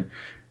 right?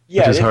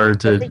 Yeah, it's hard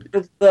to.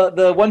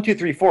 The 1, 2,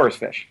 3, 4 is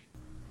Phish.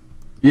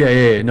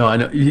 Yeah. No, I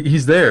know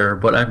he's there,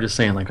 but I'm just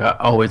saying, like I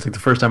always like the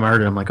first time I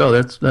heard it, I'm like, oh,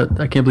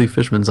 I can't believe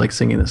Fishman's like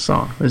singing this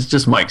song. It's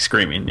just Mike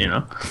screaming,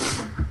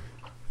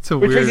 It's a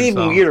Which weird is even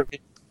song. weirder.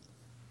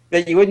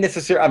 That you wouldn't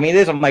necessarily. I mean, it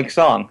is a Mike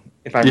song,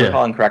 if I'm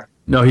recalling correctly.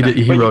 No,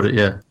 he wrote it.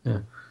 Yeah.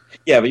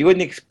 Yeah, but you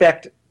wouldn't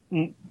expect.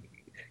 When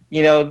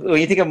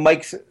you think of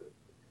Mike's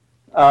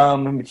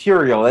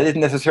material, that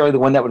isn't necessarily the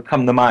one that would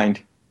come to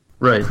mind.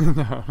 Right.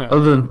 No.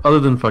 Other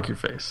than fuck your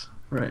face.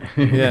 Right.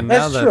 Yeah,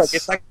 now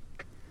that's true.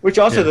 Which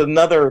also is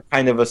another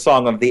kind of a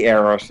song of the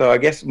era. So I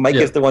guess Mike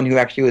is the one who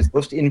actually was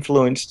most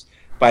influenced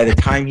by the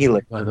time he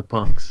lived. By the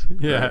punks.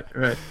 Yeah.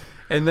 Right.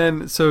 And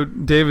then, so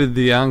David,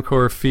 the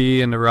encore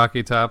fee and the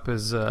Rocky Top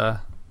was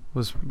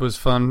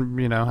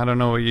fun. I don't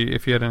know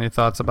if you had any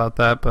thoughts about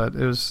that, but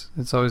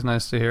it's always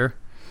nice to hear.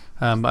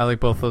 I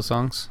like both those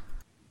songs.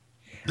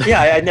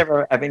 Yeah, I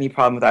never have any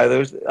problem with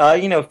either of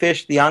those.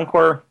 Phish, the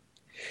encore.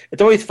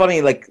 it's always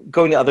funny, like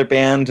going to other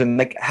bands and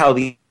like how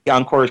the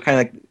encore is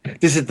kind of like,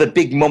 this is the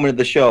big moment of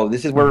the show.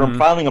 This is where I'm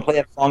finally gonna play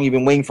that song you've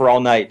been waiting for all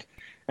night.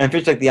 And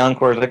Phish like the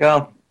encore is like,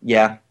 oh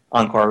yeah,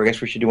 encore. I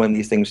guess we should do one of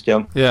these things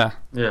too. Yeah.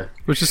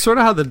 Which is sort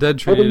of how the Dead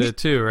treated it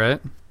too,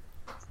 right?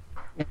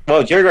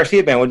 Well, Jerry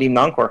Garcia band wouldn't even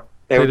encore.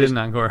 They didn't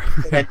encore.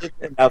 That was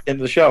the end of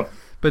the show.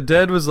 But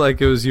Dead was like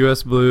it was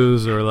U.S.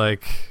 Blues or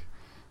like,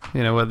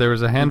 you know what? There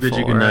was a handful.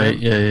 Good Night.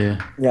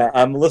 Yeah.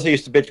 Yeah. Melissa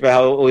used to bitch about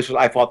how always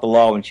I fought the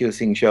law when she was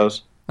seeing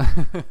shows.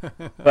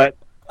 But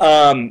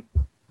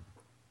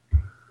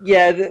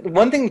yeah, the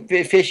one thing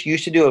Phish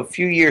used to do a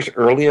few years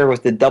earlier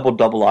was the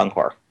double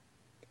encore,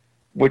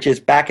 which is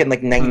back in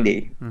like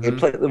 '90. When they were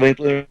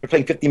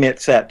playing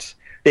 50-minute sets.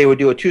 They would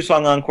do a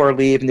 2-song encore,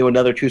 leave, and do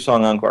another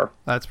 2-song encore.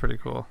 That's pretty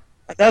cool.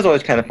 That was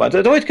always kind of fun. So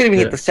it's always good when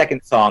you get the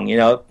second song, you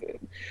know.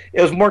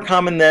 It was more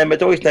common then, but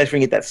it's always nice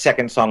when you get that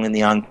second song in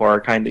the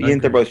encore, kind of. Even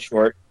if they're both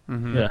short.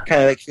 Kind of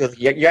like feels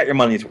you got your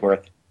money's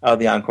worth out of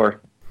the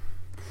encore.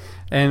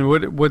 And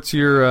what's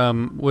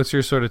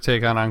your sort of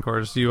take on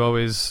encores? Do you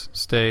always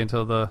stay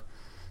until the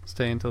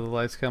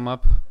lights come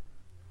up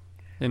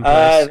in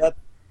place?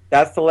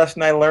 That's the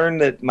lesson I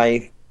learned at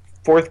my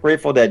 4th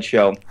Grateful Dead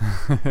show.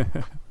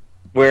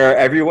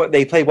 Where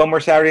they played one more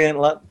Saturday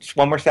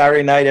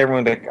night,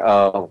 everyone's like,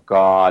 "Oh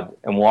God,"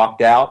 and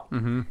walked out,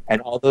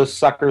 and all those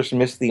suckers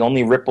missed the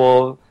only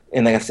ripple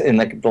in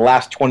the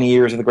last 20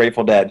 years of the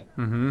Grateful Dead.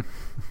 Oh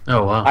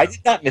wow! I did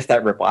not miss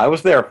that ripple. I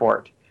was there for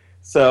it,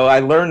 so I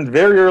learned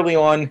very early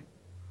on.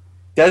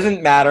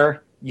 Doesn't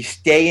matter. You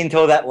stay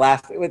until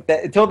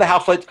until the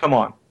house lights come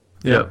on.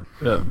 Yeah,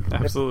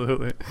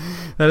 absolutely.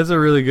 That is a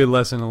really good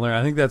lesson to learn.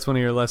 I think that's one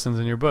of your lessons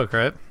in your book,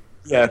 right?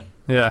 Yeah.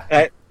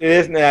 It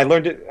is, and I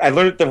learned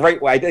it the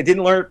right way. I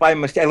didn't learn it by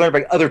mistake. I learned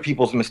it by other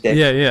people's mistakes.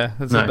 Yeah.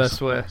 That's the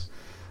best way.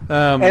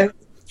 And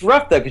it's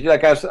rough though,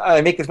 because I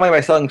make this money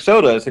by selling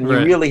sodas, and you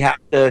really have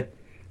to.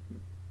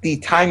 The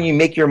time you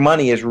make your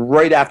money is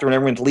right after when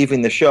everyone's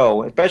leaving the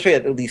show, especially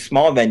at these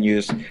small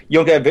venues.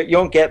 You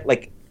don't get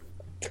like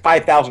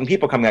 5,000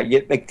 people coming out. You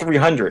get like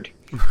 300,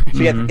 so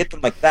you have to get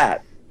them like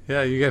that.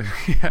 Yeah,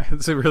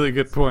 it's a really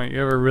good point. You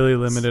have a really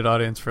limited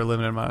audience for a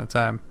limited amount of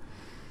time.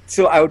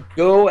 So I would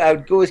go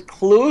as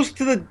close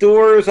to the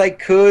door as I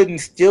could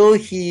and still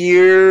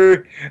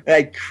hear. And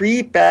I'd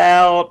creep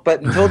out,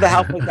 but until the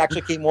house lights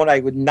actually came on,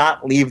 I would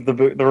not leave the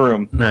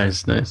room.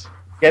 Nice.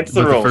 Against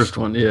the rules. The first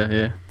one,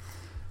 yeah.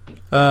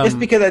 Just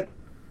because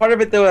part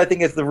of it, though, I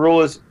think is the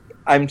rule is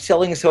I'm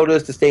selling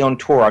sodas to stay on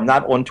tour. I'm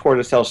not on tour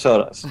to sell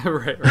sodas.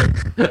 Right.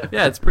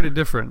 Yeah, it's pretty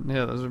different.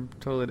 Yeah, those are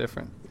totally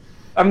different.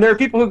 There are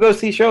people who go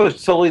see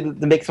shows solely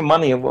to make some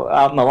money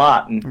out in the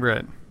lot.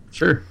 Right.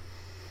 Sure.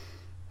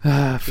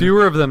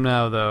 Fewer of them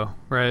now, though,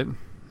 right?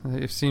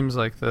 It seems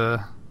like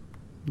that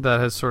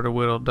has sort of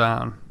whittled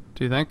down.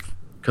 Do you think?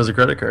 Because of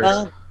credit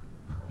cards?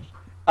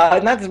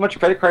 Not as much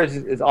credit cards.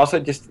 It's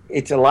also just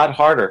it's a lot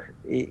harder.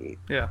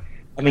 Yeah.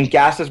 I mean,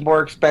 gas is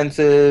more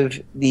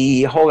expensive.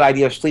 The whole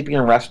idea of sleeping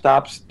in rest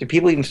stops. Do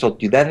people even still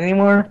do that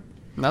anymore?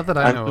 Not that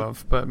I know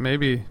of, but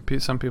maybe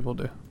some people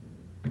do.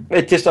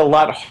 It's just a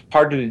lot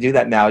harder to do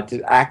that now. It's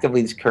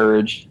actively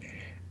discouraged,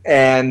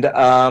 and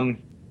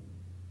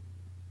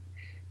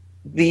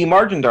the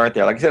margins aren't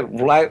there. Like I said,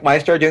 when I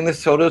started doing this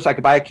sodas, I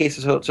could buy a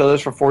case of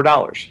sodas for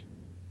 $4.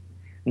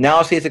 Now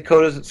a case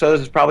of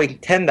sodas is probably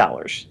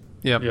 $10.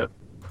 Yep.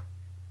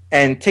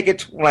 And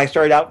tickets when I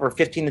started out were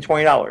 $15 to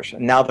 $20,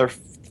 and now they're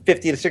 $50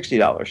 to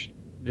 $60.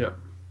 Yeah.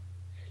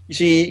 You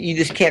see, you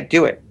just can't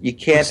do it. You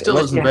can't. It still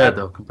isn't bad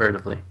though,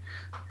 comparatively.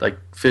 Like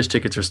Phish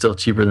tickets are still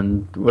cheaper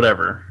than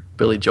whatever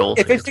Billy Joel.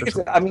 Phish tickets,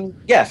 I mean,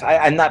 yes,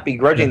 I'm not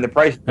begrudging the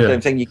price, but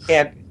I'm saying you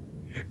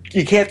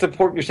can't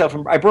support yourself.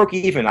 I broke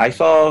even. I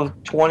saw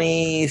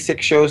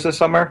 26 shows this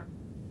summer,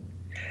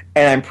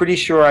 and I'm pretty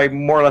sure I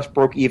more or less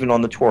broke even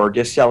on the tour,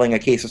 just selling a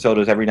case of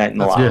sodas every night in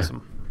the lot.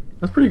 Awesome.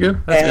 That's pretty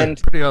good.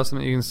 That's pretty awesome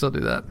that you can still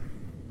do that.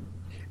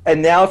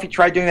 And now, if you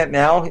try doing that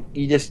now,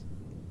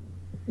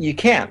 you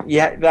can't.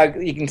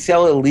 You can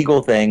sell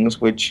illegal things,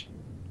 which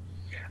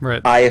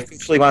I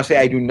officially want to say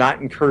I do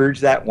not encourage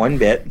that one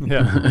bit.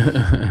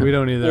 Yeah, we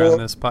don't either on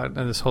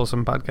this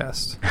wholesome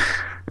podcast.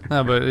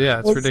 No, but yeah,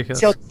 it's ridiculous.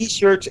 Sell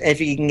T-shirts, and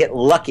if you can get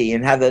lucky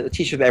and have the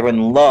T-shirt that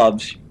everyone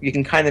loves, you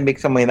can kind of make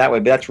some money that way.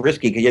 But that's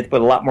risky because you have to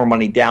put a lot more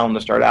money down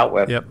to start out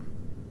with. Yep.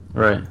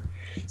 Right.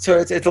 So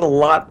it's a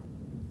lot.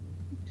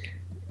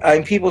 I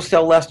mean, people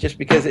sell less just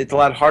because it's a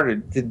lot harder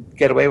to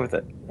get away with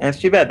it, and it's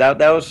too bad.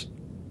 That was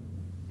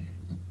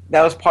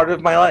part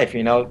of my life,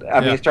 you know. I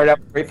mean, I started out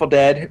with Grateful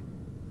Dead,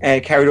 and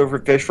it carried over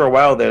Phish for a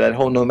while there. That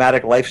whole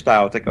nomadic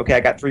lifestyle. It's like, okay,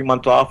 I got 3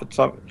 months off. It's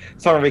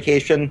summer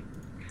vacation.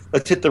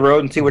 Let's hit the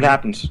road and see what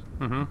happens.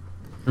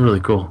 Mm-hmm.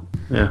 Really cool.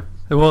 Yeah.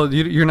 Well,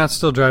 you're not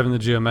still driving the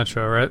Geo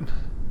Metro, right?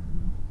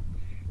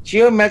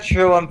 Geo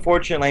Metro,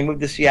 unfortunately, I moved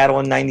to Seattle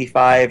in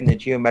 '95, and the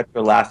Geo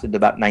Metro lasted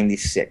about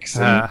 '96.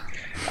 I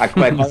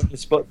call them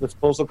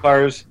disposal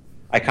cars.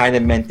 I kind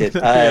of meant it.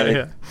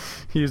 Yeah.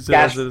 He used it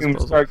as gas a fumes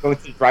disposal. start going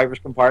to the driver's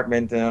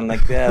compartment, and I'm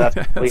like, yeah,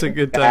 That's a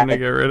good time to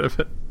get rid of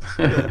it.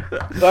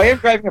 So I am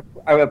driving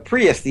a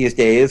Prius these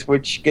days,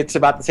 which gets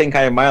about the same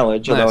kind of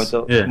mileage, although Nice.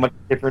 it's a much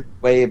different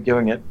way of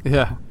doing it.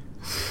 Yeah.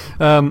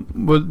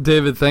 Well,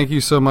 David, thank you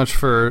so much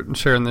for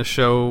sharing this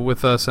show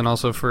with us, and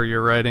also for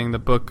your writing. The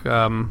book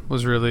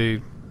was really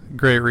a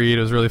great read.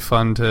 It was really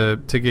fun to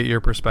get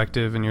your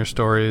perspective and your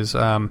stories.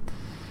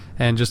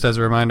 And just as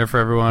a reminder for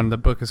everyone, the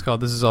book is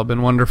called "This Has All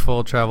Been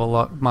Wonderful: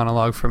 Travel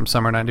Monologue from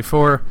Summer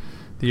 '94,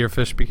 the year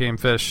Phish became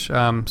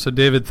Phish." So,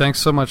 David, thanks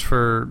so much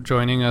for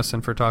joining us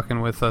and for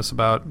talking with us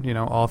about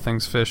all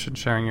things Phish and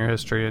sharing your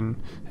history and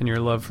your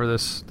love for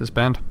this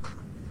band.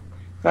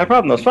 No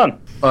problem. That was fun.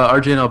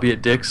 RJ and I'll be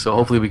at Dick's, so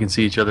hopefully we can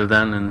see each other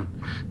then and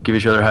give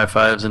each other high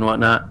fives and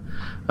whatnot.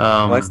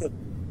 My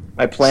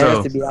plan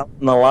is to be out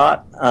in the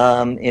lot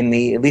in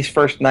the at least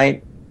first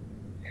night.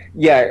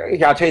 Yeah,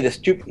 I'll tell you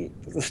the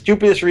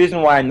stupidest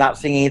reason why I'm not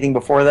seeing anything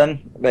before then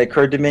that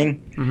occurred to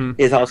me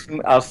is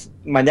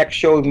my next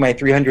show will be my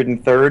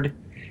 303rd,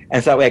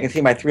 and so that way I can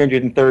see my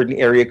 303rd in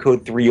area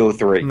code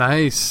 303.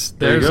 Nice.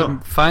 There's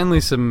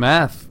finally some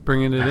math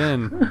bringing it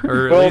in,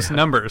 or at least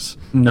numbers.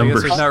 I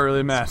guess there's not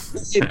really math.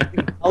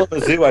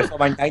 Kalamazoo, I saw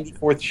my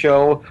 94th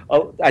show.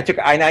 I took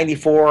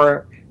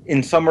I-94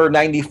 in summer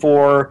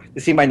 '94 to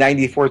see my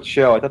 94th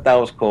show. I thought that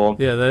was cool.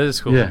 Yeah, that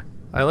is cool. Yeah.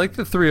 I like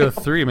the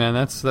 303, man.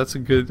 That's a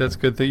good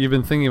thing. You've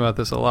been thinking about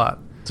this a lot.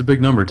 It's a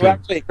big number, too. It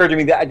actually occurred to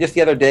me that just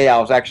the other day I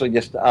was actually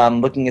just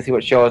looking to see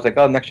what show. I was like,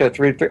 oh, next show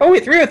 303. Oh,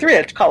 wait, 303.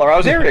 It's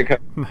Colorado's area code.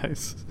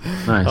 Nice.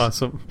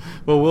 Awesome.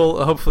 Well,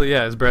 we'll hopefully,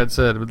 as Brad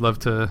said, we'd love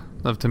to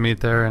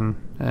meet there, and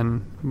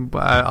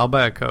I'll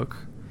buy a Coke.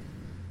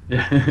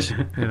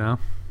 Well,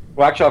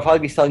 actually, I'll probably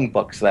be selling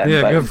books then.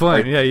 Yeah, good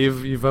point. Yeah,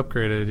 you've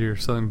upgraded. You're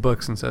selling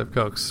books instead of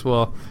Cokes.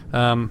 Well,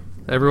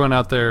 everyone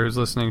out there who's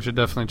listening should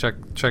definitely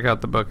check out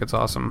the book. It's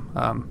awesome.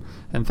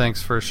 And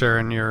thanks for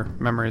sharing your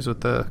memories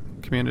with the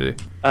community.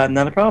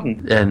 Not a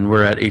problem. And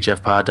we're at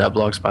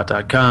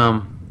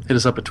hfpod.blogspot.com. Hit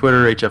us up at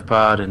Twitter,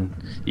 hfpod, and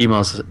email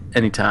us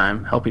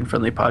anytime,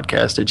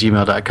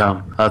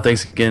 helpingfriendlypodcast@gmail.com.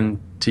 Thanks again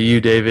to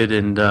you, David,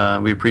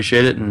 and we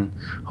appreciate it, and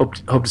hope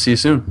to see you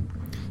soon.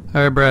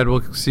 All right, Brad,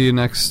 we'll see you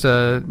next.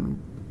 We'll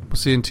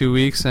see you in 2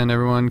 weeks, and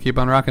everyone keep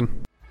on rocking.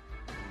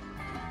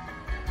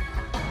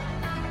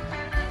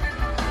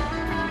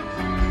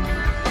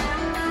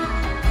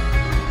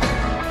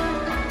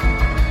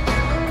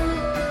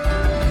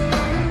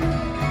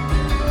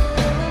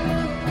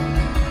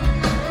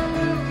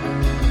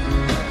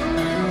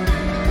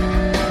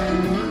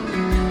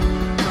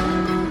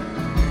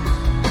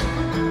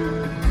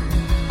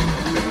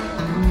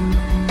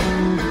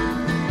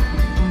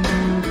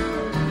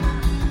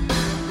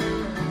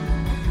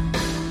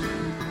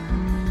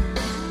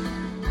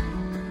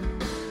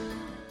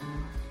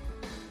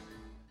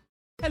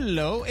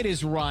 Hello, it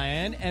is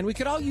Ryan, and we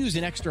could all use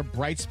an extra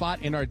bright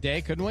spot in our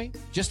day, couldn't we?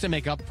 Just to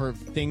make up for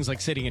things like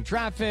sitting in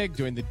traffic,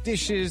 doing the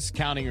dishes,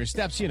 counting your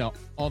steps,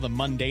 all the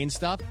mundane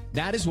stuff.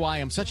 That is why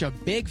I'm such a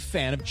big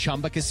fan of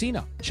Chumba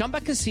Casino.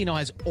 Chumba Casino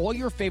has all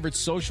your favorite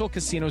social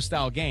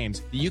casino-style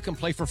games that you can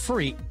play for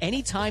free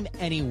anytime,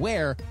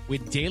 anywhere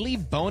with daily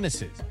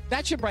bonuses.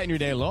 That should brighten your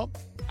day a little.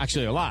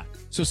 Actually, a lot.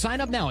 So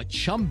sign up now at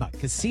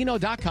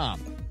ChumbaCasino.com.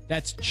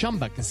 That's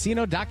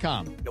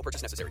ChumbaCasino.com. No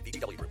purchase necessary.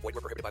 VGW Group. Void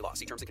where prohibited by law.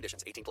 See terms and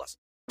conditions. 18+.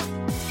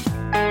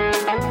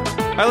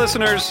 Hi,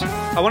 listeners.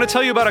 I want to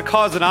tell you about a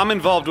cause that I'm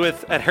involved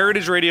with at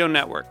Heritage Radio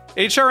Network.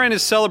 HRN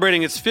is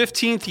celebrating its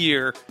 15th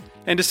year,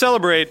 and to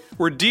celebrate,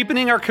 we're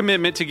deepening our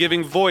commitment to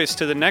giving voice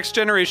to the next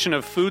generation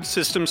of food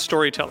system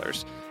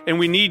storytellers, and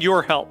we need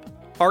your help.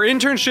 Our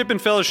internship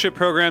and fellowship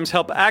programs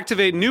help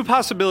activate new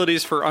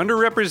possibilities for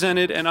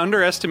underrepresented and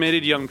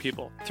underestimated young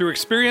people through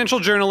experiential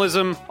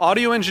journalism,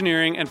 audio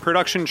engineering, and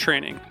production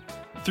training.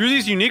 Through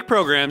these unique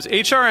programs,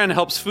 HRN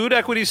helps food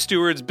equity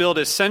stewards build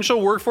essential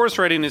workforce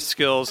readiness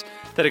skills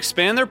that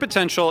expand their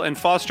potential and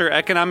foster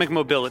economic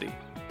mobility.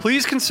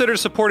 Please consider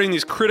supporting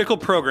these critical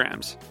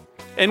programs.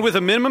 And with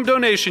a minimum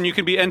donation, you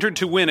can be entered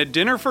to win a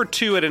dinner for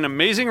two at an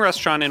amazing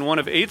restaurant in one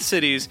of 8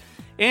 cities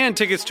and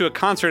tickets to a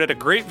concert at a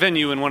great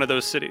venue in one of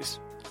those cities.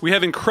 We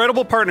have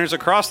incredible partners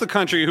across the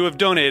country who have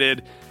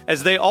donated,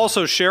 as they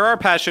also share our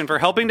passion for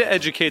helping to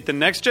educate the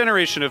next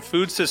generation of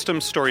food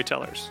systems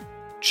storytellers.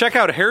 Check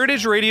out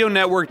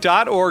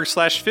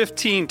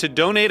heritageradionetwork.org/15 to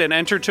donate and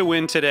enter to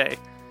win today.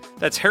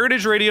 That's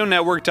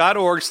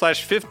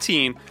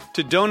heritageradionetwork.org/15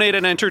 to donate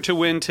and enter to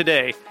win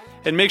today.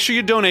 And make sure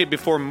you donate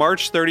before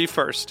March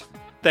 31st.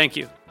 Thank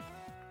you.